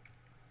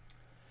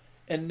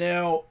 And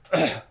now,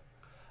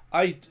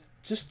 I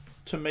just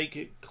to make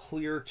it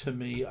clear to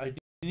me, I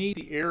need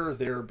the error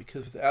there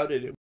because without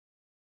it, it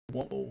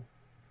won't know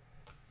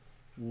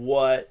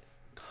what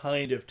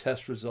kind of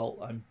test result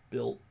I'm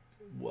built.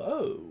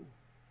 Whoa.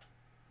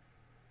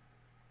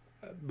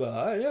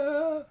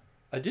 But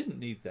I didn't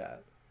need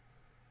that.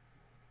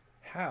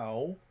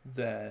 How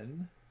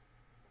then?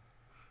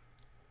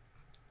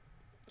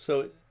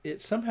 So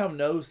it somehow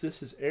knows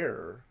this is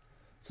error.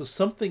 So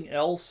something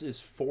else is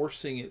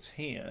forcing its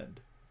hand.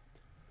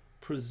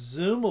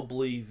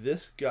 Presumably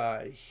this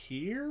guy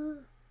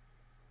here.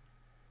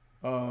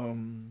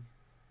 And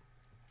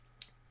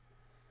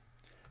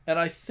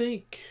I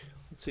think,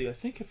 let's see, I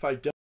think if I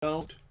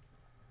don't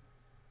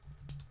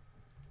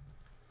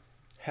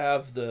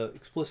have the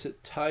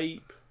explicit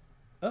type,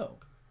 oh,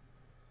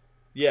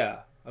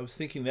 yeah, I was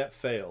thinking that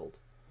failed.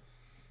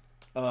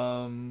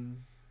 Oh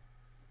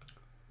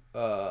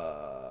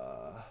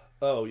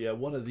yeah,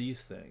 one of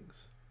these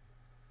things.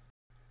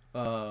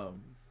 I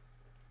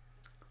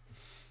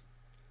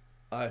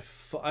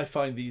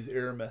find these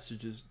error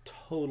messages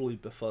totally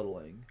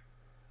befuddling.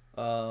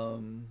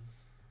 And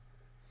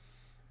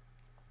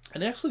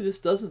actually, this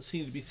doesn't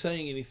seem to be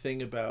saying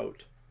anything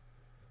about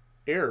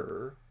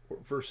error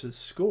versus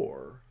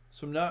score.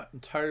 So I'm not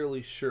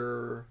entirely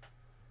sure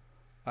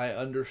I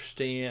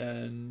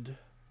understand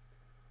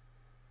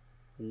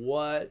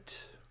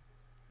what...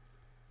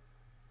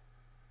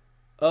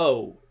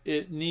 Oh,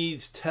 it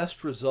needs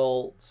test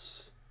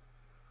results.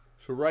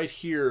 So right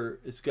here,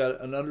 it's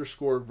got an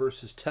underscore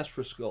versus test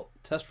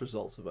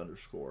results of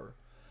underscore.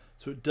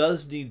 So it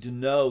does need to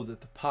know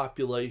that the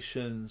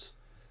population's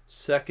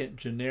second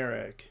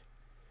generic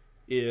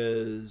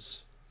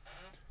is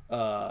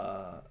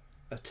a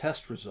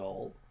test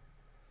result.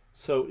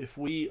 So if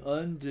we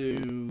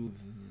undo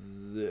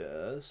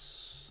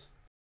this,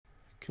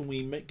 can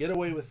we get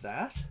away with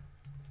that?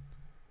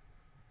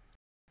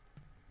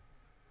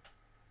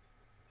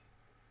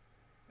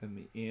 And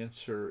the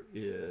answer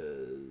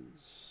is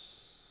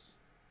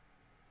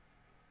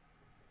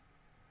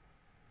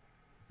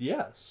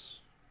yes.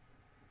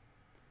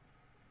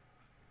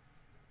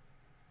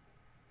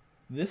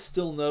 This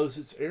still knows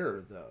its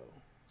error, though.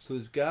 So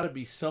there's got to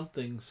be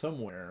something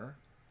somewhere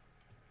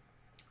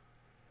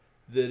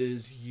that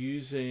is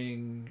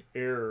using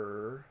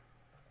error.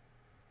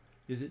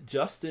 Is it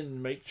just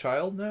in make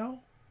child now?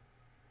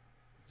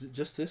 Is it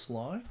just this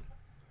line?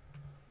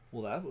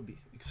 Well, that would be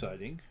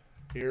exciting.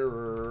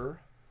 Error.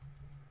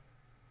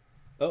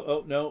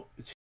 Oh, no,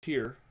 it's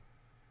here.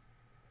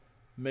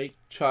 Make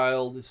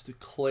child is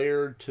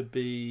declared to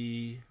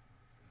be...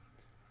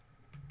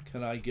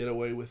 Can I get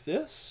away with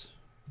this?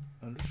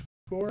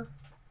 Underscore.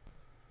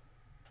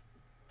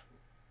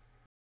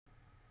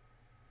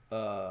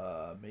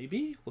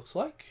 Maybe, looks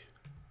like.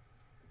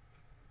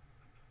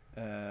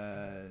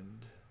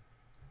 And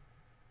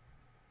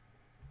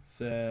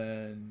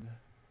then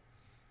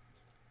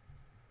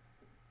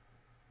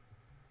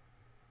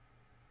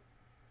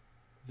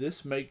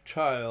this make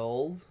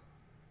child,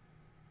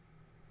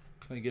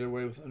 can I get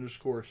away with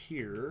underscore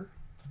here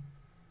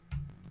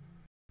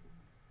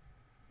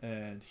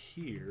and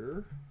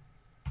here?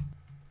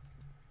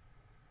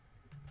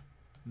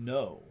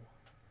 No,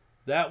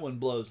 that one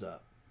blows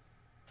up.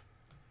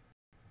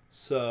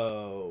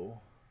 So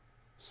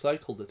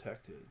cycle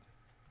detected.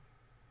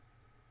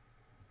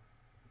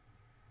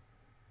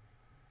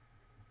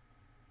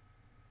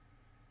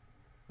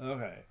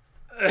 Okay.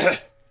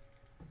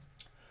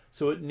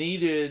 So it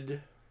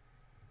needed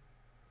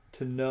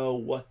to know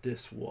what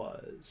this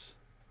was.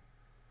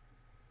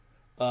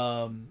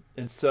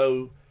 And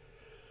so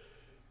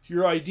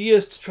your idea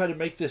is to try to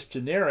make this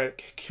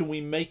generic. Can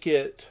we make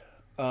it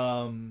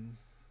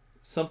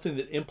something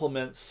that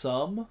implements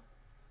some,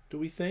 do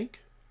we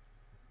think?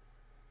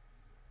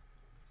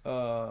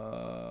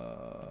 Well,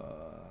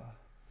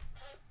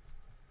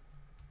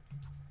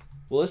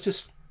 let's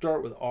just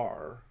start with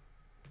R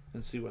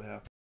and see what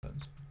happens.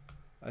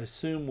 I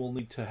assume we'll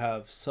need to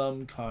have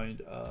some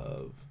kind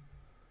of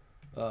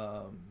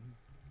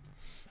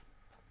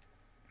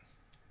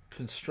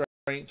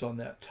constraints on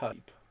that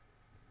type.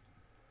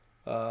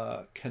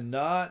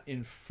 Cannot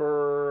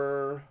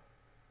infer...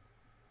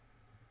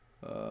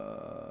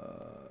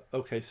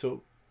 okay,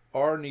 so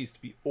R needs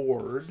to be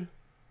ORed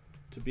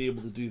to be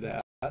able to do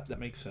that. That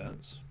makes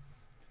sense.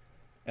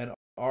 And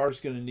R is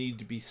going to need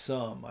to be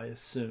some, I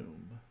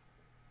assume.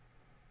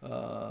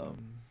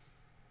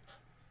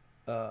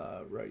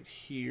 Right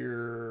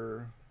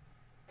here.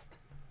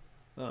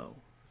 Oh,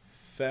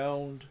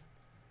 found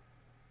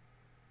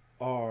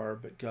R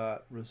but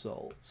got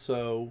result.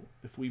 So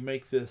if we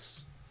make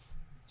this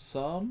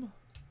sum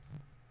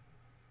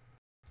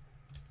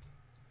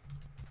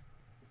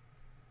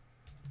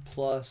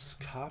plus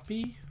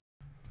copy,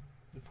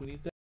 if we need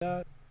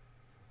that,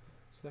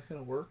 is that going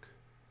to work?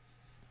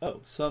 Oh,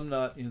 sum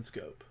not in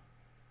scope.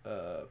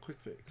 Quick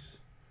fix.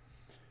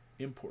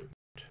 Import.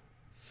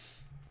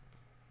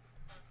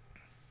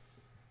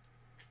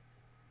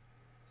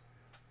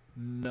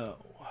 No.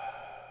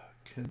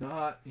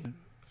 Cannot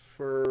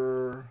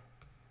infer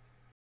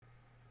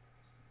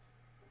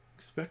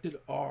expected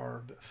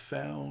R but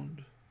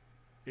found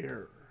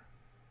error.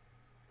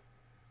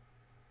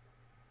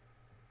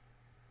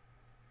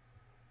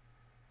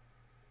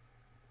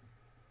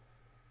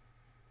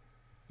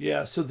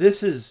 Yeah, so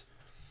this is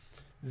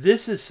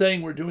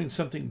saying we're doing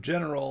something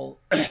general,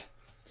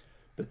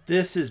 but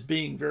this is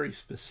being very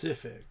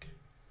specific.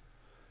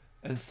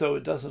 And so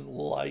it doesn't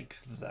like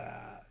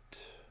that.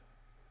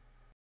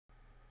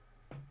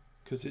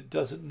 Because it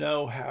doesn't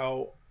know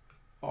how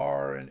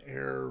R and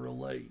error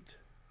relate.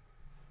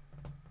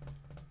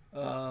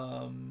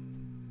 What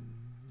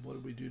do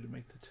we do to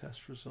make the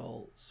test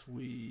results?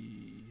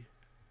 We...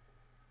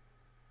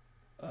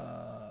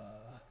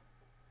 oh,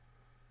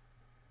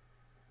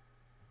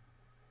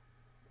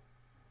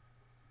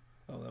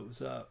 that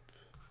was up.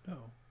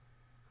 No.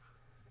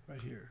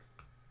 Right here.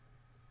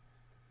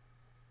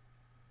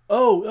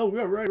 Oh,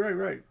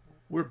 right.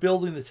 We're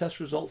building the test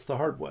results the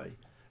hard way,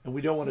 and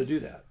we don't want to do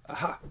that.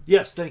 Aha.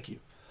 Yes, thank you.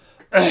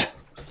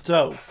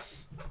 So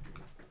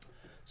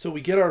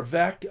we get our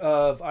vec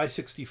of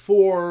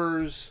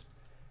I64s,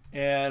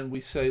 and we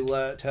say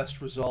let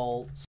test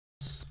results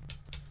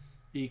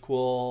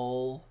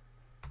equal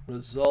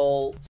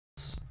results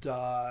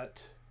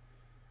dot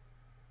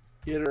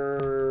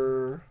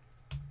iter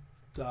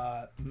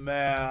dot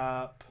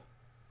map,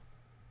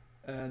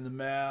 and the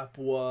map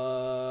was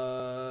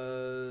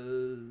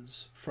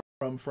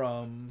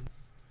from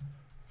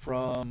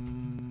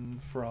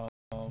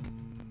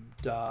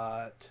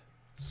dot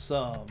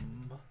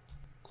sum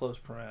close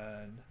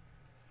paren,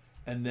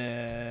 and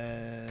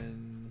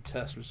then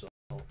test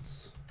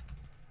results,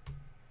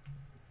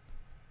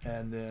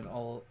 and then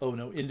all, oh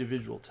no,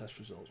 individual test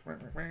results.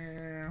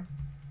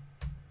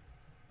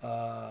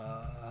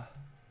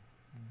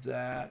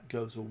 That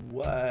goes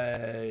away,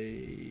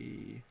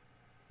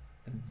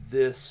 and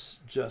this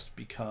just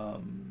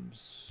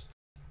becomes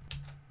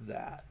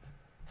that.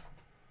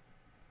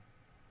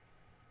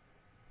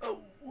 Oh,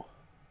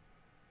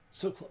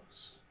 so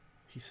close,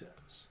 he says.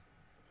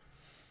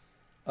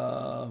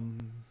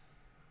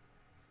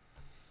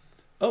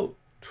 Oh,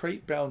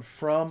 trait bound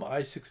from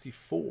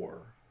I64.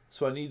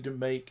 So I need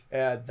to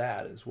add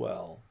that as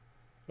well.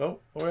 Oh,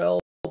 well,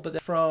 but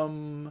that's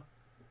from,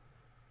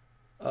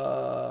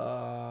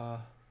 oh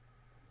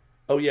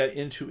yeah,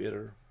 into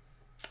iter.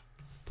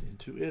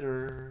 Into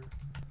iter.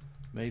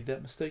 Made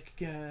that mistake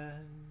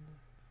again.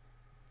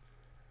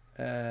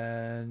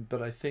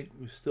 But I think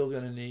we're still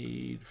going to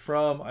need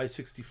from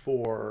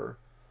I64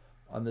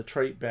 on the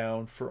trait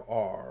bound for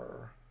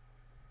R.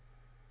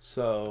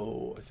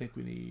 So I think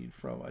we need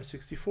from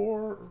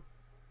I64.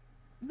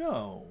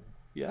 No.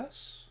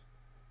 Yes.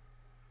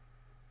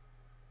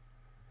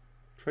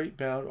 Trait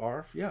bound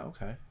R. Yeah,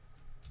 okay.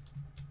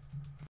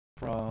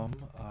 From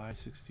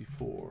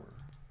I64.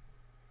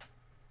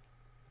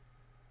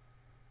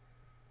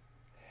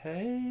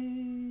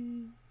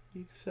 Hey,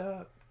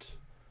 except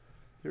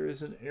there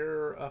is an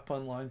error up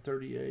on line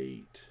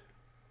 38.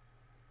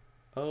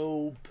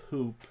 Oh,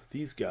 poop.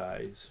 These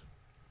guys.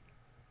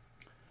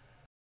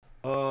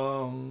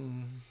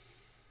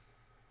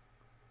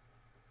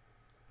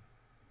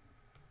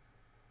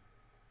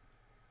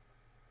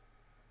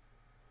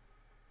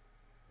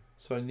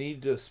 So I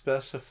need to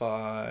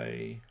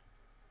specify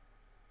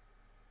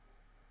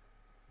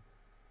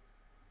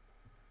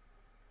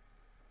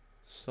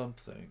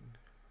something.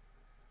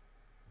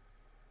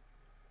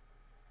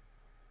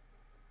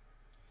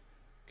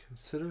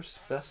 Consider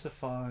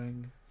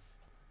specifying,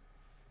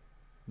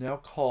 now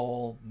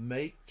call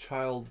make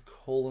child :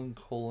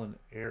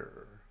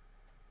 error.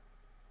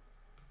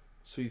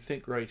 So you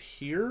think right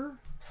here?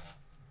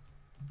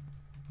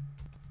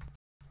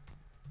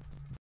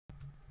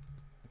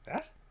 Like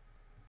that?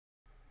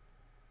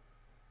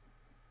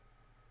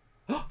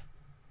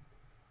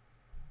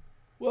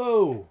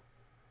 Whoa.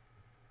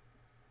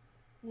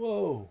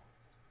 Whoa.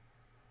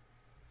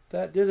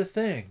 That did a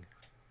thing.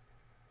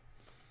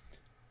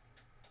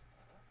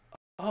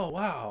 Oh,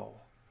 wow.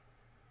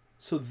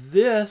 So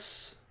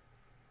this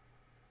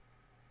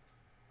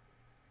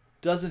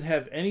doesn't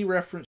have any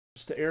reference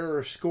to error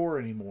or score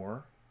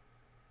anymore.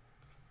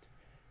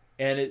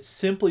 And it's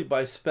simply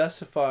by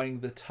specifying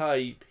the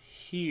type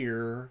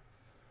here,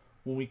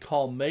 when we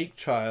call make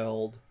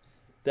child,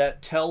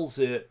 that tells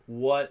it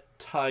what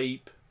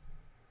type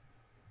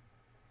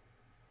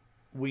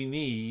we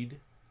need,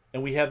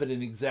 and we have it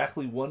in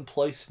exactly one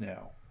place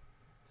now.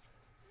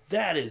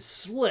 That is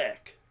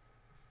slick.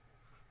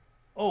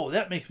 Oh,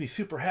 that makes me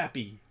super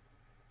happy.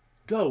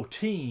 Go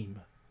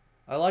team.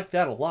 I like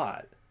that a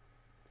lot.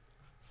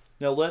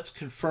 Now let's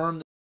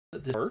confirm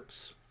that this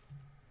works.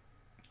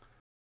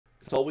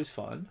 It's always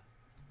fun.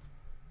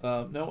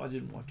 No, I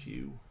didn't want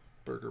you.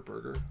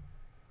 Burger.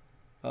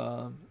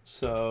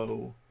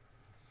 So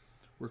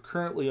we're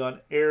currently on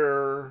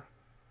error.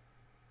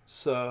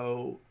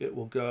 So it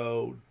will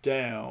go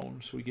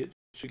down. So we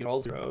should get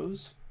all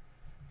zeros.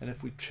 And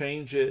if we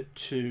change it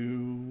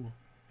to,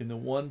 in the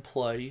one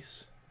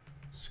place,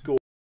 score,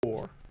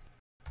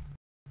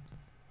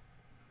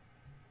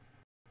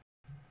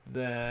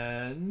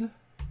 then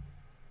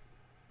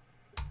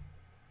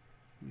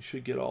we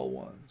should get all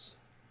ones.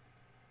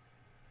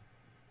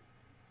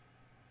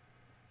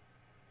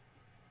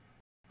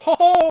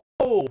 Oh!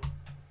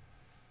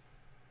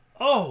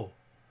 Oh!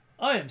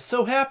 I am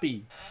so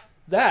happy.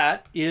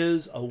 That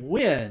is a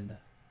win.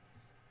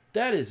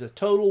 That is a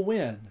total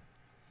win.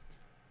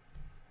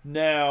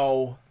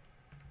 Now,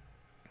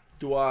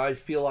 do I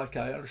feel like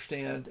I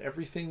understand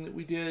everything that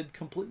we did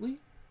completely?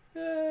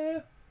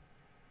 I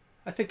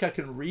think I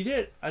can read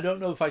it. I don't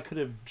know if I could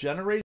have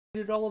generated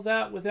all of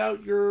that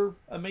without your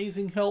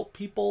amazing help,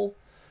 people.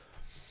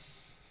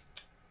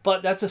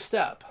 But that's a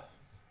step.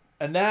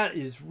 And that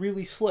is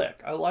really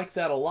slick. I like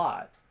that a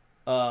lot.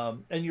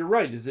 And you're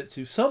right,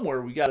 esitsu.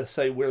 Somewhere we got to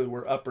say whether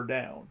we're up or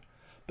down.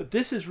 But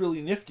this is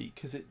really nifty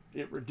because it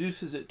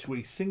reduces it to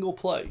a single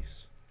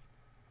place.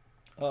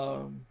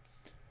 That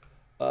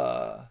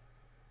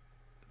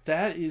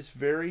is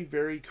very,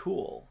 very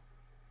cool.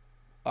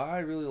 I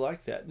really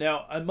like that.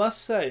 Now, I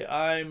must say,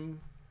 I'm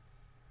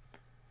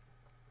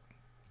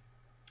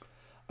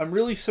I'm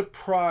really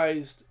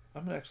surprised.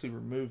 I'm going to actually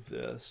remove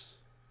this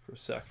for a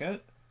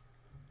second.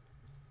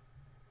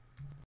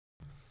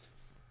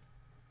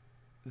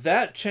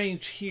 That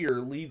change here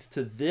leads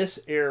to this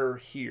error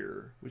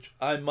here, which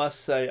I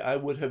must say I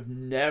would have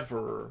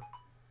never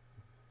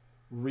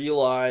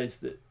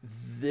realized that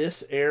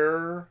this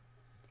error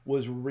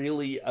was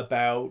really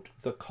about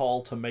the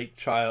call to make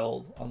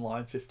child on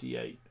line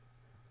 58.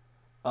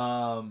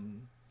 I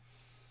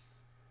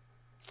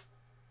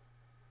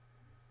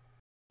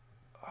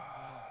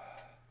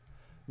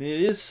mean,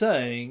 it is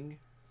saying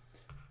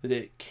that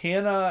it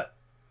cannot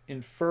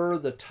infer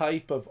the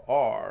type of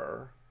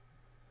R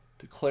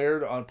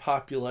declared on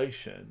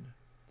population,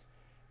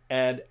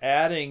 and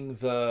adding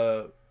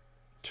the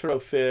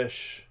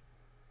turbofish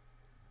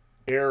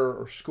error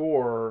or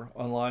score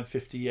on line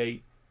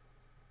 58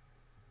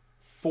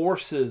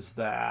 forces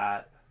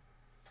that.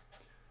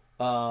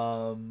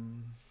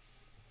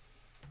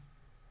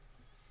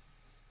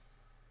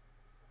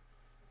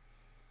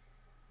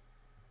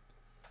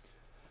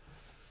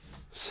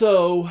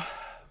 So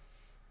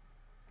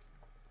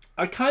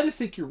I kind of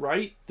think you're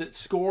right that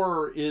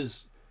score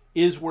is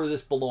where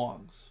this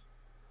belongs.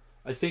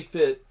 I think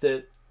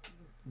that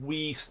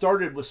we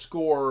started with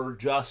score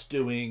just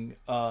doing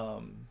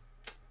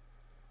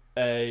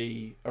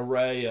a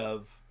array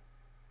of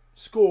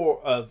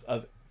score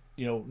of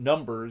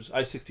numbers,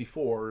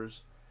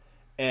 I-64s,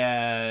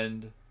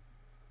 and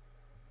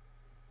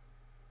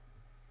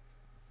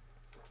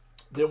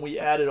then we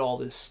added all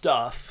this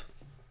stuff.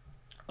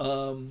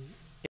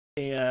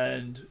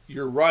 And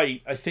you're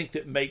right. I think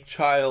that make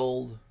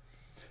child,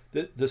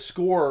 that the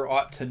score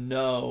ought to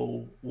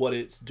know what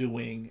it's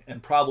doing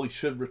and probably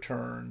should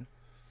return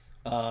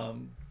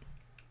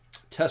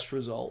test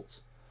results.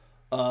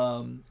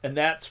 And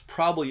that's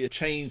probably a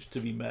change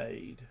to be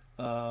made.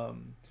 So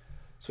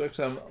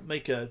actually, I'll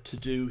make a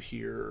to-do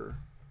here.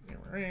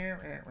 Actually,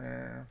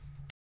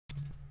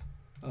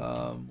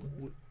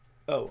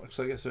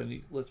 I guess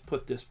let's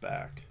put this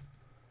back.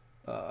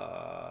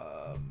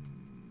 I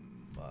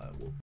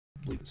will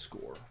leave the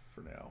score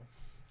for now.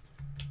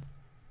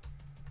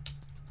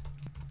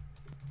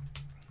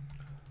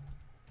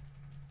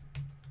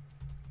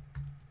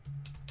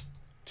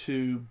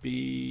 To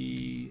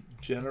be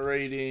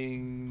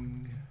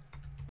generating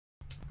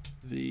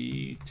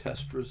the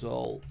test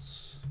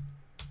results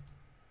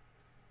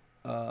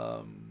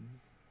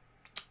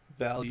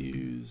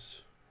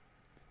values,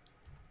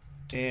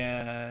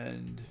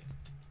 and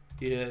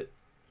it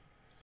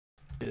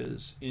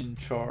is in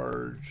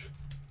charge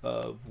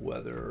of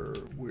whether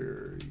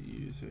we're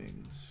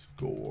using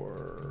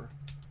score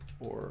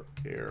or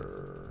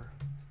error.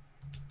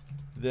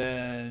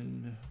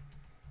 Then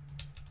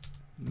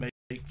make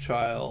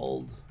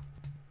child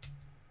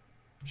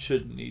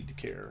shouldn't need to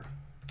care.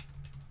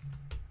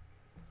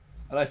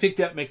 And I think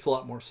that makes a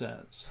lot more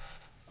sense.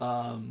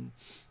 But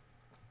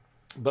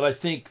I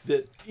think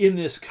that in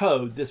this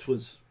code, this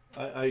was,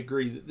 I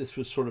agree that this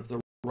was sort of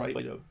the right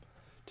way to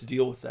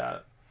deal with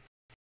that.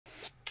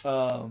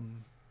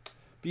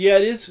 But yeah,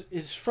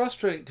 it's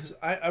frustrating because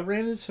I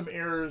ran into some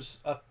errors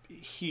up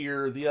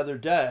here the other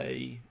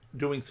day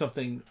doing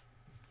something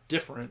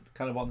different,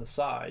 kind of on the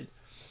side.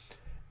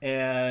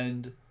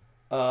 And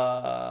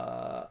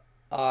I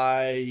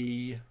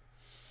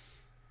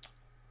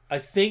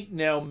think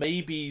now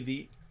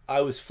maybe I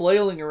was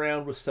flailing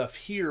around with stuff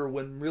here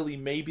when really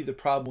maybe the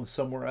problem was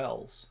somewhere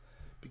else,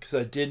 because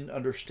I didn't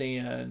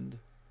understand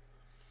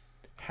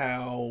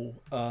how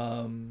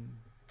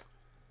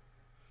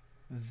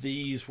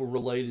these were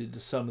related to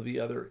some of the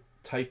other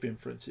type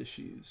inference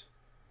issues.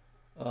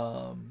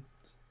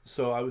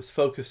 So I was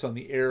focused on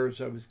the errors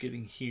I was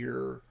getting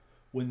here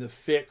when the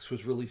fix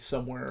was really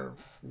somewhere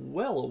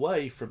well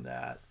away from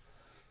that.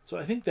 So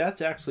I think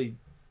that's actually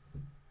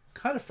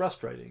kind of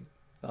frustrating.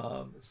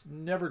 It's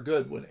never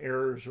good when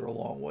errors are a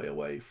long way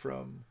away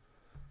from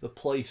the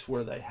place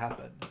where they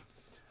happen.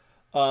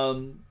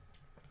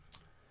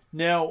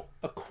 Now,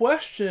 a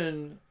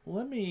question,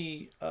 let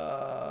me,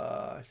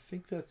 I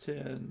think that's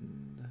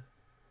in,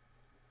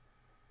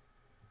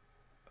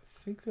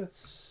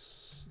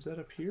 is that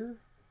up here?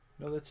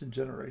 No, that's in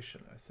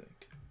generation, I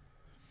think.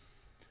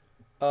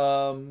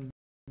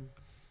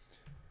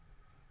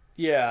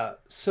 Yeah,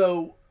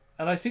 so,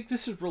 and I think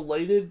this is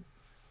related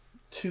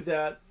to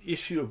that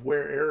issue of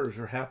where errors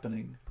are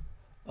happening.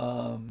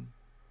 Actually,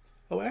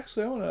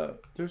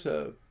 there's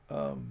a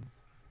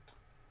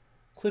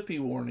Clippy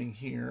warning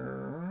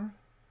here.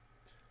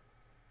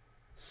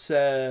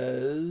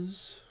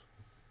 Says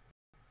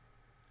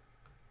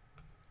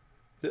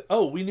that,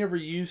 we never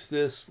used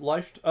this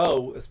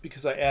it's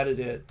because I added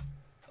it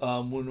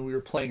when we were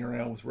playing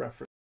around with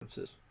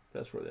references.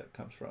 That's where that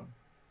comes from.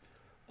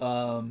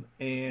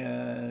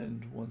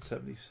 And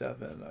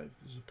 177,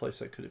 there's a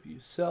place I could have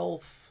used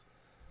self.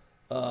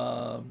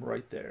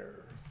 Right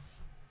there.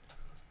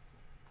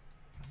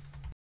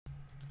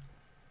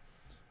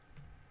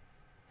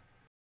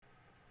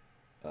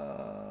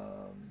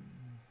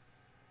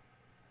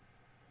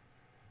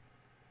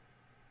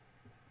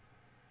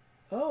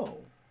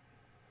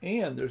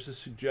 And there's a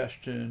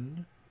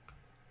suggestion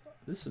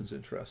this is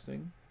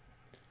interesting.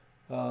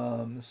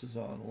 This is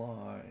on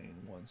line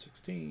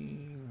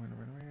 116.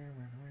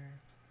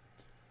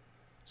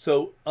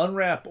 So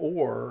unwrap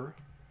or,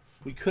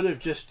 we could have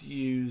just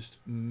used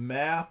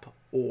map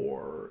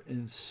or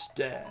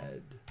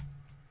instead.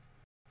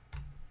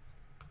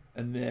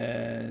 And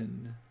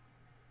then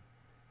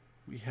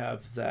we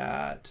have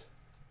that,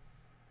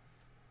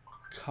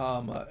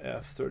 comma,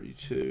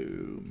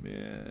 F32,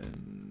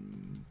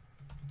 min,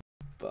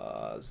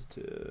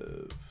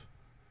 positive.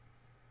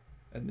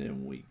 And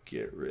then we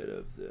get rid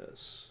of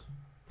this.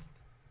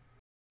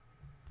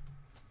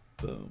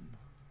 Boom.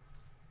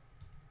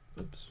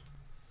 Oops.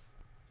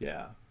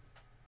 Yeah.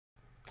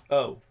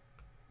 Oh.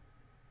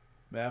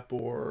 Map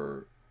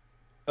or,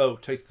 oh,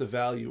 takes the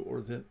value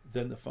or then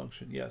the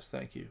function. Yes,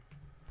 thank you.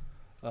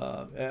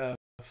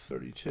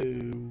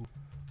 F32,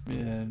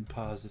 min,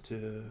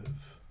 positive,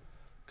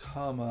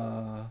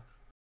 comma,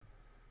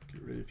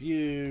 get rid of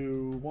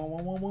you,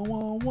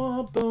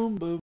 boom, boom,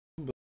 boom.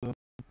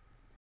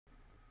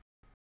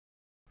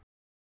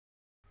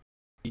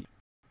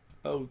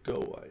 Oh, go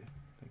away.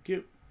 Thank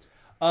you.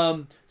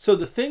 So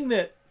the thing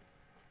that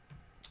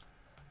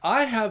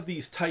I have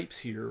these types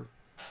here,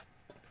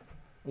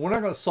 we're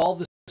not going to solve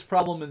this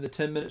problem in the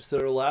 10 minutes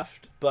that are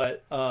left,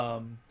 but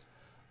I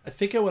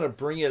think I want to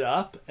bring it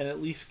up and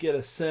at least get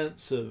a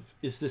sense of,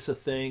 is this a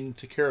thing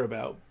to care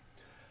about?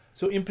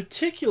 So in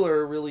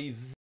particular, really,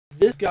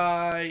 this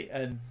guy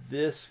and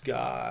this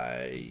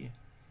guy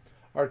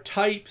are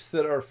types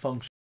that are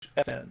function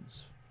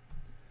fns.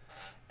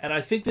 And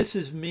I think this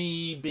is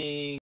me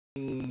being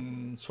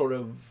sort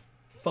of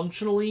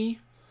functionally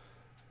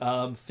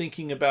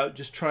thinking about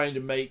just trying to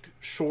make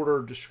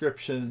shorter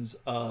descriptions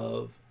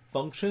of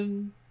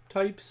function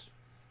types.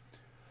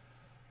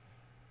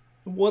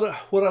 What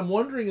I'm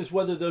wondering is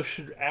whether those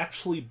should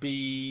actually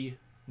be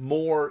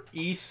more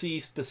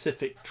EC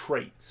specific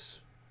traits.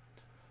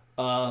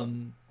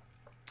 That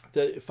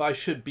if I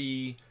should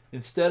be,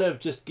 instead of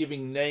just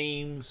giving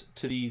names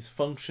to these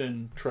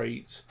function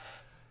traits,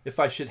 if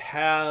I should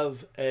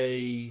have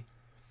a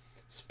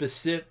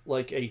specific,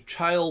 like a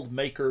child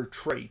maker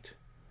trait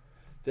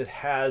that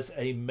has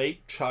a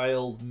make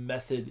child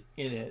method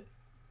in it,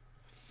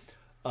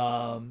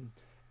 and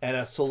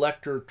a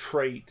selector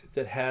trait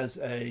that has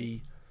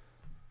a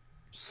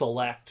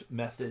select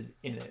method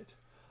in it.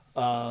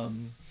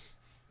 And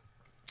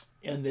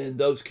then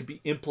those could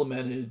be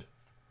implemented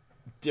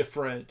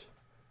different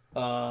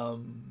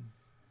oh.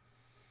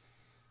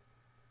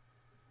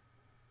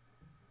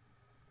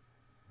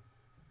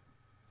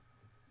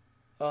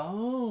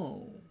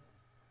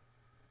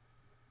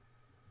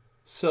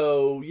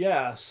 So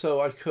yeah,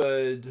 so I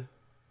could,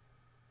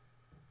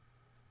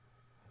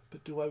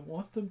 but do I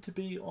want them to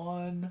be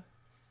on?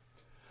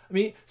 I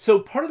mean, so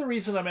part of the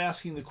reason I'm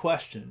asking the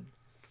question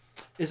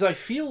is I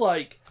feel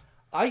like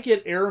I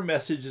get error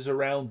messages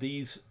around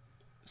these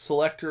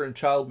selector and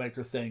child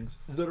maker things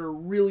that are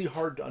really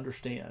hard to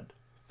understand.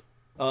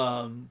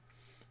 And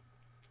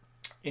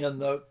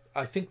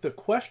I think the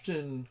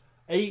question,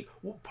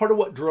 part of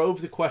what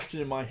drove the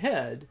question in my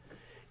head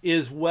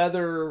is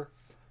whether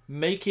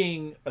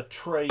making a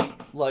trait,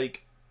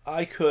 like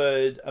I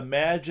could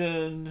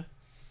imagine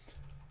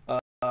a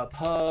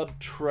pub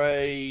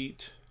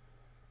trait,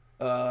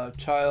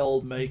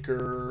 child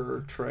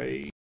maker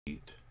trait,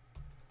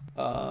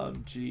 GR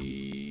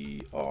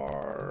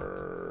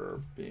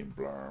beam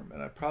blarm,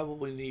 and I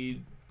probably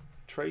need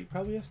trait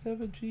probably has to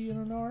have a G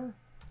and an R,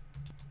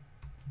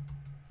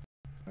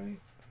 right?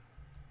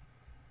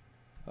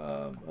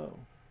 Oh,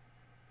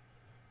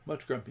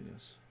 much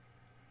grumpiness.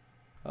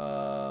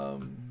 Oh,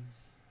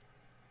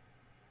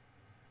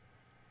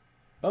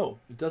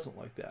 it doesn't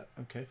like that.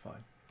 Okay,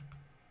 fine.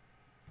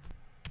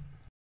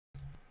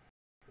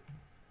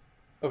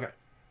 Okay.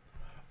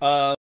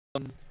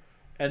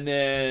 And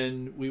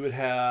then we would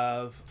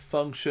have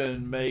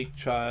function make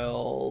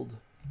child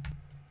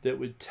that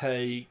would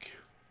take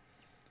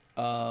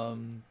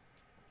an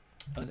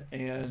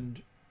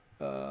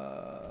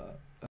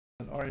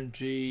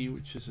RNG,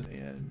 which is an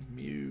and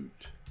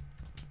mute,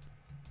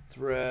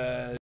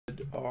 thread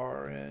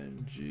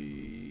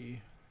RNG,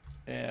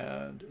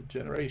 and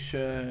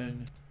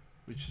generation,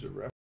 which is a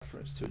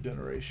reference to a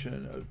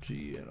generation of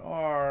G and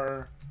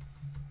R,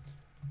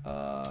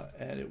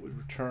 and it would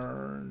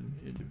return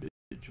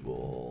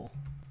individual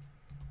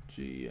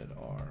G and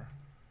R.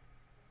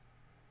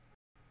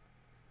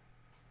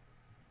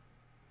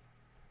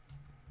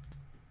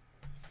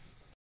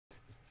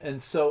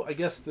 And so I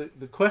guess the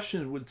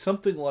question, would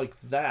something like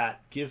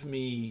that give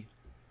me,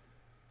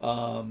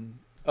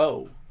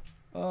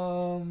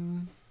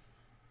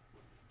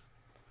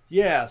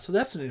 yeah, so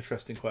that's an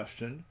interesting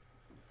question.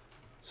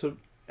 So,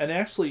 and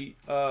actually,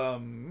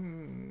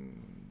 and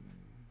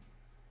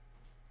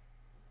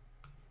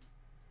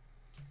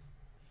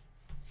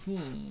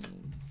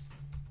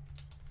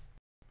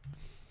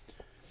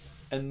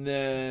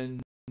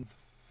then,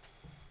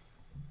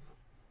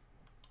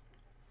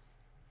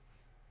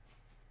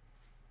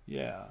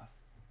 yeah,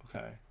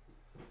 okay.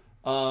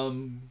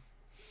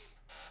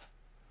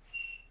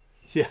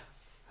 Yeah.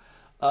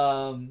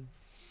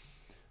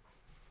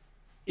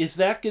 is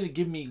that going to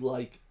give me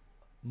like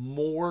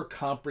more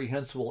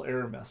comprehensible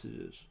error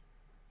messages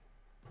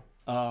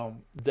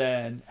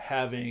than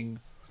having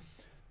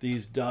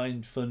these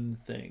fun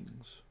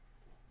things?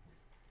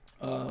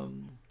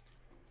 And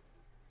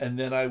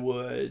then I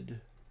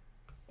would,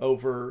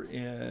 over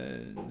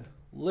in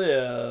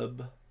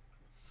lib,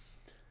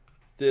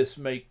 this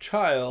make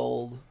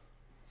child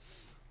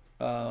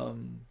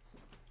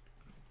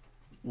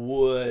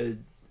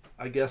would,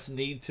 I guess,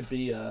 need to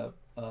be a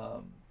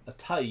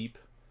type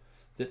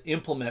that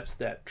implements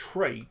that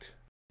trait.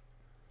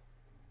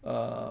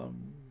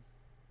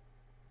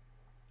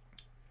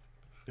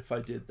 If I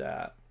did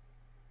that.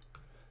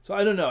 So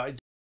I don't know. I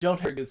don't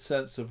have a good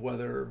sense of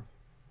whether...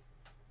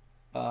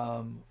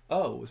 oh,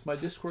 was my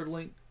Discord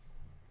link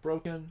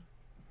broken?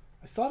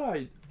 I thought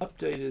I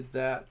updated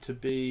that to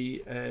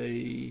be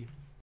a...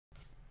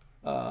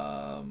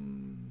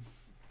 an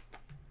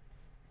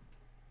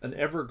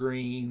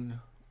evergreen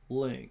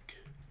link.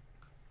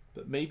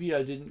 But maybe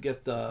I didn't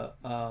get the...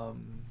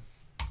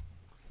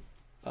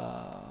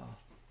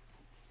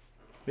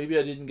 maybe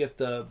I didn't get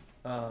the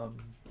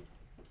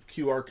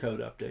QR code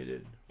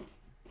updated.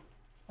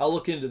 I'll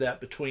look into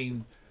that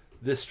between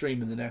this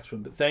stream and the next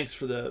one. But thanks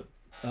for the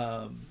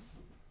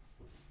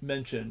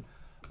mention.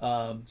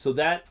 So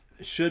that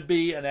should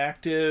be an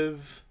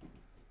active...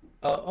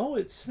 oh,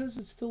 it says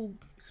it still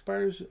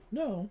expires.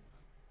 No.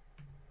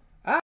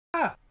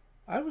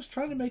 I was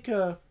trying to make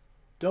a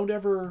don't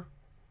ever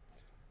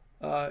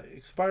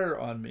expire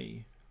on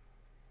me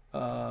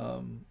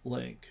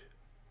link.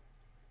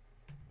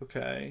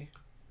 Okay.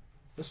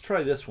 Let's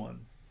try this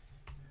one.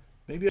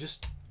 Maybe I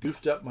just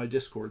goofed up my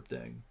Discord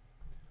thing.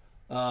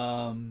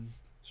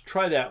 Let's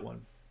try that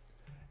one.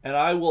 And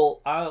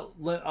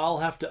I'll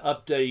have to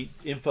update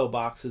info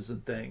boxes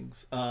and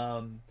things.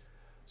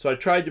 So I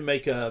tried to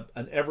make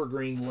an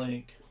evergreen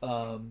link,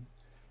 and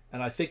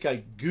I think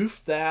I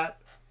goofed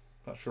that.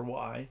 Not sure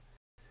why.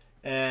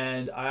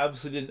 And I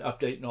obviously didn't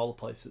update in all the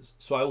places.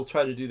 So I will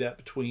try to do that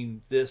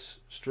between this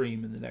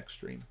stream and the next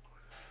stream.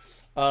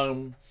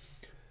 And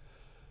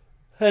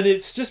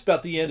it's just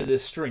about the end of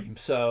this stream,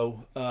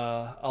 so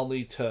I'll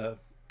need to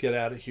get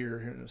out of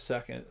here in a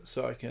second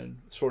so I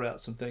can sort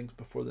out some things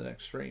before the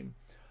next stream.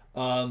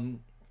 I'll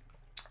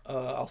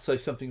say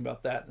something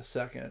about that in a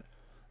second.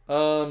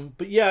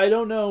 But yeah, I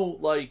don't know,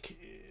 like,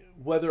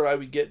 whether I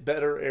would get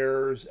better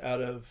errors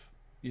out of,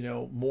 you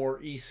know,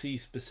 more EC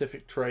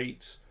specific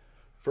traits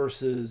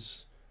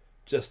versus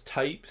just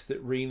types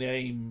that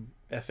rename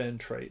FN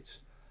traits.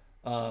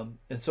 And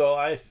so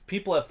if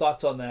people have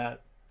thoughts on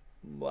that,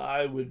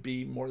 I would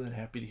be more than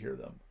happy to hear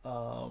them.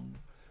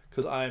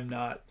 Because I'm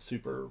not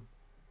super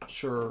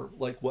sure,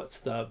 like, what's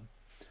the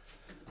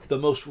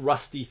most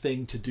rusty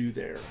thing to do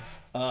there.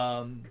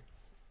 And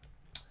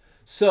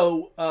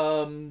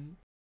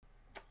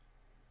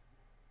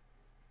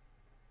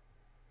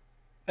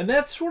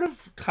that's sort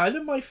of kind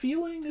of my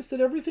feeling, is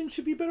that everything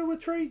should be better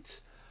with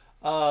traits.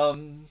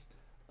 So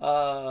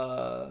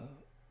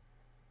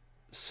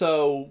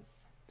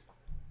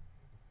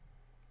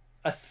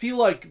I feel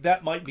like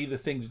that might be the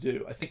thing to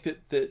do. I think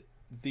that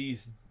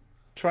these,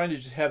 trying to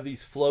just have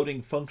these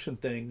floating function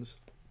things,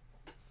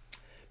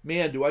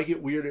 man, do I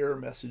get weird error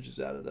messages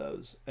out of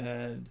those.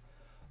 And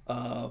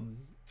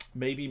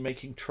maybe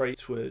making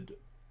traits would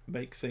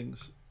make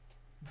things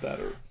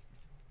better.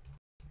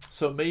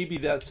 So maybe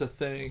that's a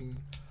thing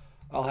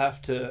I'll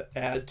have to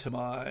add to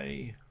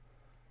my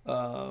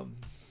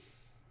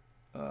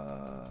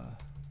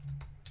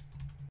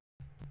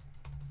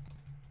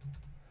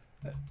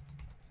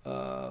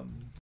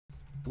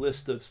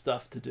list of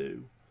stuff to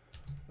do.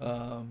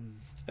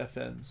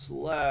 FN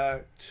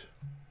select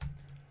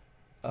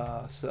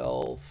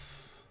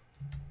self,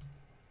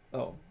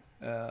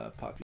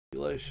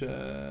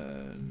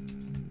 population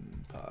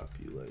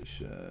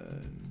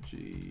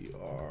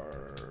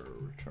gr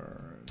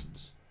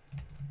returns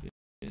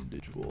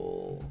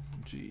individual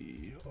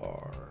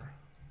gr.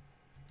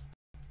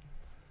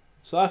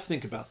 So I have to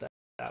think about that,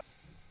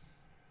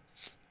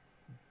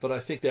 but I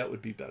think that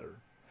would be better.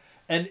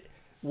 And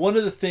one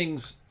of the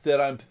things that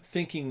I'm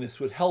thinking this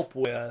would help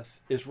with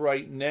is,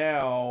 right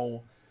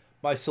now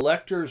my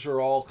selectors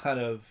are all kind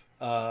of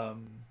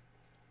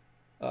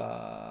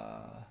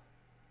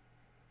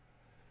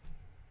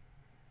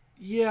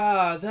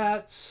yeah,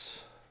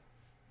 that's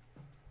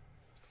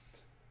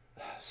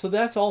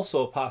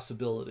also a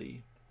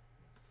possibility.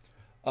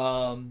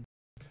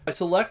 My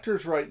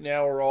selectors right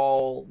now are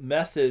all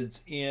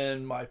methods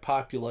in my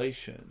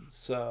population.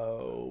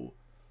 So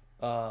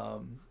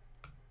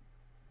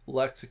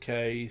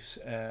lexicase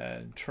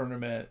and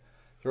tournament,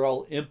 they're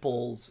all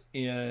impls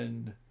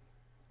in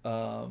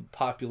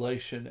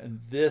population,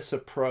 and this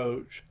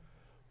approach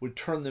would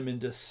turn them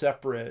into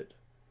separate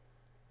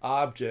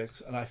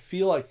objects, and I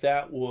feel like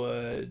that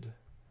would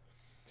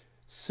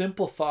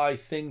simplify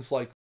things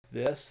like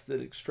this,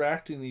 that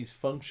extracting these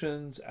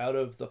functions out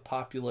of the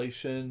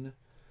population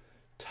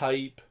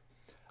type,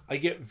 I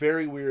get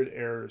very weird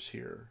errors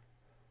here.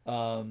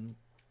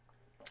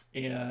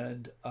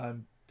 And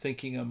I'm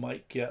thinking I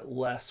might get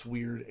less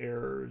weird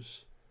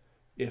errors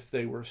if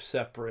they were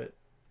separate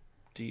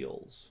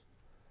deals.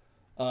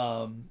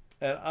 And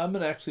I'm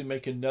going to actually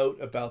make a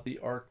note about the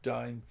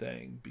arcdyne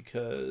thing,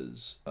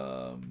 because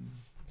to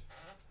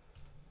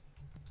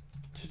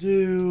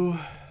do,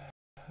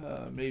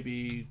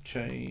 maybe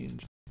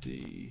change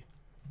the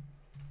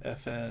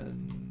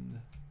FN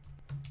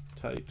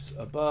types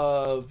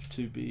above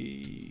to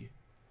be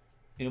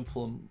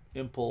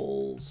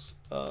impulse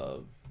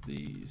of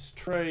these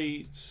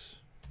traits.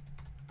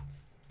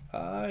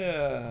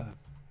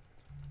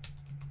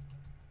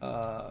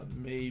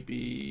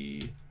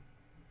 Maybe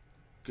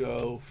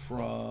go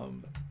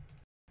from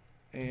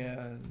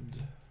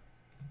and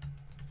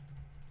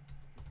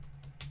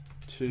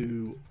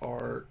to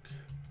arcdyne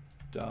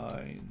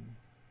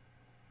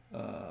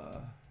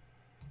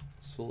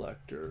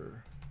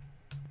selector,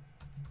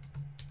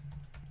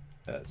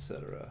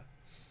 etc.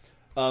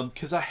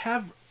 Because I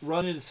have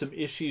run into some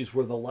issues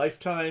where the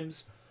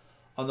lifetimes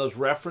on those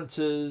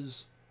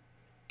references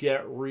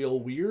get real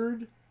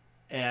weird,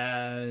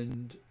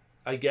 and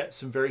I get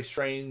some very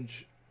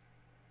strange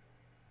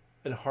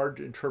and hard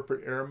to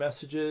interpret error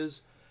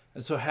messages.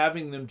 And so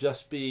having them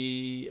just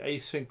be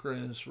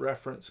asynchronous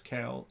reference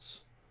counts,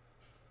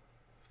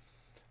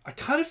 I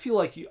kind of feel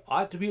like you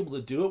ought to be able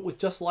to do it with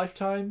just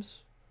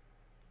lifetimes,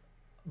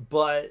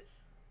 but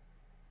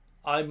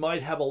I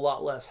might have a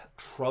lot less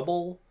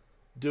trouble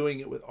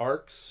doing it with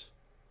arcs.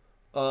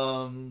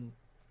 And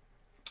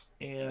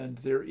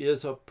there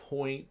is a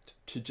point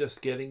to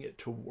just getting it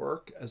to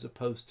work as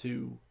opposed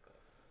to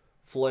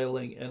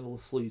flailing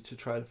endlessly to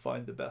try to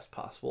find the best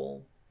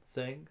possible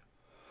thing.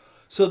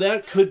 So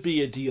that could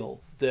be a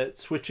deal, that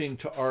switching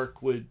to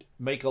arc would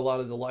make a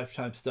lot of the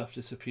lifetime stuff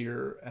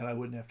disappear and I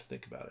wouldn't have to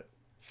think about it.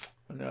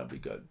 And that would be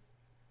good.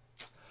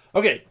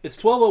 Okay, it's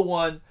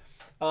 12:01.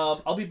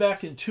 I'll be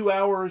back in 2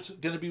 hours.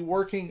 Going to be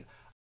working.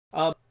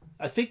 I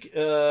think,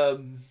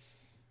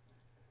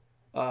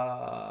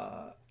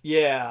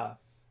 yeah,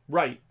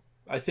 right.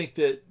 I think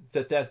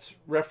that's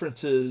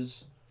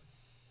references.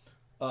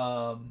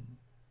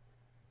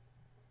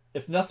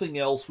 If nothing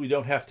else, we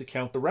don't have to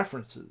count the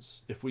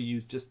references if we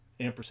use just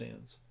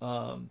ampersands.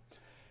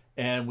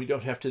 And we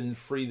don't have to then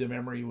free the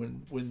memory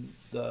when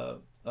the,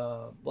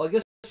 well, I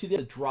guess you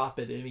did drop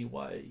it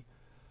anyway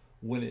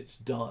when it's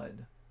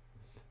done.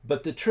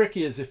 But the trick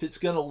is, if it's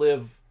going to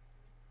live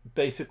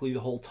basically the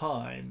whole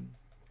time,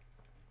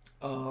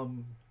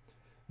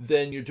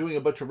 then you're doing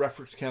a bunch of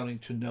reference counting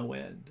to no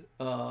end.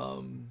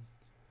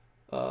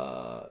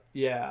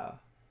 Yeah.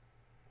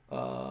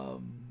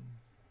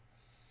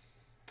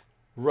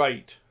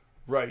 Right.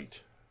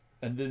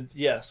 And then,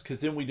 yes,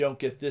 because then we don't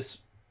get this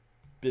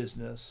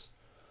business.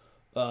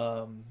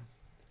 And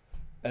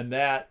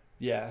that,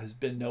 yeah, has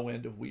been no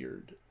end of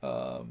weird.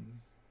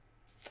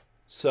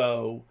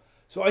 So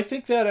I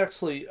think that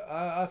actually,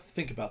 I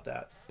think about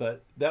that,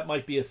 but that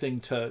might be a thing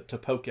to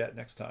poke at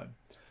next time.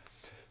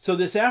 So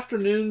this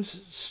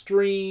afternoon's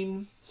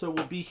stream, so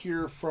we'll be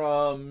here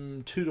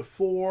from 2 to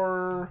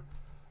 4.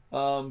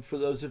 For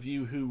those of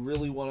you who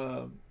really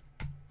want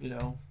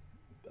to,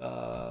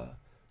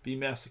 be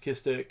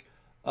masochistic,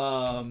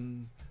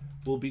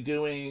 we'll be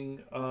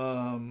doing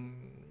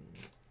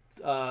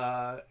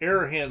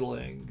error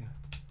handling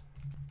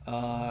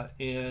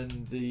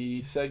in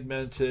the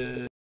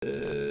segmented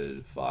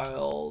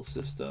file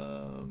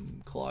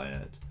system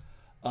client.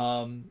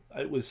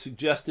 It was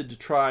suggested to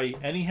try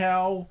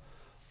anyhow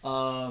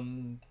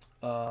for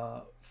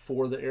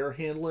the error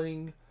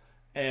handling,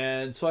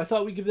 and so I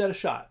thought we'd give that a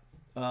shot.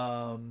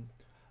 So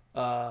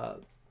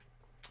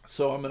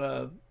I'm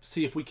gonna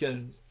see if we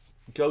can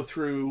go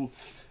through,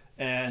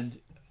 and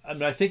I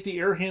mean, I think the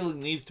error handling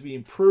needs to be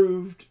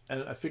improved,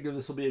 and I figure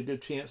this will be a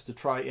good chance to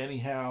try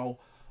anyhow,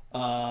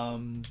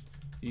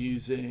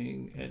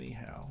 using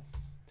anyhow.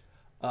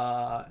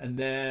 And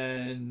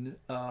then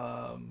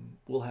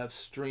we'll have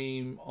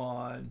stream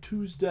on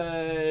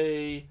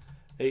Tuesday,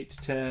 8 to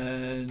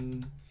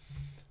 10.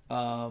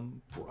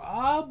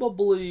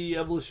 Probably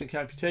evolution and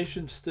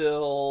computation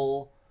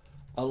still,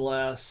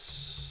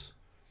 unless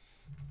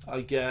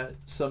I get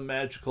some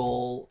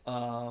magical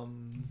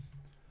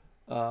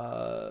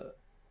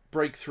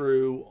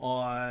breakthrough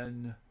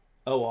on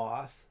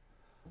OAuth.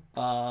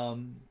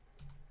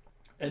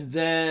 And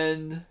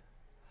then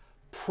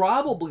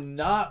probably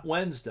not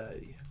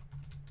Wednesday.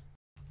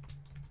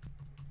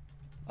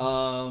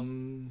 I'll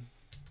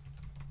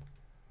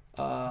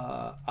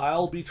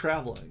be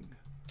traveling,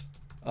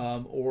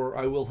 or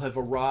I will have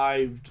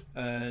arrived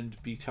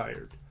and be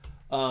tired.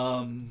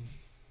 Can't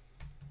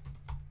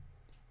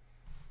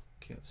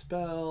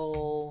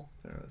spell.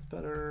 There, that's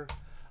better.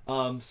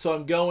 So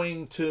I'm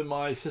going to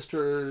my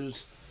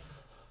sister's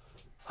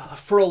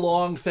for a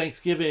long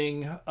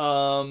Thanksgiving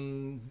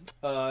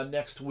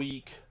next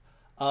week.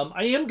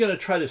 I am going to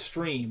try to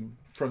stream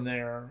from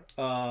there,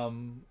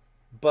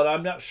 but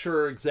I'm not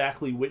sure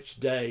exactly which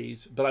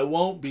days. But I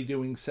won't be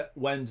doing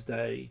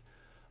Wednesday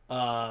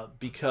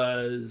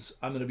because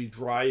I'm going to be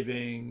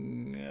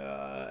driving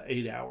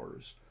 8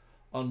 hours.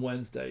 on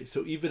Wednesday.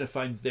 So even if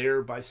I'm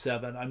there by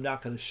 7, I'm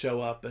not going to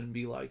show up and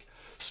be like,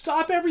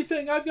 stop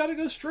everything, I've got to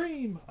go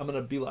stream. I'm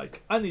going to be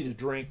like, I need a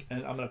drink,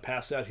 and I'm going to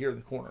pass out here in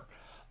the corner.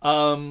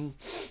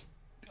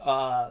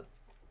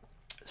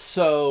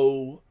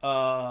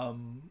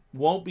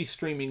 Won't be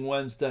streaming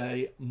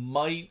Wednesday.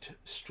 Might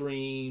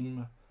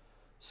stream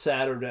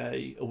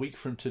Saturday, a week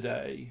from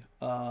today.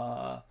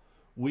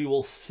 We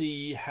will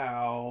see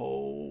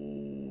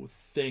how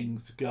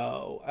things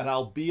go. And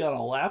I'll be on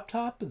a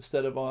laptop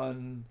instead of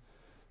on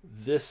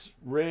this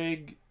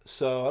rig.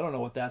 So I don't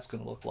know what that's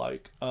going to look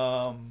like.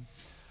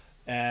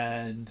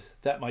 And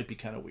that might be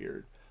kind of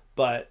weird.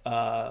 But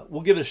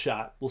we'll give it a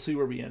shot. We'll see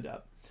where we end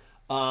up.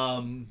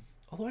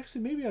 Although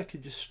actually maybe I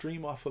could just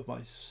stream off of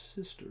my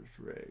sister's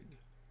rig.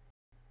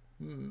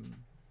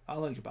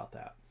 I'll think about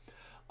that.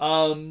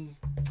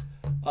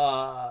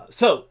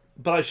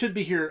 But I should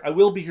be here. I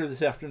will be here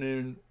this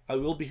afternoon. I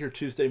will be here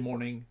Tuesday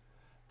morning,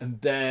 and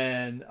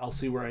then I'll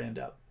see where I end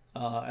up.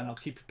 And I'll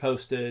keep you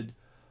posted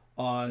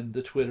on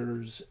the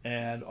Twitters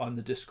and on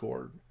the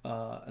Discord,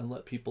 and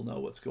let people know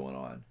what's going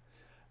on.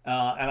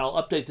 And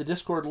I'll update the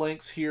Discord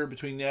links here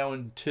between now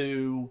and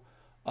 2.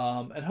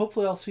 And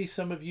hopefully I'll see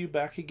some of you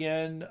back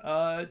again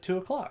at 2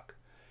 o'clock.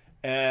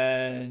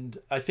 And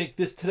I think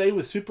today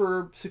was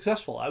super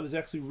successful. I was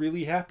actually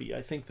really happy.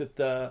 I think that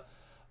the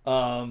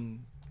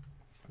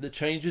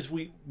changes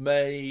we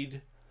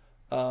made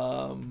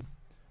to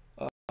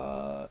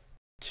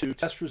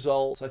test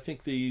results, I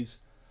think these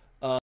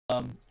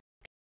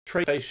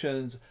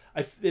traces,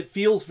 it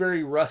feels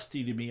very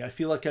rusty to me. I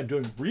feel like I'm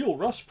doing real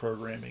Rust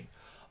programming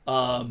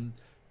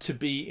to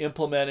be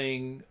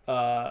implementing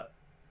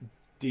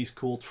these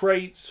cool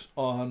traits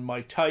on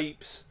my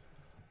types,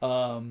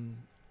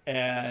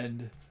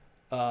 and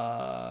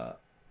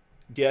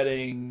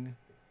getting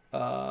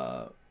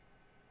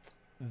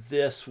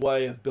this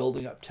way of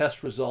building up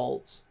test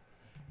results,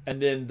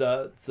 and then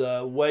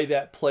the way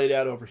that played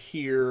out over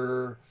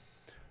here,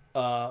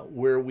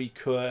 where we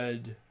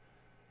could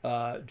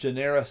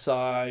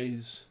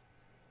genericize,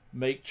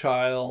 make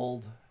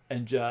child,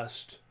 and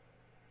just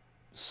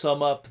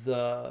sum up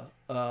the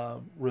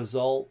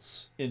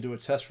results into a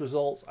test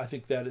results. I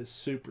think that is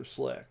super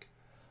slick.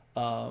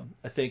 I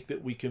think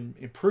that we can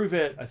improve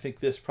it. I think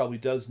this probably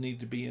does need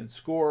to be in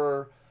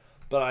Scorer,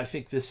 but I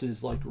think this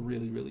is like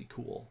really, really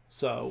cool.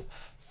 So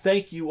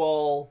thank you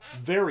all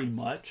very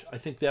much. I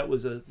think that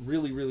was a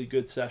really, really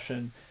good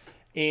session,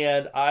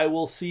 and I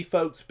will see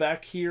folks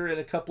back here in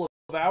a couple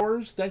of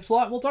hours. Thanks a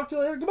lot. We'll talk to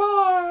you later.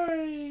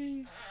 Goodbye.